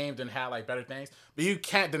acclaimed and had like better things, but you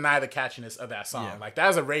can't deny the catchiness of that song. Like that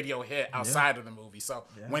was a radio hit outside of the movie. So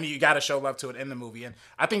when you got to show love to it in the movie, and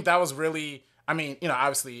I think that was really. I mean, you know,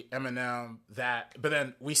 obviously Eminem but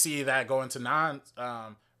then we see that go into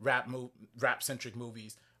rap centric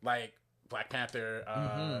movies like Black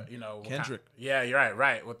Panther, you know, Kendrick. Yeah, you're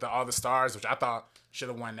right. With all the stars, which I thought should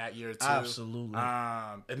have won that year too. Absolutely.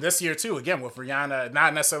 And this year too, again with Rihanna,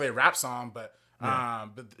 not necessarily a rap song, but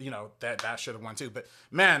you know that should have won too. But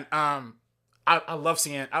man, I love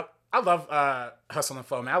seeing. I love Hustle and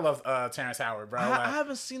Flow, man. I love Terrence Howard, bro. I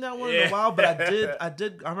haven't seen that one in a while, but I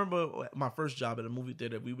did. I remember my first job at a movie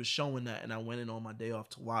theater. We were showing that, and I went in on my day off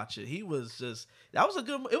to watch it. It was a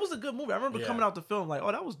good movie. I remember coming out the film like,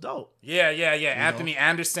 oh, that was dope. Yeah. Anthony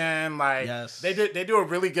Anderson, like, they do a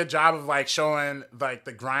really good job of like showing like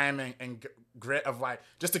the grime and grit of like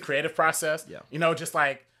just the creative process. Yeah, you know, just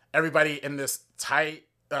like everybody in this tight.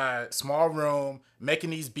 Small room, making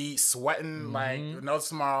these beats, sweating like no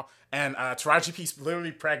tomorrow, and Taraji P's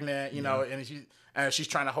literally pregnant, you know, and she's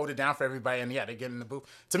trying to hold it down for everybody, and they get in the booth.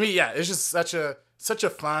 To me, it's just such a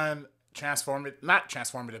fun not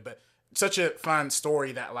transformative, but such a fun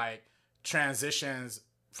story that like transitions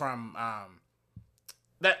from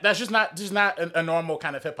that's just not a normal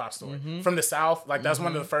kind of hip hop story from the South. Like that's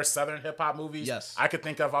one of the first Southern hip hop movies I could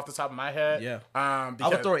think of off the top of my head. Yeah, I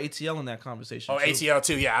would throw ATL in that conversation. Oh, too. ATL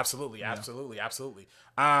too. Yeah, absolutely.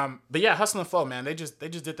 But yeah, Hustle and Flow, man. They just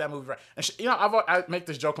did that movie right. And you know, I make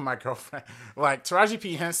this joke with my girlfriend. Like Taraji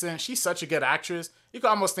P Henson, she's such a good actress. You could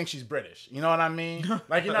almost think she's British. You know what I mean?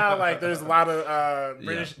 Like, you know how, like there's a lot of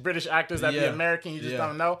British actors that be American. You just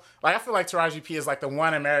don't know. Like I feel like Taraji P is like the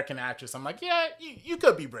one American actress. I'm like, yeah, you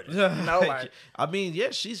could be British. You know, like I mean,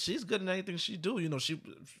 yeah, she's good in anything she do. You know,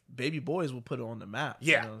 Baby Boys will put her on the map.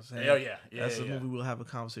 Yeah. You know what I'm saying? Hell yeah. That's a movie we'll have a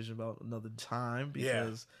conversation about another time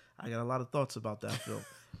because I got a lot of thoughts about that film.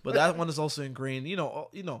 But that one is also ingrained. You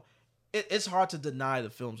know, it's hard to deny the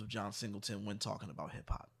films of John Singleton when talking about hip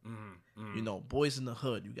hop. You know, Boys in the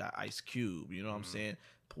Hood, you got Ice Cube. You know what I'm saying?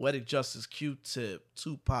 Poetic Justice, Q-Tip,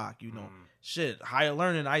 Tupac. You know, Higher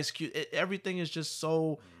Learning, Ice Cube. Everything is just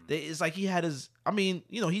so. It's like he had his. I mean,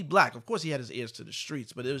 you know, he's black. Of course, he had his ears to the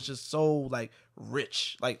streets, but it was just so like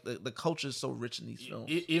rich. Like the culture is so rich in these films.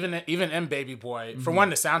 Even in Baby Boy, for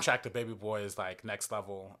one, the soundtrack to Baby Boy is like next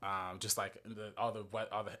level. Just like all the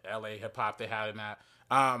LA hip hop they had in that.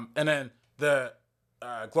 And then the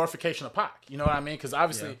glorification of Pac. You know what I mean? Because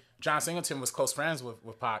obviously John Singleton was close friends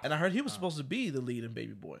with Pac. And I heard he was supposed to be the lead in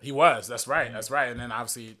Baby Boy. He was. That's right. That's right. And then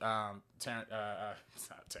obviously Tyrese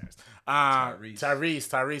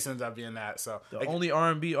ended up being that. So the only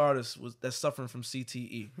R&B artist that's suffering from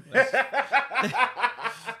CTE.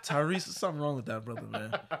 Tyrese, is something wrong with that brother,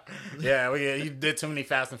 man. He did too many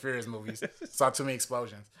Fast and Furious movies. Saw too many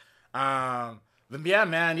explosions. But yeah,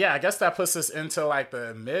 man. Yeah, I guess that puts us into like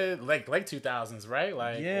the late 2000s, right?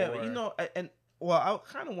 Like, you know, well, I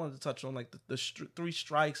kind of wanted to touch on like the three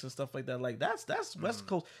strikes and stuff like that. Like that's West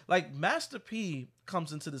Coast. Like Master P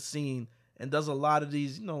comes into the scene and does a lot of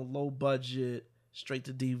these, you know, low budget, straight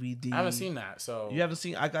to DVD. I haven't seen that, so you haven't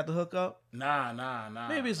seen I Got the Hookup? Nah.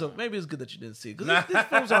 Maybe it's good that you didn't see it because these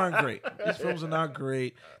films aren't great. These films are not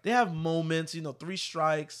great. They have moments, you know. Three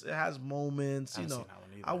Strikes, it has moments, you know.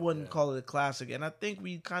 I wouldn't call it a classic, and I think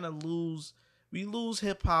we kind of lose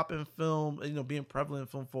hip hop and film, you know, being prevalent in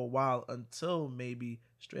film for a while until maybe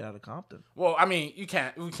Straight Outta Compton. Well, I mean, we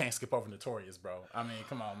can't skip over Notorious, bro. I mean,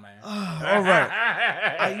 come on, man. All right.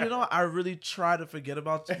 I really try to forget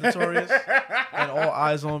about Notorious and All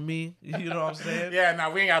Eyes on Me. You know what I'm saying? Yeah,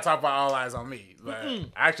 no, we ain't gotta talk about All Eyes on Me. But I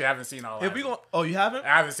actually haven't seen All Eyes. Oh, you haven't?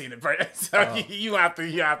 I haven't seen it, bro. So you have to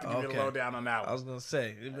give me a lowdown on that one. I was gonna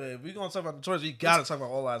say, if we're gonna talk about Notorious, we gotta talk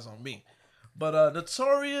about All Eyes on Me. But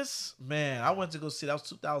Notorious, man, I went to go see that was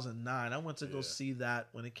 2009. I went to go see that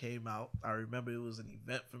when it came out. I remember it was an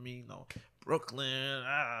event for me, you know, Brooklyn.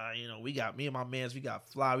 You know, we got me and my mans, we got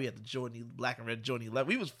fly. We had the Jordan black and red Jordan 11.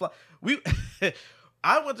 We was fly.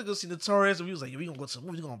 I went to go see Notorious, and we was like, we gonna go to the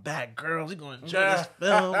movie, we gonna bag girls, we gonna enjoy this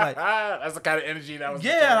film. Like, that's the kind of energy that was.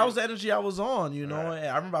 Yeah, that was the energy I was on, you know. And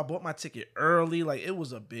I remember I bought my ticket early, like it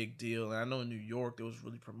was a big deal. And I know in New York they was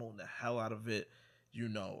really promoting the hell out of it, you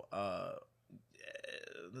know.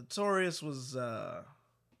 Notorious was, I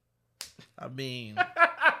mean,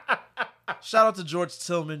 shout out to George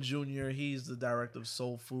Tillman Jr. He's the director of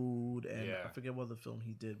Soul Food, and I forget what other film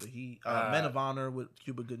he did, but he Men of Honor with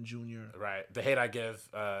Cuba Gooding Jr. Right, The Hate I Give.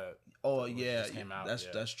 Came out.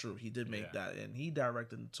 That's true. He did make that, and he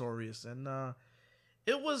directed Notorious, and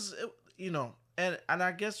it was, you know, and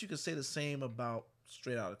I guess you could say the same about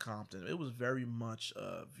Straight Outta Compton. It was very much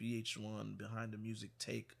a VH1 behind the music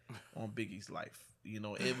take on Biggie's life. You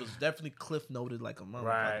know, it was definitely cliff noted like a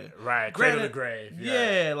motherfucker. Right. Cradle to grave.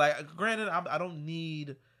 Yeah, like granted, I don't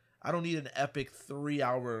need an epic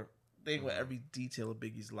 3-hour thing with every detail of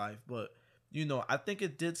Biggie's life, but you know, I think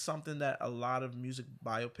it did something that a lot of music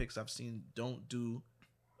biopics I've seen don't do.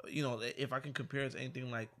 You know, if I can compare it to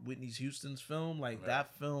anything like Whitney Houston's film, like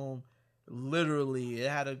that film, literally, it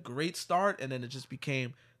had a great start and then it just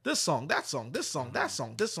became this song, that song, this song, that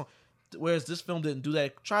song, this song. Whereas this film didn't do that.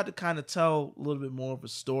 It tried to kind of tell a little bit more of a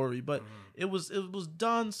story, but it was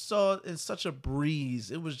done so in such a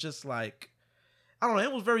breeze. It was just like, I don't know.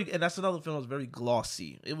 It was very, and that's another film that was very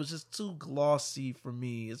glossy. It was just too glossy for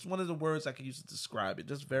me. It's one of the words I could use to describe it.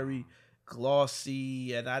 Just very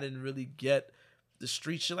glossy, and I didn't really get the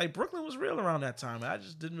street shit. Like Brooklyn was real around that time. I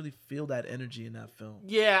just didn't really feel that energy in that film.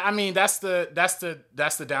 Yeah, I mean that's the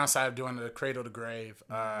downside of doing the cradle to grave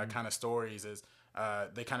kind of stories is.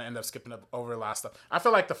 They kind of end up skipping up over a lot of stuff. I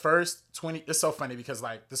feel like the first 20, it's so funny because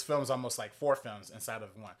like this film is almost like 4 films inside of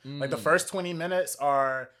one. Like the first 20 minutes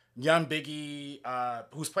are young Biggie,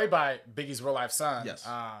 who's played by Biggie's real life son. Yes.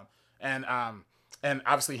 And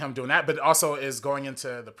obviously him doing that, but also is going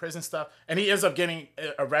into the prison stuff. And he ends up getting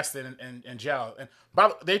arrested in jail. And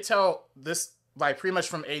they tell this like pretty much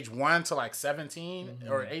from age 1 to like 17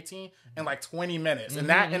 or 18 in like 20 minutes. And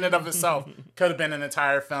that in and of itself could have been an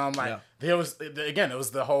entire film. Like it was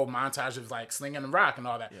the whole montage of like slinging the rock and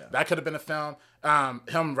all that. Yeah. That could have been a film.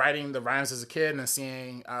 Him writing the rhymes as a kid and then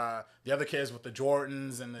seeing the other kids with the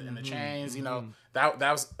Jordans and the chains, you know, that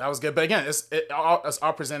was good. But again, it's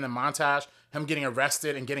all presented in montage. Him getting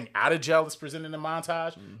arrested and getting out of jail is presented in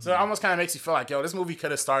montage. So it almost kind of makes you feel like, yo, this movie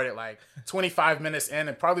could have started like 25 minutes in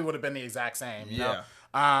and probably would have been the exact same, you know?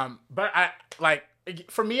 But I like,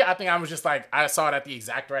 for me, I think I was just like, I saw it at the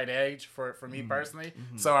exact right age for me personally.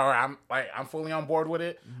 So I'm fully on board with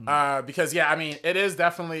it. Because I mean, it is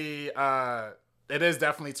definitely trying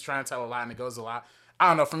to tell a lot and it goes a lot. I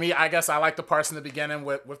don't know. For me, I guess I like the parts in the beginning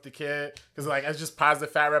with the kid because like it's just positive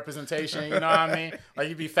fat representation. You know what I mean? Like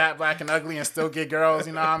you be fat, black, and ugly and still get girls.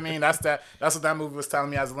 You know what I mean? That's what that movie was telling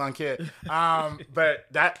me as a young kid. But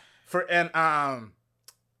that I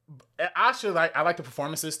like the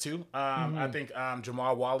performances too. I think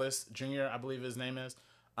Jamal Wallace Jr. I believe his name is.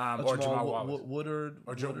 Or Jamal Wallace. Woodard.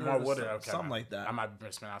 Okay. Something like that. I might be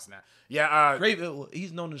mispronouncing that. Yeah. Gravy.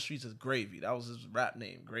 He's known in the streets as Gravy. That was his rap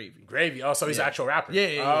name, Gravy. Gravy. Oh, so he's an actual rapper.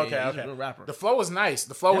 Yeah. Okay. He's a real rapper. The flow was nice.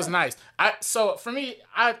 Was nice. So for me,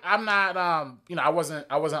 I'm not. I wasn't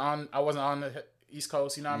on the East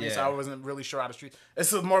Coast. You know what I mean? So I wasn't really sure how the street.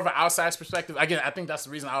 It's more of an outside perspective. Again, I think that's the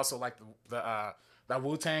reason I also like that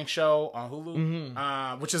Wu-Tang show on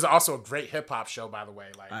Hulu, which is also a great hip hop show, by the way.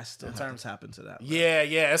 Like I still haven't tapped into that. Yeah,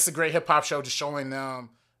 it's a great hip hop show, just showing them,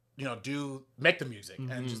 you know, make the music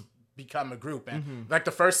and just become a group. And like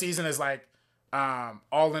the first season is like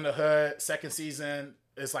All in the Hood. Second season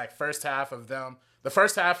is like first half of them. The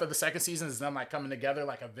first half of the second season is them like coming together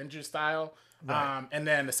like Avengers style. Right. And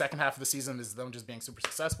then the second half of the season is them just being super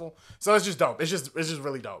successful. So it's just dope. It's just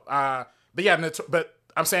really dope. But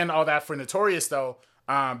I'm saying all that for Notorious though,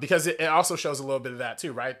 because it also shows a little bit of that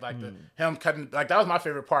too, right? Like him cutting, like that was my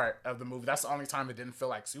favorite part of the movie. That's the only time it didn't feel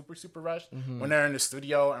like super rushed when they're in the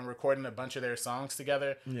studio and recording a bunch of their songs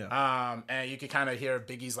together. Yeah. And you could kind of hear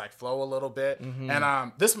Biggie's like flow a little bit.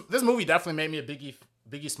 And this movie definitely made me a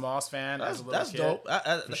Biggie Smalls fan as a little kid. That's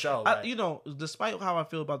dope. For sure. You know, despite how I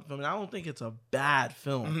feel about the film, I don't think it's a bad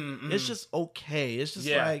film. It's just okay. It's just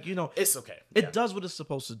like, you know. It's okay. It does what it's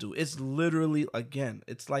supposed to do. It's literally, again,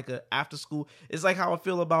 it's like a after school. It's like how I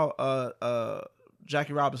feel about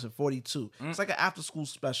Jackie Robinson 42. It's like an after school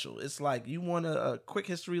special. It's like you want a quick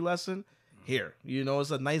history lesson? Here. You know,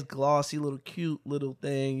 it's a nice glossy little cute little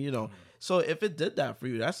thing, you know. So if it did that for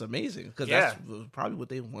you, that's amazing because that's probably what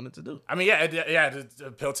they wanted to do. I mean, to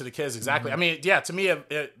appeal to the kids, exactly. I mean, to me,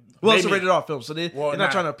 Well, it's a rated R film, so they're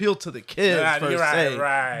not trying to appeal to the kids per se.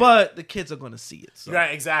 Right. But the kids are going to see it. So.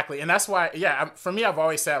 Right, exactly. And that's why, for me, I've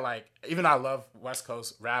always said, like, even though I love West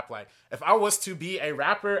Coast rap, like, if I was to be a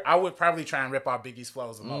rapper, I would probably try and rip off Biggie's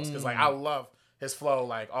flows the most. Because, like, I love his flow,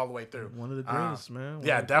 like, all the way through. One of the greatest, man.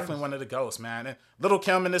 Definitely one of the ghosts, man. And Little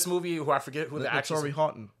Kim in this movie, who I forget who the actress is. Tori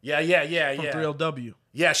Houghton. Yeah. From 3LW.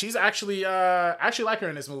 Yeah, she's actually like her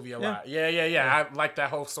in this movie a lot. Yeah. I like that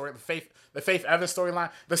whole story, the Faith Evans storyline.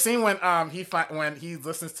 The scene when he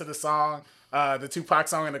listens to the song, the Tupac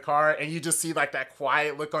song in the car, and you just see like that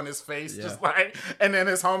quiet look on his face, just like, and then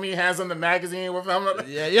his homie hands him the magazine with him.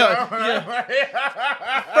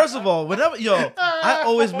 First of all, I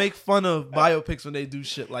always make fun of biopics when they do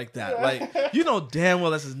shit like that. Like, you know damn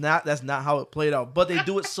well that's not how it played out, but they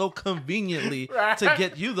do it so conveniently to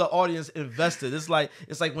get you, the audience, invested. It's like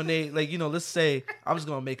when they, like, let's say, I'm just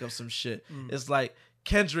gonna make up some shit. It's like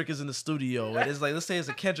Kendrick is in the studio, and it's like, let's say it's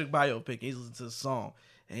a Kendrick biopic, and he's listening to the song.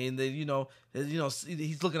 And then,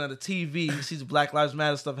 he's looking at the TV, he sees Black Lives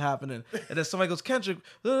Matter stuff happening, and then somebody goes, Kendrick,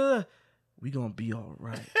 we gonna be all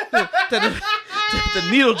right. the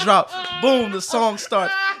needle drop, boom, the song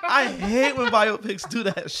starts. I hate when biopics do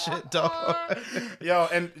that shit, dog. Yo,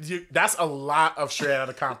 and that's a lot of Straight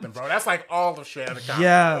Outta Compton, bro. That's like all of Straight Outta Compton.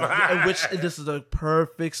 Yeah, which this is a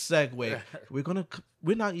perfect segue.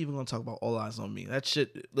 We're not even gonna talk about All Eyes on Me. That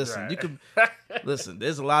shit. Listen, you can listen.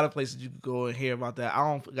 There's a lot of places you can go and hear about that. I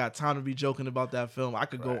don't got time to be joking about that film. I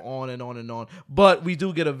could go on and on and on. But we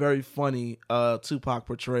do get a very funny Tupac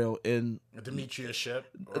portrayal in Demetrius Shipp.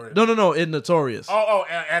 No, in Notorious.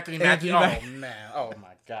 Anthony Mackie. Oh man. Oh my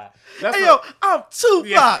God. Yo, I'm Tupac.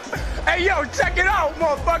 Yeah. Hey, yo, check it out,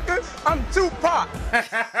 motherfucker. I'm Tupac.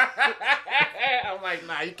 I'm like,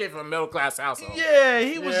 nah, you came from a middle class household. Yeah,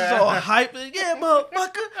 he was just all hype. Yeah,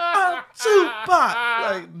 motherfucker, I'm Tupac.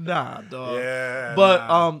 Like, nah, dog. Yeah.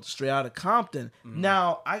 But Straight Outta Compton.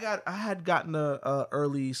 Now, I had gotten a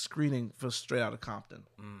early screening for Straight Outta Compton.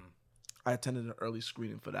 I attended an early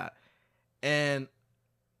screening for that, and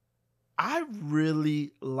I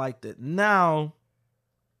really liked it. Now,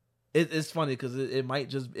 it's funny because it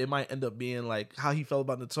might end up being like how he felt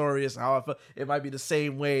about Notorious, how I felt. It might be the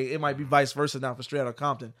same way. It might be vice versa now for Straight Outta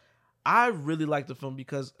Compton. I really liked the film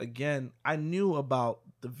because, again, I knew about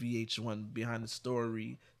the VH1 behind the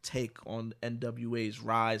story take on NWA's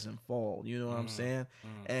rise and fall. You know what I'm saying?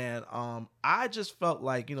 And I just felt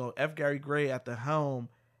like, F. Gary Gray at the helm,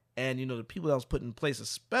 and the people that was put in place,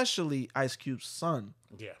 especially Ice Cube's son.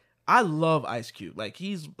 Yeah. I love Ice Cube. Like,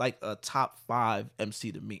 he's like a top 5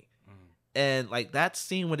 MC to me. And like that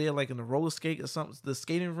scene where they're like in the roller skate or something, the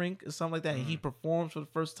skating rink or something like that, and he performs for the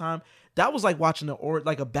first time. That was like watching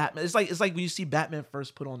like a Batman. It's like when you see Batman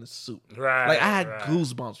first put on the suit. Right. Like I had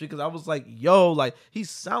goosebumps because I was like, yo, like he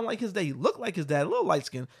sound like his dad. He looked like his dad, a little light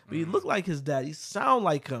skin, but he looked like his dad. He sound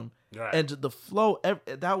like him. Right. And the flow,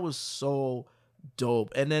 that was so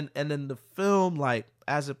dope. And then the film, like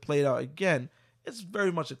as it played out again, it's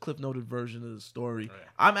very much a Cliff Noted version of the story. Right.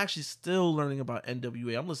 I'm actually still learning about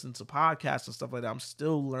NWA. I'm listening to podcasts and stuff like that. I'm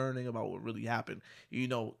still learning about what really happened.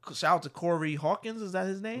 Shout out to Corey Hawkins. Is that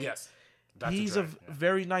his name? Yes. Dr. He's Dre, a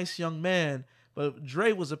very nice young man, but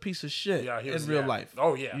Dre was a piece of shit in real life.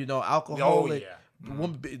 Oh, yeah. Alcoholic.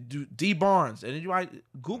 D Barnes. And you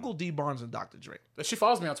Google D Barnes and Dr. Dre. She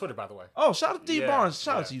follows me on Twitter, by the way. Oh, shout out to D Barnes.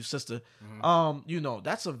 Shout out to you, sister.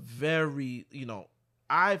 That's a very,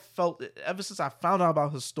 I felt it ever since I found out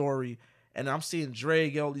about his story, and I'm seeing Dre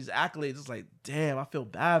get all these accolades. It's like, damn, I feel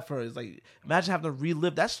bad for her. It's like, imagine having to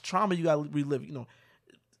relive. That's trauma you got to relive.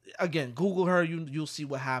 Again, Google her. You'll see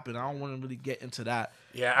what happened. I don't want to really get into that.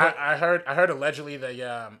 Yeah, but I heard allegedly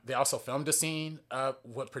they also filmed a scene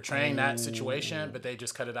portraying that situation, but they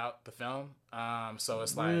just cut it out the film. So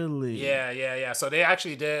it's like, really? Yeah. So they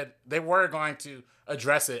actually did. They were going to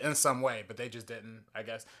address it in some way, but they just didn't. I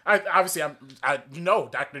guess.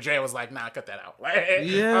 Dr. J was like, nah, cut that out. Like, I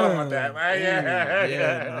don't want that. Like,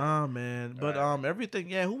 nah, man. But everything.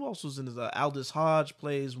 Yeah, who else was in this? Aldous Hodge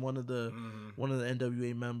plays one of the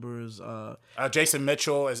NWA members. Jason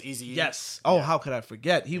Mitchell as Eazy-E. Yes. Oh, how could I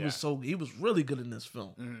forget? He was really good in this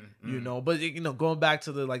film. But going back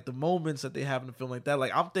to the moments that they have in the film like that,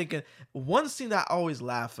 like I'm thinking one scene that I always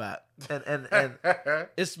laugh at, and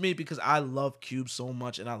it's me because I love Cube so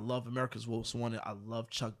much, and I love America's Most Wanted. I love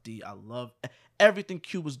Chuck D. I love everything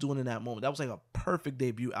Cube was doing in that moment. That was like a perfect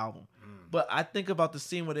debut album. But I think about the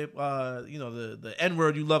scene where they, the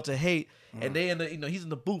N-word you love to hate, and they he's in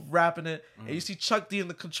the booth rapping it, and you see Chuck D in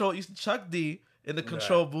the control. You see Chuck D in the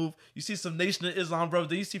control booth. You see some Nation of Islam brothers.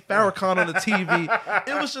 Then you see Farrakhan on the TV.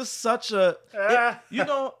 It was just such a,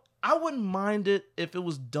 I wouldn't mind it if it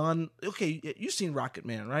was done. Okay, you've seen Rocket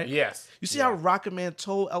Man, right? Yes. You see how Rocket Man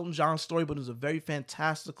told Elton John's story, but it was a very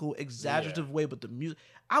fantastical, exaggerative way. But the music,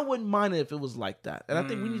 I wouldn't mind it if it was like that. And I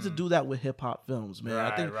think we need to do that with hip hop films, man.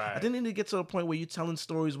 I think they need to get to a point where you're telling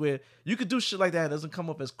stories where you could do shit like that. It doesn't come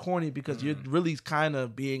up as corny because you're really kind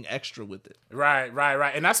of being extra with it. Right.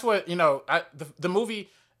 And that's what, the movie.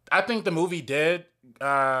 I think the movie did.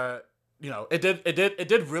 It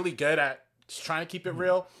did really good at trying to keep it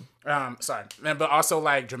real. But also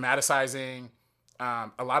like dramatizing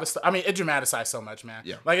a lot of stuff. I mean, it dramatized so much, man.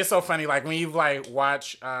 Yeah. Like, it's so funny. Like, when you like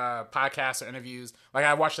watch podcasts or interviews, like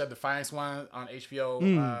I watched that Defiance one on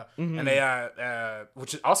HBO, and they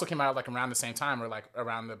which also came out like around the same time, or like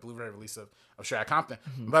around the Blu-ray release of Straight Outta Compton.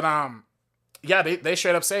 But yeah, they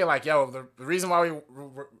straight up say like, yo, the reason why we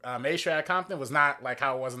made Straight Outta Compton was not like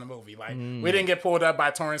how it was in the movie. Like, we didn't get pulled up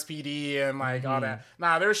by Torrance PD and like all that.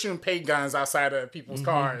 Nah, they were shooting paint guns outside of people's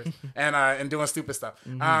cars and doing stupid stuff.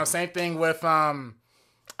 Same thing with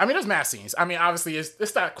I mean, there's mass scenes. I mean, obviously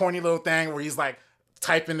it's that corny little thing where he's like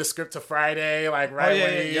typing the script to Friday, like what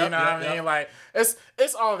I mean? Like, it's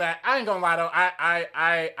all that. I ain't gonna lie though.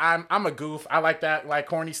 I'm a goof. I like that like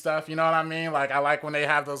corny stuff. You know what I mean? Like, I like when they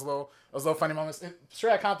have those little funny moments.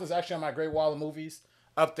 Straight Outta Compton is actually on my Great Wall of Movies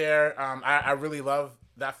up there. I really love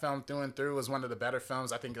that film through and through. It was one of the better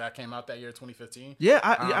films. I think that came out that year, 2015. Yeah,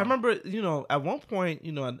 I remember, at one point,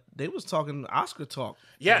 they was talking Oscar talk.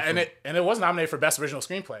 Yeah, and it was nominated for Best Original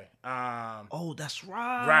Screenplay. Oh, that's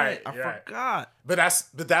right. I forgot. But that's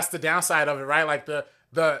the downside of it, right? Like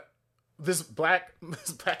this black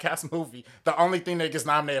ass movie, the only thing that gets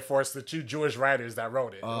nominated for is the two Jewish writers that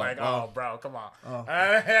wrote it. Bro, come on.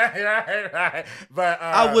 Right. But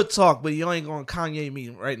I would talk, but you ain't going Kanye me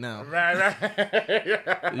right now. Right.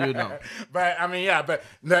 But I mean, yeah, but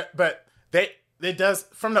they does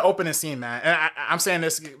from the opening scene, man. And I'm saying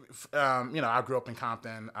this, I grew up in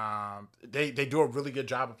Compton. They do a really good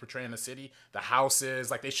job of portraying the city, the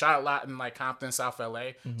houses. Like, they shot a lot in like Compton, South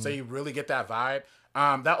LA, so you really get that vibe.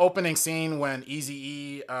 That opening scene when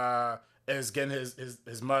Eazy-E is getting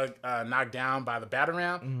his mug knocked down by the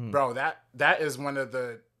Batarang, bro, that is one of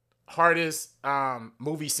the hardest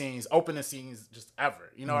movie scenes, opening scenes just ever.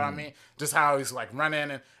 You know what I mean? Just how he's like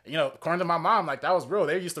running, and according to my mom, like, that was real.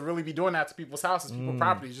 They used to really be doing that to people's houses, people's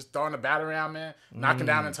properties, just throwing the Batarang, man, knocking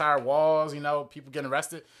down entire walls. People getting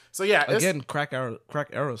arrested. So yeah, again, crack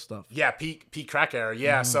era stuff. Yeah, peak crack era.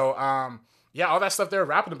 Yeah, so yeah, all that stuff they were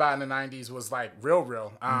rapping about in the 90s was like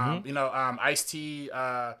real. Ice-T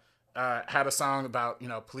had a song about,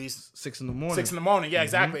 police 6 in the morning. 6 in the morning. Yeah,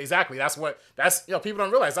 exactly. That's people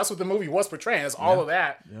don't realize that's what the movie was portraying. It's all of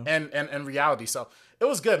that and reality. So it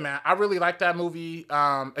was good, man. I really liked that movie.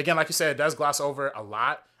 Again, like you said, it does gloss over a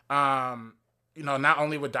lot. Not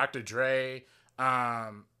only with Dr. Dre, I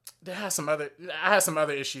had some other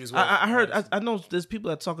issues with I know there's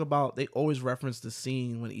people that talk about, they always reference the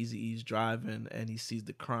scene when Eazy-E's driving and he sees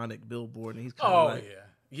the Chronic billboard and he's kind of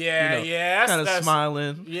kind of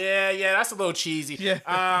smiling. Yeah, that's a little cheesy.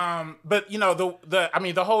 Yeah. But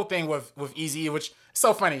the whole thing with Eazy-E, which is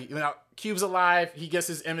so funny. Cube's alive, he gets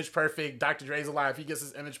his image perfect. Dr. Dre's alive, he gets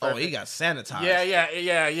his image perfect. Oh, he got sanitized.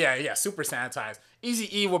 Yeah, super sanitized.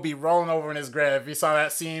 Eazy-E will be rolling over in his grave. You saw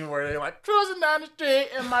that scene where they're like cruising down the street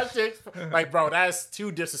in my chicks. Like, bro, that's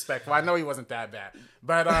too disrespectful. I know he wasn't that bad,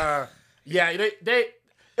 but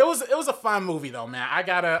it was a fun movie though, man. I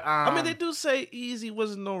gotta. I mean, they do say Eazy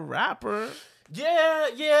wasn't no rapper.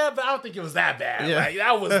 Yeah, but I don't think it was that bad. Yeah. Like,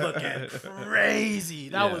 that was looking crazy.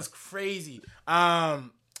 That was crazy.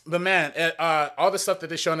 But man, all the stuff that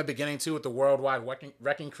they show in the beginning too with the Worldwide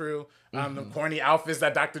Wrecking Crew, the corny outfits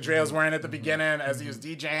that Dr. Dre was wearing at the beginning as he was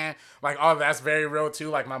DJing, like all of that's very real too.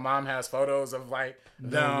 Like, my mom has photos of like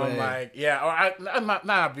them, like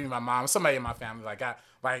not be my mom, somebody in my family like got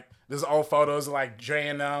like there's old photos of like Dre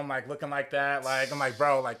and them like looking like that. Like, I'm like,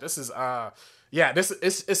 bro, like this is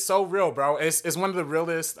this is so real, bro. It's one of the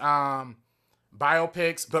realest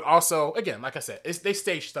biopics, but also again, like I said, they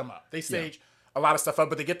staged them up. They staged a lot of stuff up,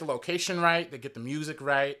 but they get the location right, they get the music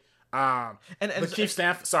right. And Lakeith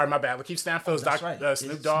Stanfield, sorry, my bad. Lakeith Stanfield's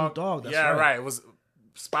Snoop Dogg. That's right. It was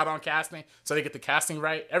spot on casting. So they get the casting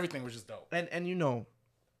right. Everything was just dope. And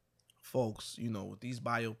folks, with these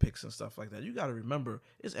biopics and stuff like that, you got to remember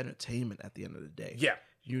it's entertainment at the end of the day. Yeah.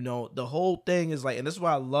 The whole thing is like, and this is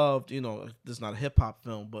why I loved, this is not a hip hop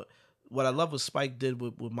film, but what I love what Spike did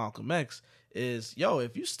with Malcolm X is,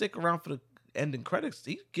 if you stick around for the ending credits,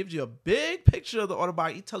 he gives you a big picture of the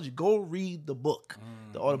autobiography. He tells you, go read the book,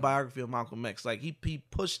 the autobiography of Malcolm X. Like he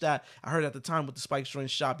pushed that. I heard at the time with the Spike Joint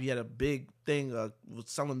shop, he had a big thing with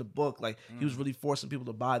selling the book. Like he was really forcing people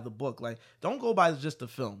to buy the book. Like don't go buy just the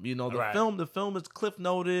film. You know, the film is cliff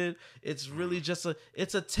noted. It's really just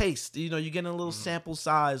it's a taste. You know, you're getting a little sample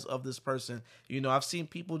size of this person. You know, I've seen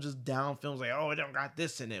people just down films like, oh, it don't got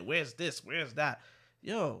this in it. Where's this? Where's that?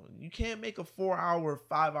 Yo, you can't make a 4-hour,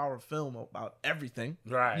 5-hour film about everything.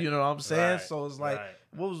 Right. You know what I'm saying? Right. So it's like,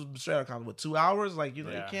 what was Straight Outta Compton? What, 2 hours? Like, you know,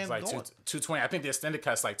 you can't it's like go 220. I think the extended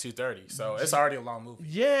cut's like 2:30. So it's already a long movie.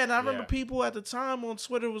 Yeah, and I remember people at the time on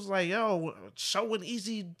Twitter was like, yo, showing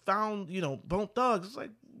Easy found, you know, Bone Thugs. It's like,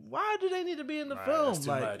 why do they need to be in the film? That's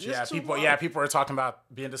too like, much. People are talking about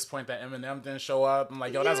being disappointed that Eminem didn't show up. I'm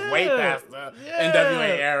like, yo, that's way past the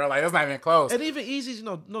NWA era. Like, that's not even close. And even Easy's, you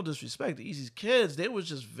know, no disrespect to Easy's kids, they was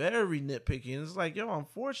just very nitpicky. And it's like, yo,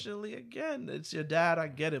 unfortunately, again, it's your dad. I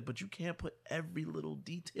get it, but you can't put every little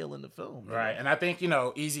detail in the film. Right. And I think, you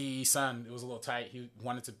know, Easy's son, it was a little tight. He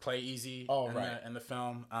wanted to play Easy in the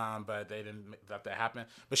film, but they didn't let that happen.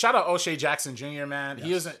 But shout out O'Shea Jackson Jr., man.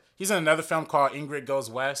 Yes. He's in another film called Ingrid Goes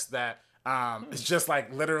West that it's just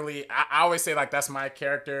like literally, I always say like that's my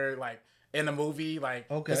character like in the movie, like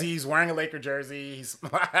because he's wearing a Laker jersey, he's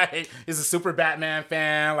like he's a super Batman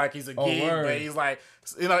fan, like he's a geek, but he's like,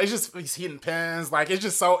 you know, it's just he's hitting pins, like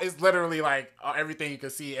it's literally like everything you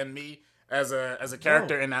can see in me as a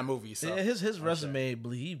character in that movie. So yeah, his resume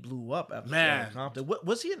he blew up after Compton.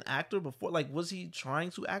 Was he an actor before? Like, was he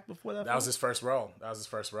trying to act before that? That was his first role.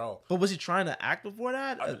 But was he trying to act before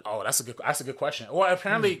that? That's a good question. Well,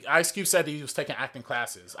 apparently Ice Cube said he was taking acting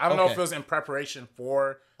classes. I don't know if it was in preparation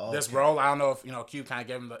for this role. I don't know if, you know, Cube kind of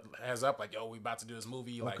gave him the heads up, like, yo, we about to do this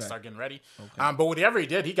movie, like start getting ready. But whatever he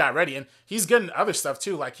did, he got ready, and he's getting other stuff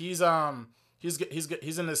too. Like he's in this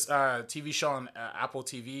TV show on Apple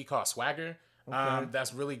TV called Swagger.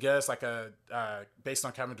 That's really good. It's like a based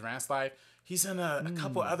on Kevin Durant's life. He's in a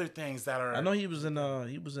couple other things that are. I know he was in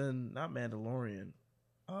not Mandalorian.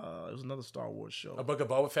 It was another Star Wars show. A Book of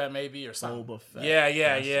Boba Fett maybe or something. Boba Fett. Yeah.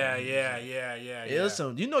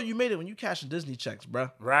 Listen, you know you made it when you cashing Disney checks, bro.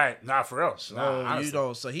 Right. Nah, for real. So you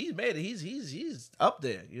know, so he made it. He's up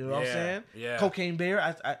there. You know what I'm saying? Yeah. Cocaine Bear.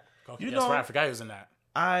 That's right. I forgot he was in that.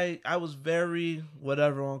 I was very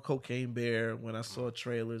whatever on Cocaine Bear when I saw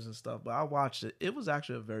trailers and stuff, but I watched it. It was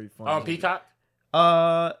actually a very fun movie. Peacock?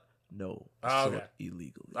 No.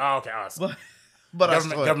 Illegally. Oh, okay. Awesome. But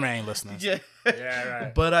government ain't listening. Yeah,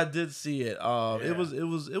 right. But I did see it.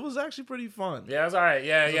 It was actually pretty fun. Yeah, it was all right.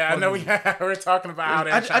 Yeah. I know we're talking about how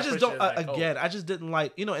they. I just don't. I just didn't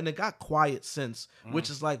like, you know, and it got quiet since, which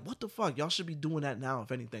is like, what the fuck? Y'all should be doing that now,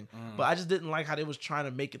 if anything. But I just didn't like how they was trying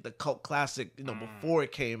to make it the cult classic, you know, before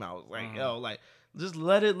it came out. Like, yo, like. Just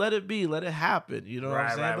let it be, let it happen. You know what I'm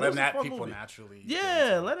saying? Right. Let that people naturally.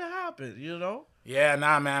 Yeah, let it happen. You know. Yeah,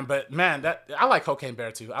 nah, man. But man, I like Cocaine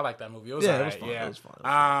Bear too. I like that movie. It was alright. It was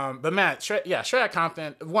fun. But man, Straight Outta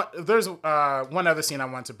Compton. There's one other scene I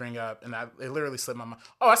want to bring up, and it literally slipped my mind.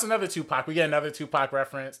 Oh, that's another Tupac. We get another Tupac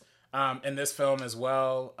reference in this film as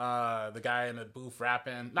well. The guy in the booth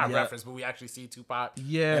rapping, not reference, but we actually see Tupac.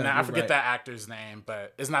 Yeah, and I forget that actor's name,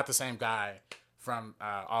 but it's not the same guy from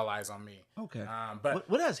All Eyes on Me. Okay. But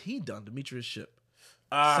what has he done, Demetrius Shipp?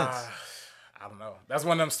 I don't know. That's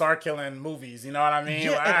one of them star killing movies. You know what I mean?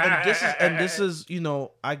 Yeah, and this is, you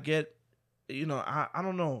know, I get, you know, I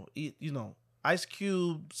don't know, you know, Ice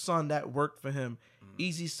Cube's son, that worked for him.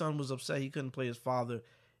 Easy's son was upset he couldn't play his father.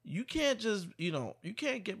 You can't just, you know, you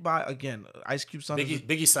can't get by, again, Ice Cube's son.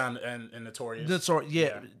 Biggie's son and Notorious.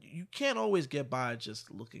 Yeah, you can't always get by just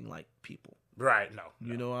looking like people. Right, no.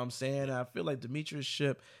 You know what I'm saying? I feel like Demetrius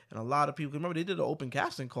Shipp and a lot of people, remember they did an open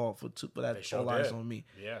casting call for that All Eyes on Me.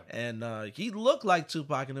 Yeah. And he looked like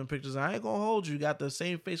Tupac in them pictures. I ain't gonna hold you. Got the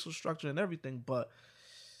same facial structure and everything, but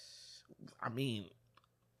I mean,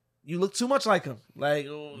 you look too much like him. Like,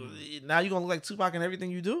 now you're gonna look like Tupac in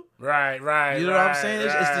everything you do? Right. You know what I'm saying?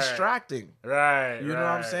 It's distracting. Right. You know what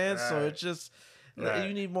I'm saying? So it's just... Right.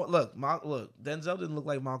 You need more. Look, Denzel didn't look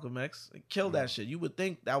like Malcolm X. Kill that shit. You would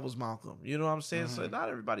think that was Malcolm. You know what I'm saying? So not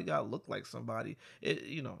everybody got to look like somebody.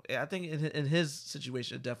 You know, I think in his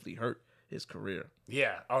situation, it definitely hurt his career.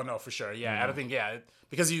 Yeah. Oh no, for sure. Yeah, I don't think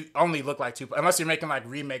because you only look like Tupac unless you're making like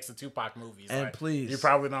remakes of Tupac movies. And like, please, you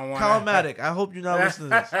probably don't want. Calmatic. I hope you're not listening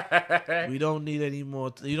to this. We don't need any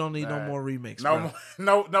more. You don't need no more remakes. No,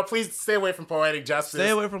 bro. no. Please stay away from Poetic Justice. Stay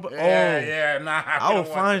away from. Yeah, nah. I will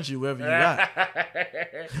find you wherever you're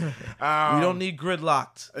at. We don't need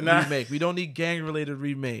Gridlocked remake. We don't need gang related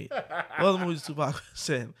remake. What other movies Tupac was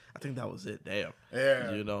saying? I think that was it. Damn.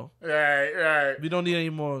 Yeah. You know. Right. We don't need any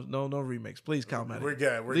more. No remakes. Please, Calmatic. We're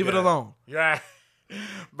good. Leave it alone. Right.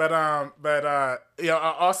 But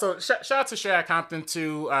also shout out to Sherrod Compton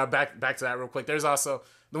too. Back to that real quick. There's also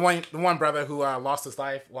the one brother who lost his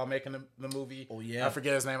life while making the movie. Oh yeah. I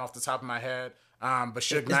forget his name off the top of my head. But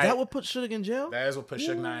Suge Is Knight. that what put Suge in jail? That is what put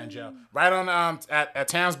Suge Knight in jail. Right on at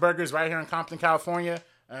Tam's Burgers right here in Compton, California.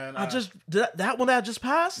 And that one that just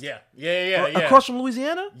passed. Yeah. Across from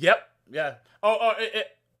Louisiana. Yep. Yeah.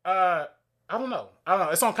 I don't know.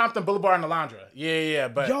 It's on Compton Boulevard in Alondra. Yeah.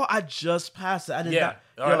 But yo, I just passed it. I did not.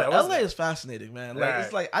 LA is fascinating, man. Like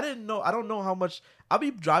it's like I didn't know. I don't know how much. I'll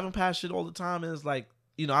be driving past shit all the time, and it's like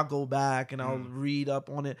I go back and I'll read up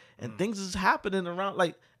on it, and things is happening around.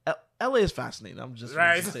 Like LA is fascinating. I'm just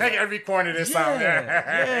right. It's like every corner there's something. Yeah,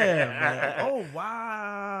 man. Oh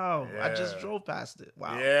wow! Yeah. I just drove past it.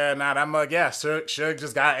 Wow. Yeah, that mug. Yeah, Suge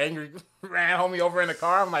just got angry, ran homie over in the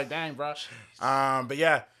car. I'm like, dang, bro. But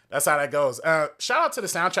yeah. That's how that goes. Shout out to the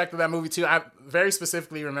soundtrack of that movie too. I very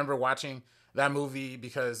specifically remember watching that movie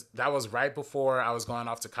because that was right before I was going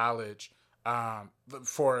off to college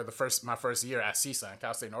for my first year at CSUN,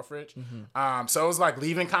 Cal State Northridge. So it was like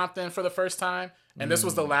leaving Compton for the first time, and this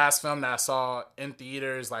was the last film that I saw in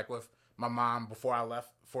theaters, like with my mom before I left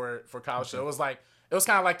for college. So it was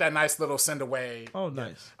kind of like that nice little send away. Oh,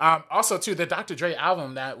 nice. Also too, the Dr. Dre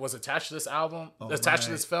album that was attached to this to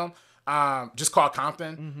this film. Just called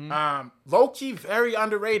Compton. Low key, very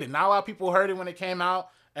underrated. Not a lot of people heard it when it came out,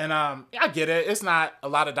 and I get it. It's not a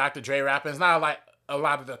lot of Dr. Dre rapping. It's not like a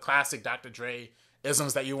lot of the classic Dr. Dre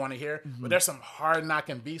isms that you want to hear. But there's some hard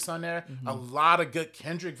knocking beats on there. A lot of good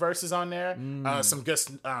Kendrick verses on there. Some good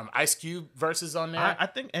Ice Cube verses on there. I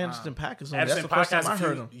think Anderson .Paak is on there. That's the first time I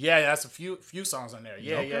heard him. Yeah, that's a few songs on there.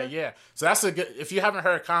 Yeah. So that's a good. If you haven't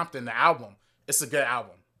heard Compton, the album, it's a good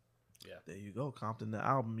album. There you go, Compton, the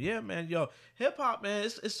album. Yeah, man. Yo, hip hop, man.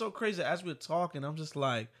 It's so crazy. As we're talking, I'm just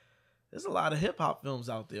like, there's a lot of hip hop films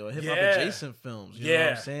out there, or hip hop adjacent films. You know what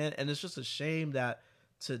I'm saying? And it's just a shame that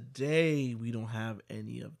today we don't have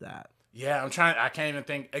any of that. Yeah, I can't even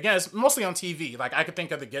think. Again, it's mostly on TV. Like I could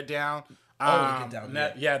think of the Get Down. The Get Down.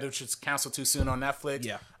 Which was canceled too soon on Netflix.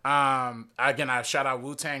 Yeah. Again, I shout out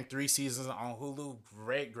Wu-Tang, 3 seasons on Hulu.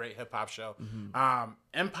 Great hip hop show.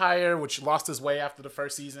 Empire, which lost its way after the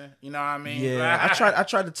first season. You know what I mean? Yeah. I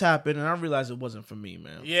tried to tap in, and I realized it wasn't for me,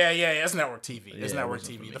 man. Yeah. It's network TV. It's network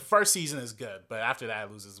TV. The first season is good, but after that,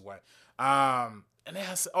 it loses its way. And it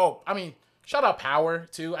has. Shout out Power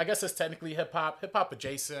too. I guess it's technically hip hop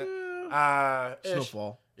adjacent.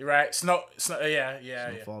 Snowfall. You're right.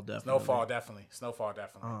 Snowfall, definitely. Snowfall,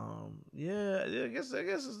 definitely. Yeah. I guess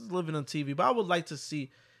it's living on TV, but I would like to see.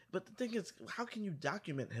 But the thing is, how can you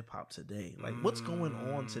document hip hop today? Like, what's going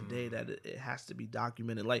on today that it has to be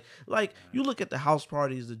documented? Like you look at the house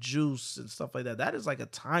parties, the juice and stuff like that. That is like a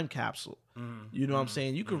time capsule. You know what I'm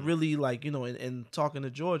saying? You could really and talking to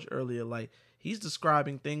George earlier, like he's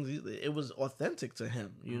describing things. It was authentic to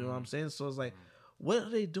him. You know what I'm saying? So it's like, what are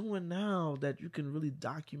they doing now that you can really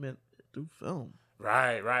document through film?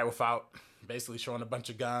 Right, without basically showing a bunch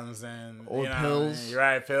of guns and pills.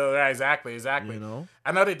 Right, pills. Right, exactly. You know,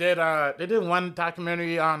 I know they did one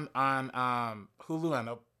documentary on Hulu. I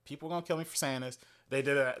know people are gonna kill me for saying this. They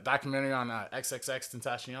did a documentary on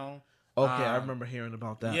XXXTentacion. Okay, I remember hearing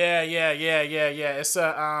about that. Yeah. It's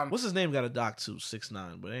what's his name? Got a doc too,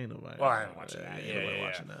 6ix9ine, but ain't nobody. Well, I ain't watching that. Yeah.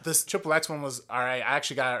 Watching that. This XXX one was all right. I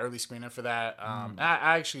actually got an early screening for that.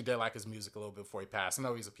 I actually did like his music a little bit before he passed. I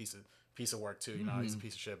know he's a piece of work too. You know, he's a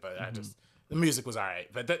piece of shit, but the music was all right.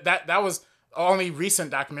 But that was the only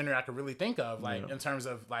recent documentary I could really think of, in terms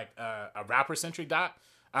of a rapper centric doc.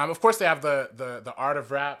 Of course, they have the Art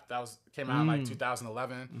of Rap that came out in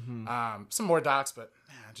 2011. Some more docs, but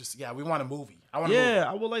man, we want a movie.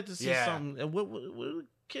 I would like to see something. And what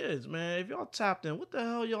kids, man? If y'all tapped in, what the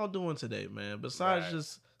hell y'all doing today, man? Besides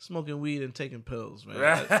just smoking weed and taking pills, man.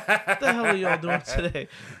 What the hell are y'all doing today?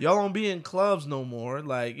 Y'all don't be in clubs no more.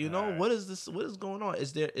 What is this? What is going on?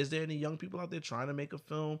 Is there any young people out there trying to make a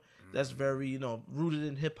film that's very, rooted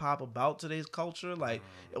in hip hop about today's culture?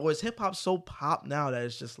 Or is hip hop so pop now that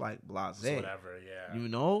it's just like blasé? Whatever, yeah.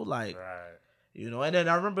 And then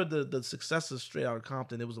I remember the successes straight out of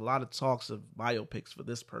Compton. There was a lot of talks of biopics for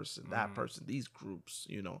this person, that person, these groups,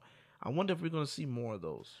 I wonder if we're gonna see more of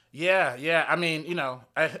those. Yeah. I mean,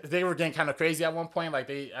 they were getting kind of crazy at one point. Like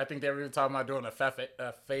I think they were even talking about doing a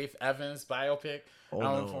Faith Evans biopic. Oh, at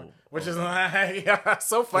one no. point, which is like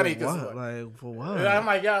so funny For because what? Like, for what? I'm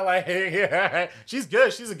like, yeah, like she's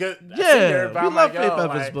good. She's a good Yeah, singer. But we I'm love like, Faith yo,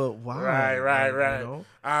 Evans, like, but why? Right. You know?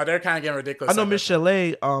 They're kind of getting ridiculous. I know at Miss that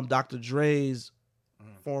point. Chalet, Dr. Dre's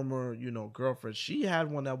former, girlfriend. She had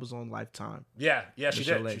one that was on Lifetime. Yeah, she Miss did.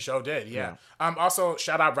 Chalet. She sure did. Yeah. Also,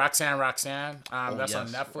 shout out Roxanne. That's Yes, on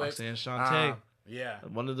Netflix. Roxanne Shante. Yeah.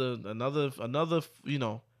 One of another,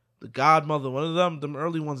 the godmother, one of them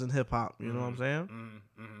early ones in hip hop. You know what I'm saying?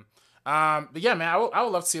 But yeah, man, I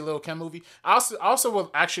would love to see a Lil' Kim movie. I also would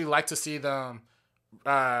actually like to see them.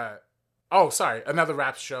 Another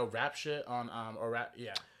rap shit on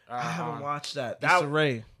yeah. I haven't watched that. that-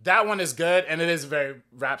 Disarray That one is good, and it is very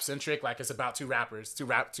rap centric. Like it's about two rap in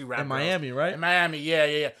girls. Miami, right? In Miami,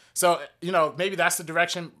 yeah. So maybe that's the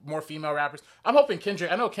direction. More female rappers. I'm hoping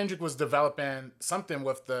Kendrick. I know Kendrick was developing something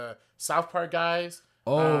with the South Park guys.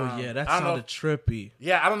 Oh yeah, that I don't know sounded trippy.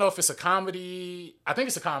 Yeah, I don't know if it's a comedy. I think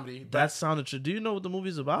it's a comedy. But That sounded trippy. Do you know what the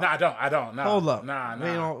movie's about? no, I don't. No. Hold up.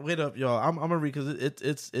 Nah. Wait up, y'all. I'm gonna read because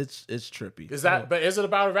it's trippy. Is that? But is it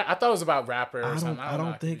about a rap? I thought it was about rapper or something. I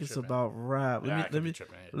don't could think be it's tripping. about rap. Yeah, I could be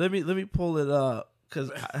tripping, yeah. Let me pull it up because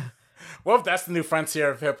Well, if that's the new frontier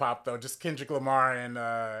of hip hop, though, just Kendrick Lamar and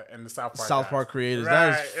the South Park. South guys. Park creators.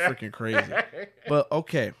 Right. That is freaking crazy. But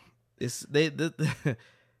okay,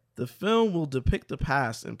 the film will depict the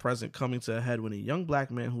past and present coming to a head when a young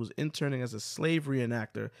black man who was interning as a slave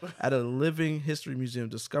reenactor at a living history museum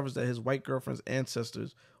discovers that his white girlfriend's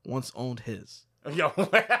ancestors once owned his. Yo.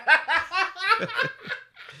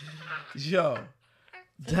 Yo,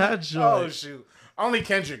 that Oh joint. shoot. Only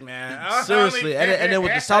Kendrick, man. Seriously, Only and then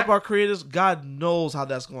with the South Park creators, God knows how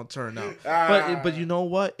that's going to turn out. But you know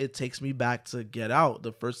what? It takes me back to Get Out.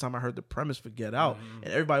 The first time I heard the premise for Get Out,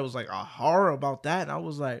 and everybody was like a horror about that, and I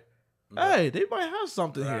was like, hey, they might have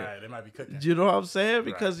something here. Right, they might be cooking. Do you know what I'm saying?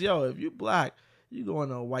 Because if you black, you go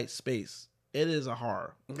into a white space. It is a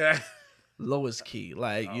horror. Lowest key,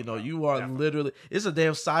 like you are definitely. literally. It's a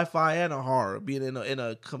damn sci-fi and a horror being in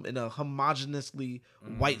a homogeneously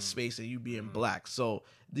white space and you being black. So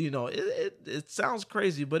it sounds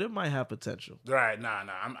crazy, but it might have potential. Right, nah.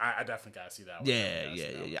 I definitely gotta see that one.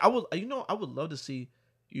 Yeah. I would love to see.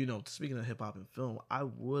 Speaking of hip hop and film, I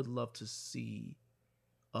would love to see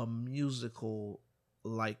a musical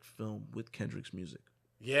like film with Kendrick's music.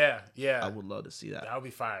 Yeah. I would love to see that. That would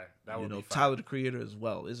be fire. That would be fire. Tyler the Creator as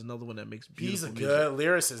well is another one that makes beautiful He's a music. good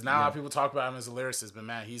lyricist. Now people talk about him as a lyricist, but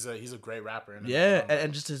man, he's a great rapper.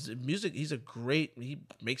 And just his music, he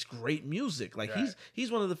makes great music. Like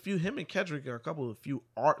he's one of the few. Him and Kendrick are a couple of few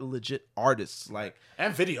legit artists. Like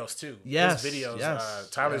and videos too. Yes, his videos. yes,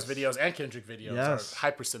 Tyler's videos and Kendrick videos are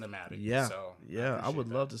hyper cinematic. Yeah, so I would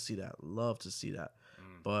love to see that.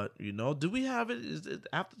 But do we have it? Is it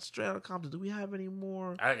after Straight Outta Compton? Do we have any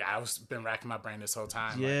more? I was been racking my brain this whole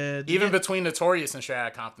time. Yeah, like, even between Notorious and Straight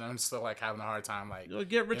Outta Compton, I'm still like having a hard time. Like,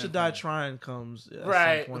 Get Rich or Die Trying comes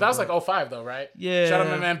right. But that was like 05 though, right? Yeah. Shout out to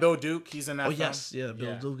my man Bill Duke. He's in that. film. Yes, yeah.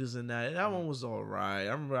 Bill Duke is in that. That one was all right.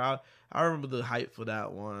 I remember the hype for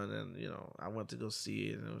that one, and I went to go see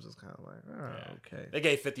it, and it was just kind of like, okay. They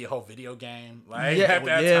gave 50 a whole video game, like at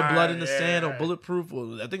that time, Blood in the Sand or right. Bulletproof.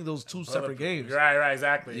 I think those two separate games. Right,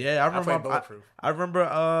 exactly. Yeah, I remember. Bulletproof. I remember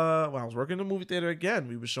when I was working in the movie theater again.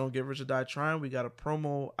 We were showing Get Rich or Die Trying. We got a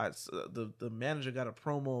promo. The manager got a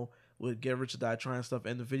promo with Get Rich or Die Trying stuff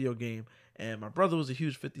and the video game. And my brother was a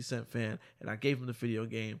huge 50 Cent fan, and I gave him the video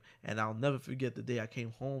game. And I'll never forget the day I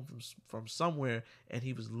came home from somewhere, and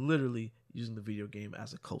he was literally using the video game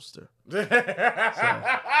as a coaster. So,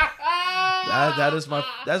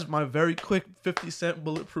 that's my very quick 50 Cent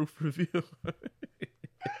Bulletproof review.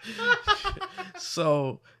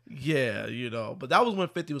 So yeah, but that was when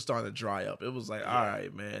 50 was starting to dry up. It was like, all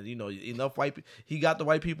right, man, enough white people. He got the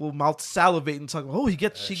white people mouth salivating, talking, oh,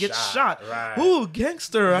 she gets shot. Right. Ooh,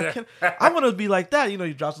 gangster. I want to be like that.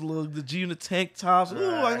 He drops the G-Unit tank tops.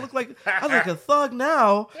 Ooh, I look like a thug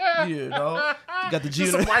now. You got the G-Unit.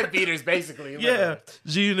 Just some white beaters, basically. Yeah,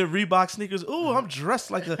 G-Unit Reebok sneakers. Ooh, I'm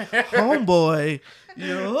dressed like a homeboy.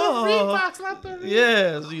 Reeboks, not the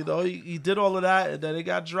Yes, he did all of that, and then it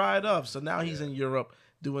got dried up. So now he's in Europe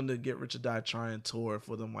doing the Get Rich or Die Trying tour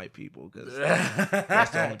for them white people, because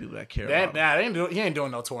that's the only people that care about him. He ain't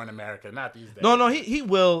doing no tour in America, not these days. No, he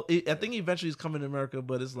will. I think eventually he's coming to America,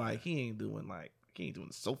 but it's like he ain't doing like He ain't doing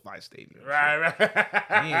the SoFi Stadium. Right.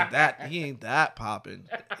 He ain't that popping.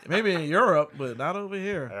 Maybe in Europe, but not over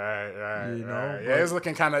here. Right. You know, right. but- Yeah, he was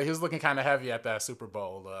looking kind of heavy at that Super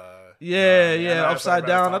Bowl. Yeah, upside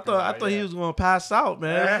down. I talking thought he was gonna pass out,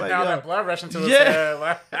 man. It's like, now yo, that blood rushing to his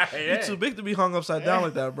yeah. head. You too big to be hung upside down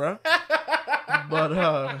like that, bro.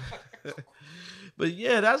 But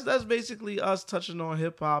yeah, that's basically us touching on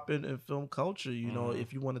hip hop and film culture. You know,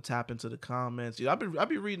 if you want to tap into the comments, I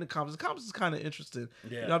be reading the comments. The comments is kind of interesting.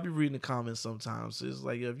 Yeah. You know, I be reading the comments sometimes. It's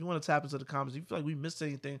like, if you want to tap into the comments, you feel like we missed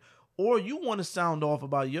anything, or you want to sound off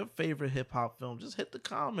about your favorite hip hop film, just hit the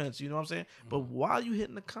comments. You know what I'm saying? But while you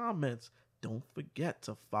hitting the comments, don't forget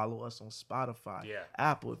to follow us on Spotify,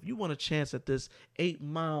 Apple. If you want a chance at this 8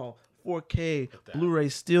 Mile 4K Blu-ray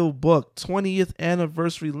Steelbook 20th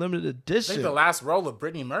anniversary limited I edition. think the last role of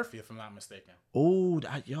Brittany Murphy, if I'm not mistaken. Oh,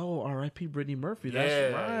 R.I.P. Brittany Murphy.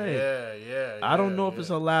 That's right. Yeah. I don't know if it's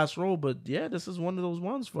her last role, but yeah, this is one of those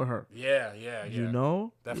ones for her. Yeah. You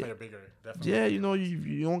know? Definitely a bigger. Definitely. Yeah, you know,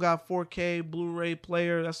 you don't got 4K Blu-ray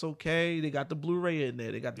player, that's okay. They got the Blu-ray in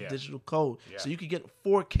there. They got the digital code. Yeah. So you can get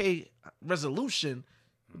 4K resolution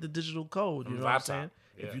with the digital code. You know what I'm saying?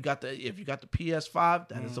 Yeah. If you got the PS5,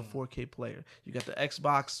 that is a 4K player. You got the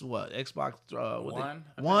Xbox, Xbox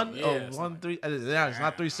One? Yeah, Oh, 1 3. Yeah, it's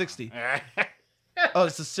not 360. Right. Oh,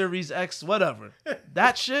 it's a Series X, whatever.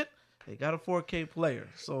 That shit, they got a 4K player.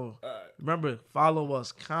 So remember, follow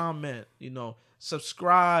us, comment,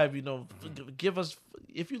 subscribe, give us,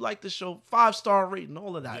 if you like the show, 5-star rating,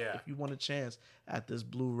 all of that. Yeah. If you want a chance at this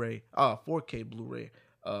Blu-ray, 4K Blu-ray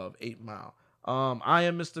of 8 Mile. I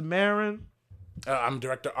am Mr. Marin. I'm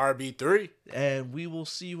Director RB3. And we will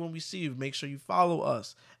see you when we see you. Make sure you follow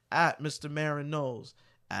us at Mr. Marin Knows,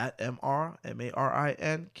 at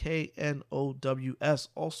MrMarinKnows.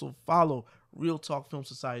 Also follow Real Talk Film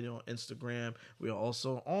Society on Instagram. We are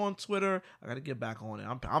also on Twitter. I gotta get back on it.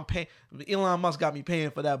 I'm paying. Elon Musk got me paying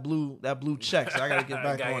for that blue check, so I gotta get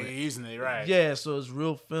back on it. Using it, right? Yeah, so it's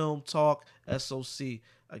Real Film Talk SOC.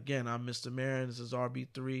 Again, I'm Mr. Marin. This is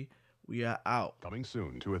RB3. We are out. Coming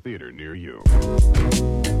soon to a theater near you.